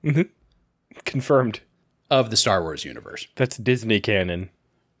 Mm-hmm. Confirmed. Of the Star Wars universe. That's Disney canon.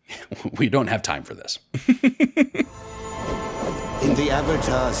 We don't have time for this. In the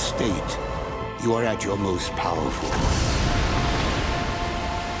Avatar state, you are at your most powerful.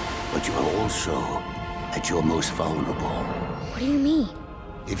 But you are also at your most vulnerable. What do you mean?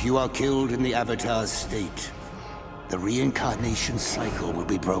 If you are killed in the Avatar state, the reincarnation cycle will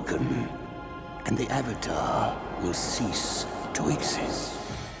be broken. And the Avatar will cease to exist.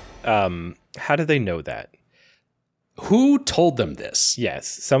 How do they know that? Who told them this? Yes,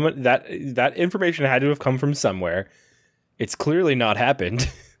 someone that information had to have come from somewhere. It's clearly not happened.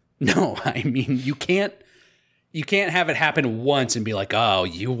 No, I mean you can't have it happen once and be like, oh,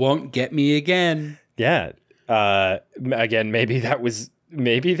 you won't get me again. Yeah. Again, maybe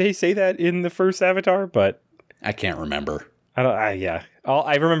they say that in the first Avatar, but I can't remember.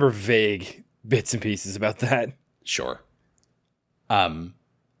 I remember vague bits and pieces about that. Sure.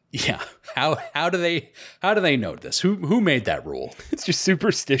 Yeah. How do they know this? Who made that rule? It's just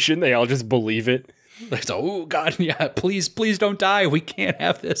superstition. They all just believe it. Like, oh God, yeah, please don't die. We can't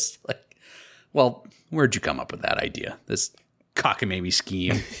have this. Like, well, where'd you come up with that idea? cockamamie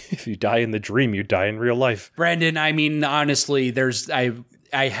scheme. If you die in the dream, you die in real life. Brendan, I mean, honestly,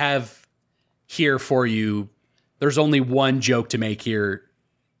 I have here for you, there's only one joke to make here,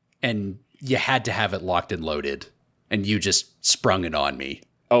 and you had to have it locked and loaded, and you just sprung it on me.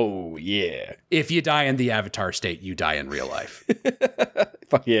 Oh, yeah. If you die in the Avatar state, you die in real life.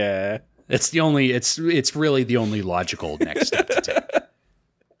 Fuck yeah. It's really the only logical next step to take.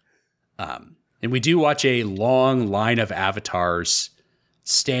 And we do watch a long line of avatars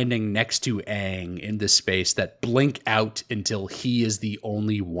standing next to Aang in this space that blink out until he is the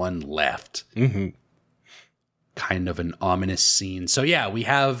only one left. Mm-hmm. Kind of an ominous scene. So yeah, we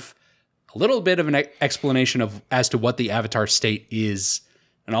have a little bit of an explanation as to what the Avatar state is,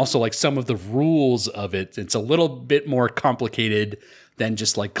 and also like some of the rules of it. It's a little bit more complicated than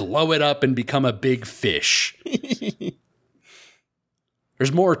just like glow it up and become a big fish.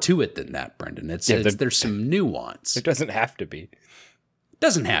 There's more to it than that, Brendan. There's some nuance. It doesn't have to be.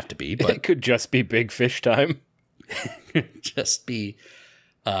 Doesn't have to be, but it could just be big fish time. Just be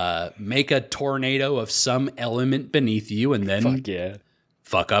make a tornado of some element beneath you and then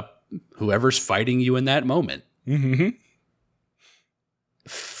fuck up whoever's fighting you in that moment. Mm-hmm.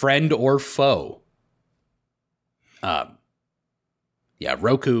 Friend or foe.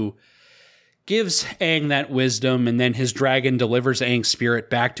 Roku gives Aang that wisdom, and then his dragon delivers Aang's spirit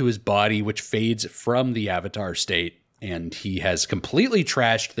back to his body, which fades from the Avatar state, and he has completely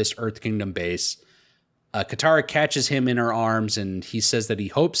trashed this Earth Kingdom base. Katara catches him in her arms, and he says that he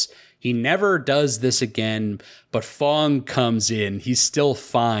hopes he never does this again, but Fong comes in. He's still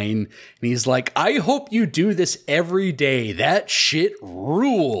fine, and he's like, I hope you do this every day. That shit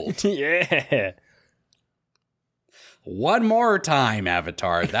ruled. Yeah. One more time,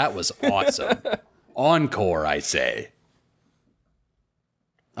 Avatar. That was awesome. Encore, I say.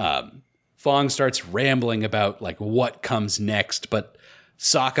 Fong starts rambling about like what comes next, but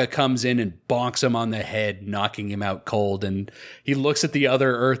Sokka comes in and bonks him on the head, knocking him out cold. And he looks at the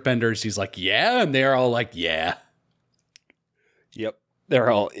other Earthbenders. He's like, yeah. And they're all like, yeah. Yep.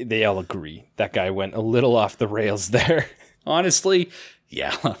 They all agree. That guy went a little off the rails there. Honestly,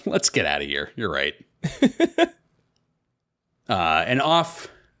 yeah, let's get out of here. You're right. And off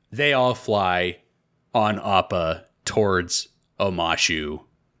they all fly on Appa towards Omashu.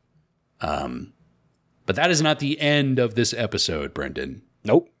 But that is not the end of this episode, Brendan.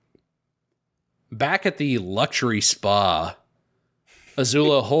 Nope. Back at the luxury spa,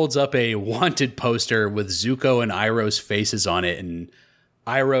 Azula holds up a wanted poster with Zuko and Iroh's faces on it, and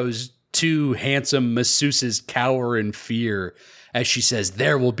Iroh's two handsome masseuses cower in fear as she says,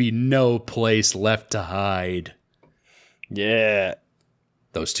 there will be no place left to hide. Yeah.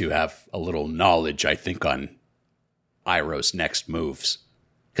 Those two have a little knowledge, I think, on Iroh's next moves.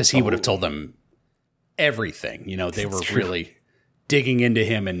 Because he would have told them everything. You know, they were really digging into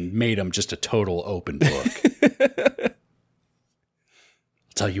him and made him just a total open book. I'll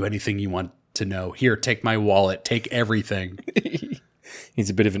tell you anything you want to know. Here, take my wallet. Take everything. He's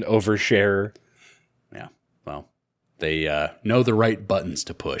a bit of an oversharer. Yeah. Well, they know the right buttons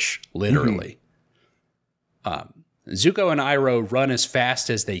to push, literally. Zuko and Iroh run as fast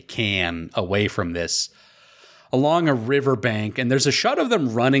as they can away from this along a riverbank, and there's a shot of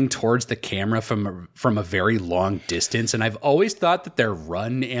them running towards the camera from a very long distance, and I've always thought that their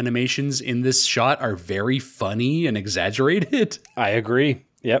run animations in this shot are very funny and exaggerated. I agree.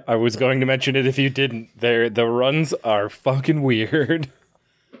 Yep, I was going to mention it if you didn't. The runs are fucking weird.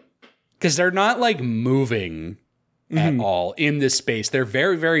 Because they're not, like, moving at all in this space. They're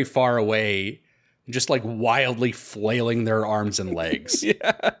very, very far away, just, like, wildly flailing their arms and legs.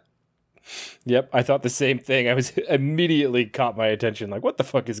 Yeah. Yep, I thought the same thing. I was immediately caught my attention. Like, what the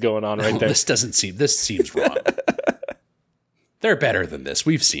fuck is going on right there? This seems wrong. They're better than this.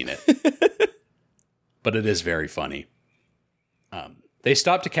 We've seen it. But it is very funny. They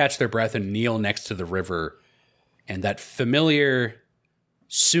stop to catch their breath and kneel next to the river. And that familiar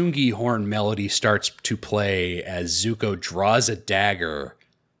Sungi horn melody starts to play as Zuko draws a dagger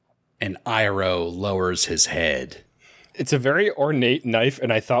and Iroh lowers his head. It's a very ornate knife,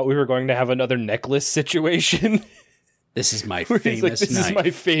 and I thought we were going to have another necklace situation. This is my famous knife. This is my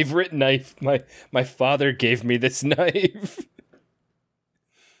favorite knife. My father gave me this knife.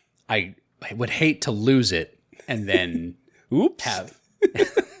 I would hate to lose it and then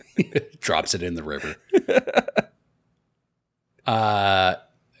drops it in the river.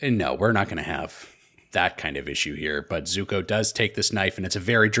 No, we're not going to have that kind of issue here. But Zuko does take this knife, and it's a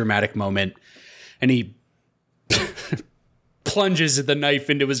very dramatic moment. And he plunges the knife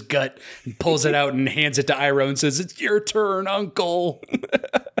into his gut and pulls it out and hands it to Iroh and says, "It's your turn, Uncle."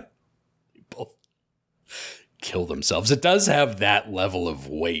 Both kill themselves. It does have that level of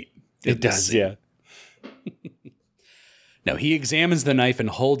weight. It does, yeah. No, he examines the knife and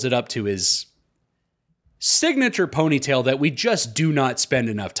holds it up to his signature ponytail that we just do not spend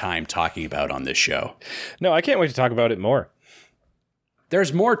enough time talking about on this show. No, I can't wait to talk about it more.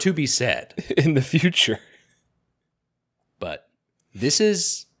 There's more to be said. In the future. But this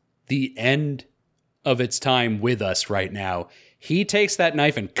is the end of its time with us right now. He takes that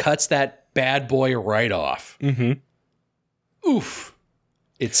knife and cuts that bad boy right off. Mm-hmm. Oof.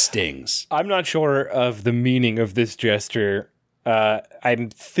 It stings. I'm not sure of the meaning of this gesture. I'm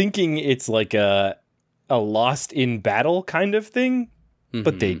thinking it's like a lost in battle kind of thing,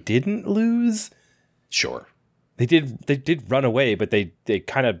 but they didn't lose. Sure. They did run away, but they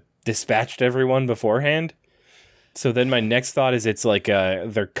kind of dispatched everyone beforehand. So then my next thought is it's like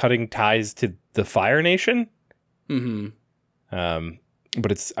they're cutting ties to the Fire Nation. Mm-hmm.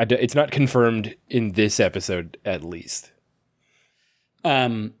 But it's not confirmed in this episode, at least.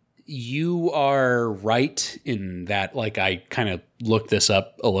 You are right in that, like, I kind of looked this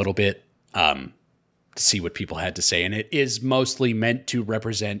up a little bit to see what people had to say, and it is mostly meant to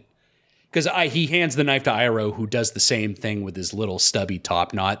represent, because he hands the knife to Iroh, who does the same thing with his little stubby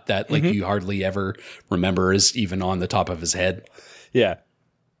top knot that, like, you hardly ever remember is even on the top of his head. Yeah.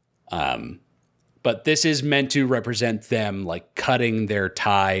 But this is meant to represent them, like, cutting their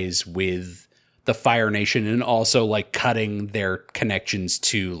ties with the Fire Nation and also, like, cutting their connections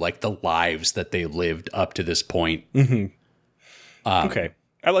to, like, the lives that they lived up to this point. Okay.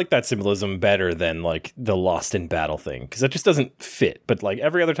 I like that symbolism better than, like, the lost in battle thing, because that just doesn't fit. But, like,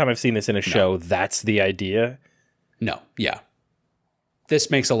 every other time I've seen this in a show, that's the idea. No, yeah. This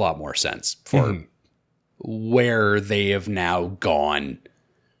makes a lot more sense for where they have now gone,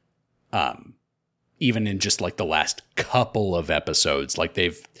 even in just, like, the last couple of episodes. Like,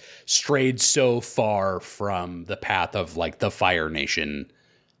 they've strayed so far from the path of, like, the Fire Nation.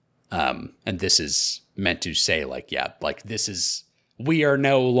 And this is meant to say, like, yeah, like, this is... we are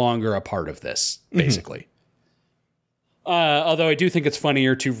no longer a part of this, basically. Although I do think it's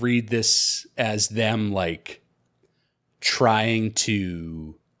funnier to read this as them, like, trying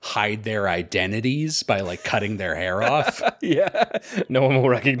to hide their identities by, like, cutting their hair off. Yeah. No one will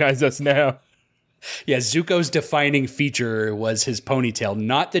recognize us now. Yeah, Zuko's defining feature was his ponytail,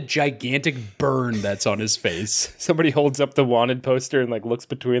 not the gigantic burn that's on his face. Somebody holds up the wanted poster and, like, looks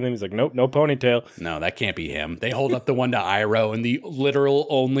between them. He's like, nope, no ponytail. No, that can't be him. They hold up the one to Iroh, and the literal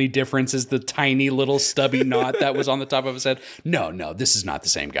only difference is the tiny little stubby knot that was on the top of his head. No, this is not the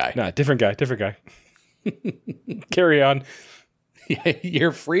same guy. No, different guy. Carry on.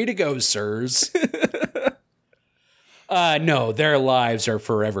 You're free to go, sirs. No, their lives are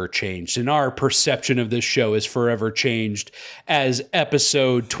forever changed, and our perception of this show is forever changed as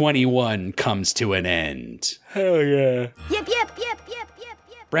episode 21 comes to an end. Hell yeah. Yep.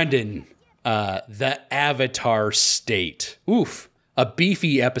 Brendan, the Avatar State. Oof, a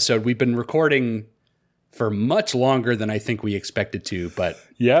beefy episode. We've been recording for much longer than I think we expected to, but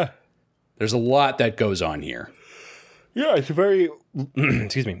yeah, there's a lot that goes on here. Yeah, it's a very,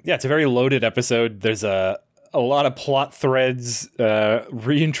 excuse me. Yeah, it's a very loaded episode. There's a lot of plot threads,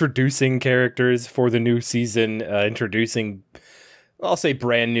 reintroducing characters for the new season, introducing, I'll say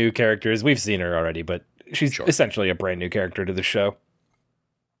brand new characters. We've seen her already, but she's essentially a brand new character to the show.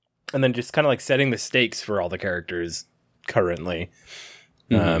 And then just kind of like setting the stakes for all the characters currently.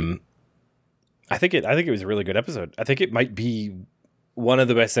 I think it was a really good episode. I think it might be one of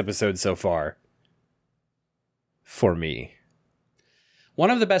the best episodes so far for me. One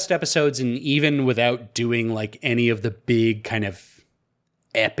of the best episodes, and even without doing like any of the big kind of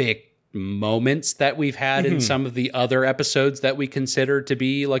epic moments that we've had in some of the other episodes that we consider to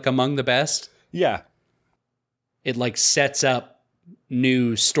be like among the best. Yeah. It like sets up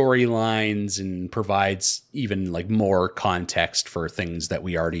new storylines and provides even like more context for things that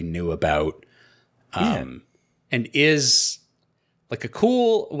we already knew about. And is like a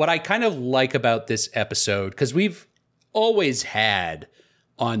cool, what I kind of like about this episode, because we've always had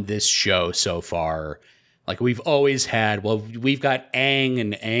on this show so far, like we've always had, well, we've got Aang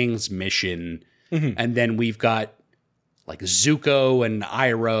and Aang's mission, and then we've got like Zuko and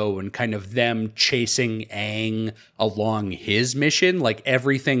Iroh and kind of them chasing Aang along his mission. Like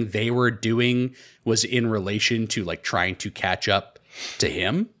everything they were doing was in relation to like trying to catch up to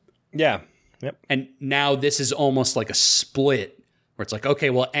him. Yeah. Yep. And now this is almost like a split where it's like, okay,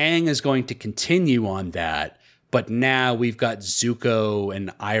 well, Aang is going to continue on that. But now we've got Zuko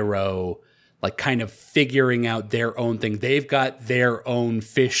and Iroh like kind of figuring out their own thing. They've got their own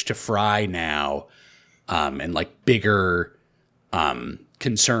fish to fry now, and like bigger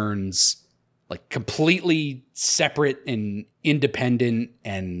concerns like completely separate and independent,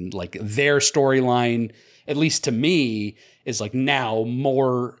 and like their storyline, at least to me, is like now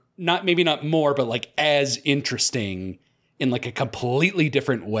more, maybe not more, but like as interesting in like a completely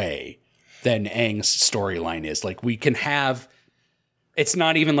different way than Aang's storyline is. Like we can have, it's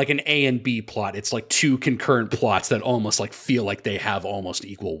not even like an A and B plot. It's like two concurrent plots that almost like feel like they have almost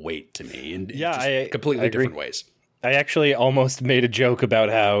equal weight to me in completely different ways. I actually almost made a joke about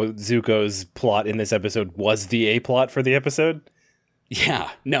how Zuko's plot in this episode was the A plot for the episode. Yeah,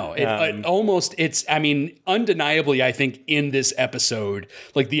 no, I mean, undeniably, I think in this episode,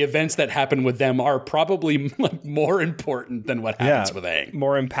 like the events that happen with them are probably like more important than what happens with Aang.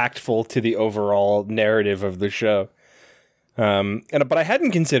 More impactful to the overall narrative of the show. But I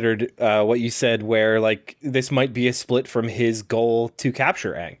hadn't considered what you said, where like this might be a split from his goal to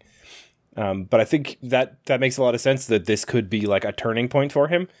capture Aang. But I think that makes a lot of sense, that this could be like a turning point for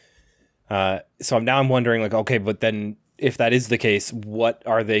him. So I'm wondering, like, okay, but then if that is the case, what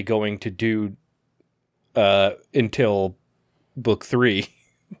are they going to do until book 3?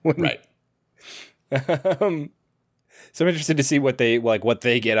 Right. So I'm interested to see what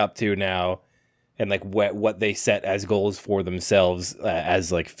they get up to now, and like what they set as goals for themselves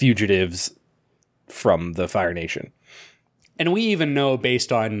as like fugitives from the Fire Nation. And we even know,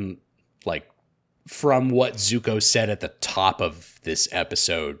 based on like from what Zuko said at the top of this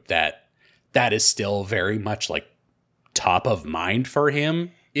episode, that is still very much like top of mind for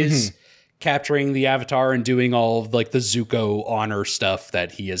him, is capturing the Avatar and doing all of like the Zuko honor stuff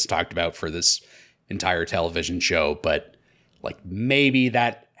that he has talked about for this entire television show. But like maybe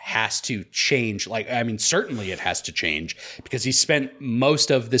that has to change. Like, I mean, certainly it has to change, because he spent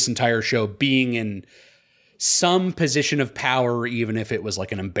most of this entire show being in some position of power, even if it was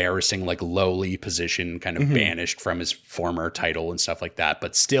like an embarrassing, like lowly position, kind of banished from his former title and stuff like that,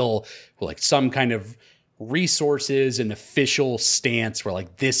 but still like some kind of resources and official stance where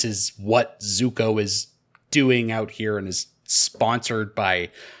like this is what Zuko is doing out here and is sponsored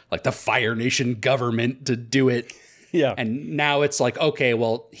by like the Fire Nation government to do it. Yeah. And now it's like, okay,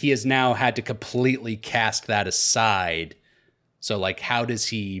 well, he has now had to completely cast that aside. So like, how does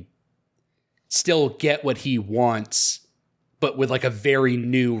he still get what he wants, but with like a very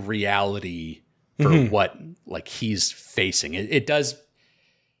new reality for what like he's facing? It does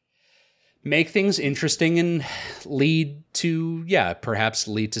make things interesting and perhaps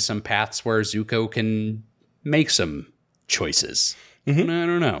lead to some paths where Zuko can make some choices. I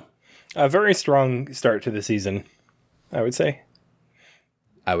don't know. A very strong start to the season, I would say.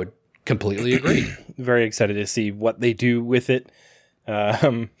 I would completely agree. Very excited to see what they do with it.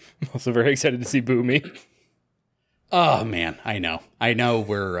 Also very excited to see Boomy. Oh man, I know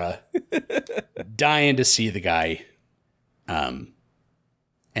we're dying to see the guy.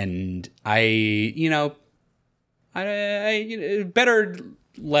 And I better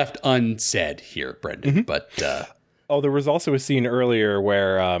left unsaid here, Brendan, but there was also a scene earlier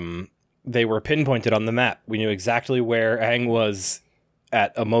where they were pinpointed on the map. We knew exactly where Aang was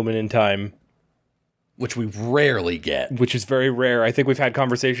at a moment in time, which we rarely get. Which is very rare. I think we've had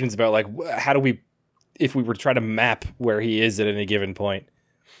conversations about like, how do we, if we were to try to map where he is at any given point,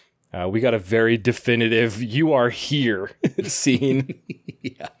 we got a very definitive "you are here" scene.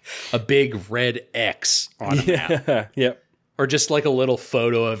 Yeah, a big red X on a map. Yep. Or just like a little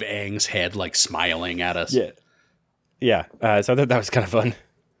photo of Aang's head, like smiling at us. Yeah. So I thought that was kind of fun.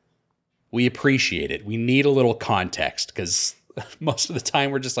 We appreciate it. We need a little context, because most of the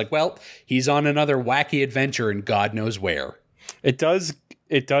time we're just like, well, he's on another wacky adventure and God knows where. It does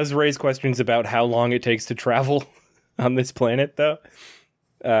raise questions about how long it takes to travel on this planet, though.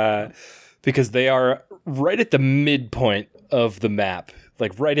 Because they are right at the midpoint of the map,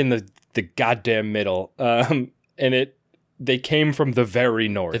 like right in the goddamn middle. And they came from the very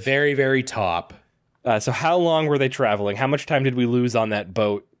north. The very, very top. So how long were they traveling? How much time did we lose on that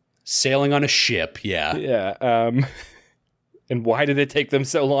boat? Sailing on a ship, yeah. Yeah. And why did it take them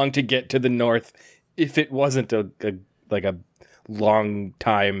so long to get to the north if it wasn't a long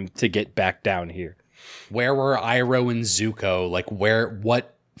time to get back down here? Where were Iroh and Zuko? Like,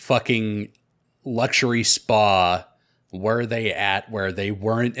 what fucking luxury spa were they at where they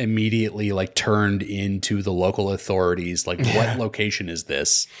weren't immediately like turned into the local authorities? Like, what location is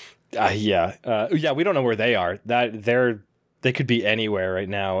this? Yeah, we don't know where they are. They could be anywhere right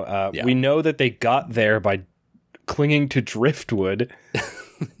now. We know that they got there by clinging to driftwood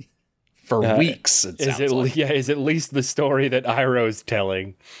for weeks. Is at least the story that Iroh's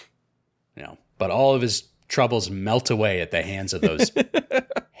telling. Yeah, but all of his troubles melt away at the hands of those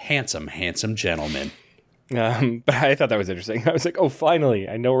handsome gentlemen. But I thought that was interesting. I was like, oh, finally,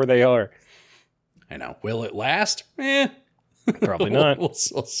 I know where they are. I know. Will it last? Probably not. We'll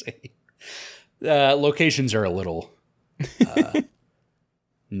see. Locations are a little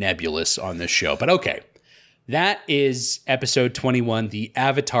nebulous on this show, but okay. That is episode 21, The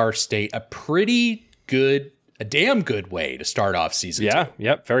Avatar State. A damn good way to start off season 2.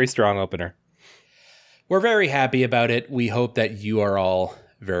 Yep. Very strong opener. We're very happy about it. We hope that you are all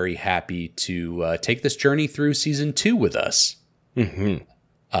very happy to take this journey through season 2 with us. Mm-hmm.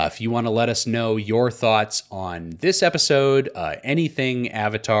 If you want to let us know your thoughts on this episode, anything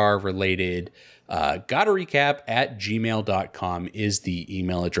Avatar related, gottarecap@gmail.com is the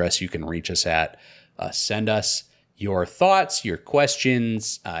email address you can reach us at. Send us your thoughts, your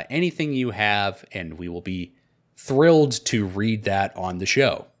questions, anything you have, and we will be thrilled to read that on the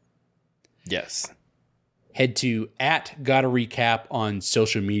show. Yes. Head to @gottarecap on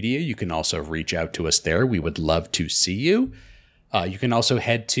social media. You can also reach out to us there. We would love to see you. You can also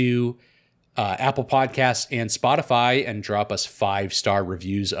head to Apple Podcasts and Spotify and drop us 5-star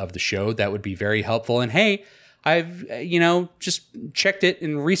reviews of the show. That would be very helpful. And hey, I've, just checked it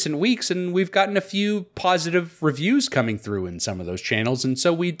in recent weeks, and we've gotten a few positive reviews coming through in some of those channels. And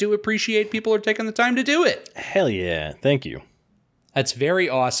so we do appreciate people are taking the time to do it. Hell yeah. Thank you. That's very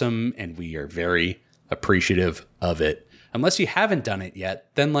awesome, and we are very appreciative of it. Unless you haven't done it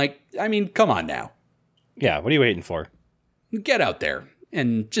yet, then come on now. Yeah, what are you waiting for? Get out there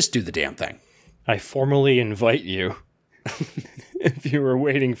and just do the damn thing. I formally invite you if you were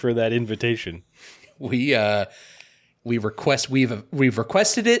waiting for that invitation. We've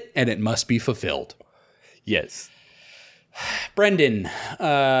requested it, and it must be fulfilled. Yes. Brendan,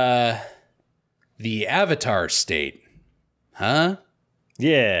 the Avatar State, huh?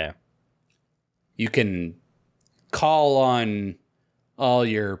 Yeah. You can call on all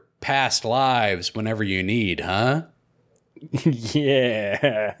your past lives whenever you need, huh?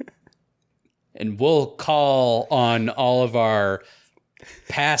 Yeah. And we'll call on all of our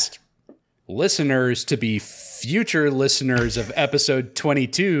past listeners to be future listeners of episode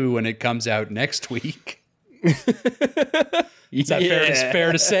 22 when it comes out next week. Is that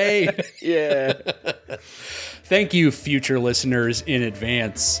fair to say? Yeah. Thank you, future listeners, in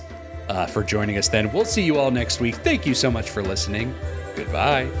advance for joining us then. We'll see you all next week. Thank you so much for listening.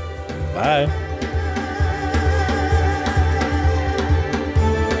 Goodbye. Bye.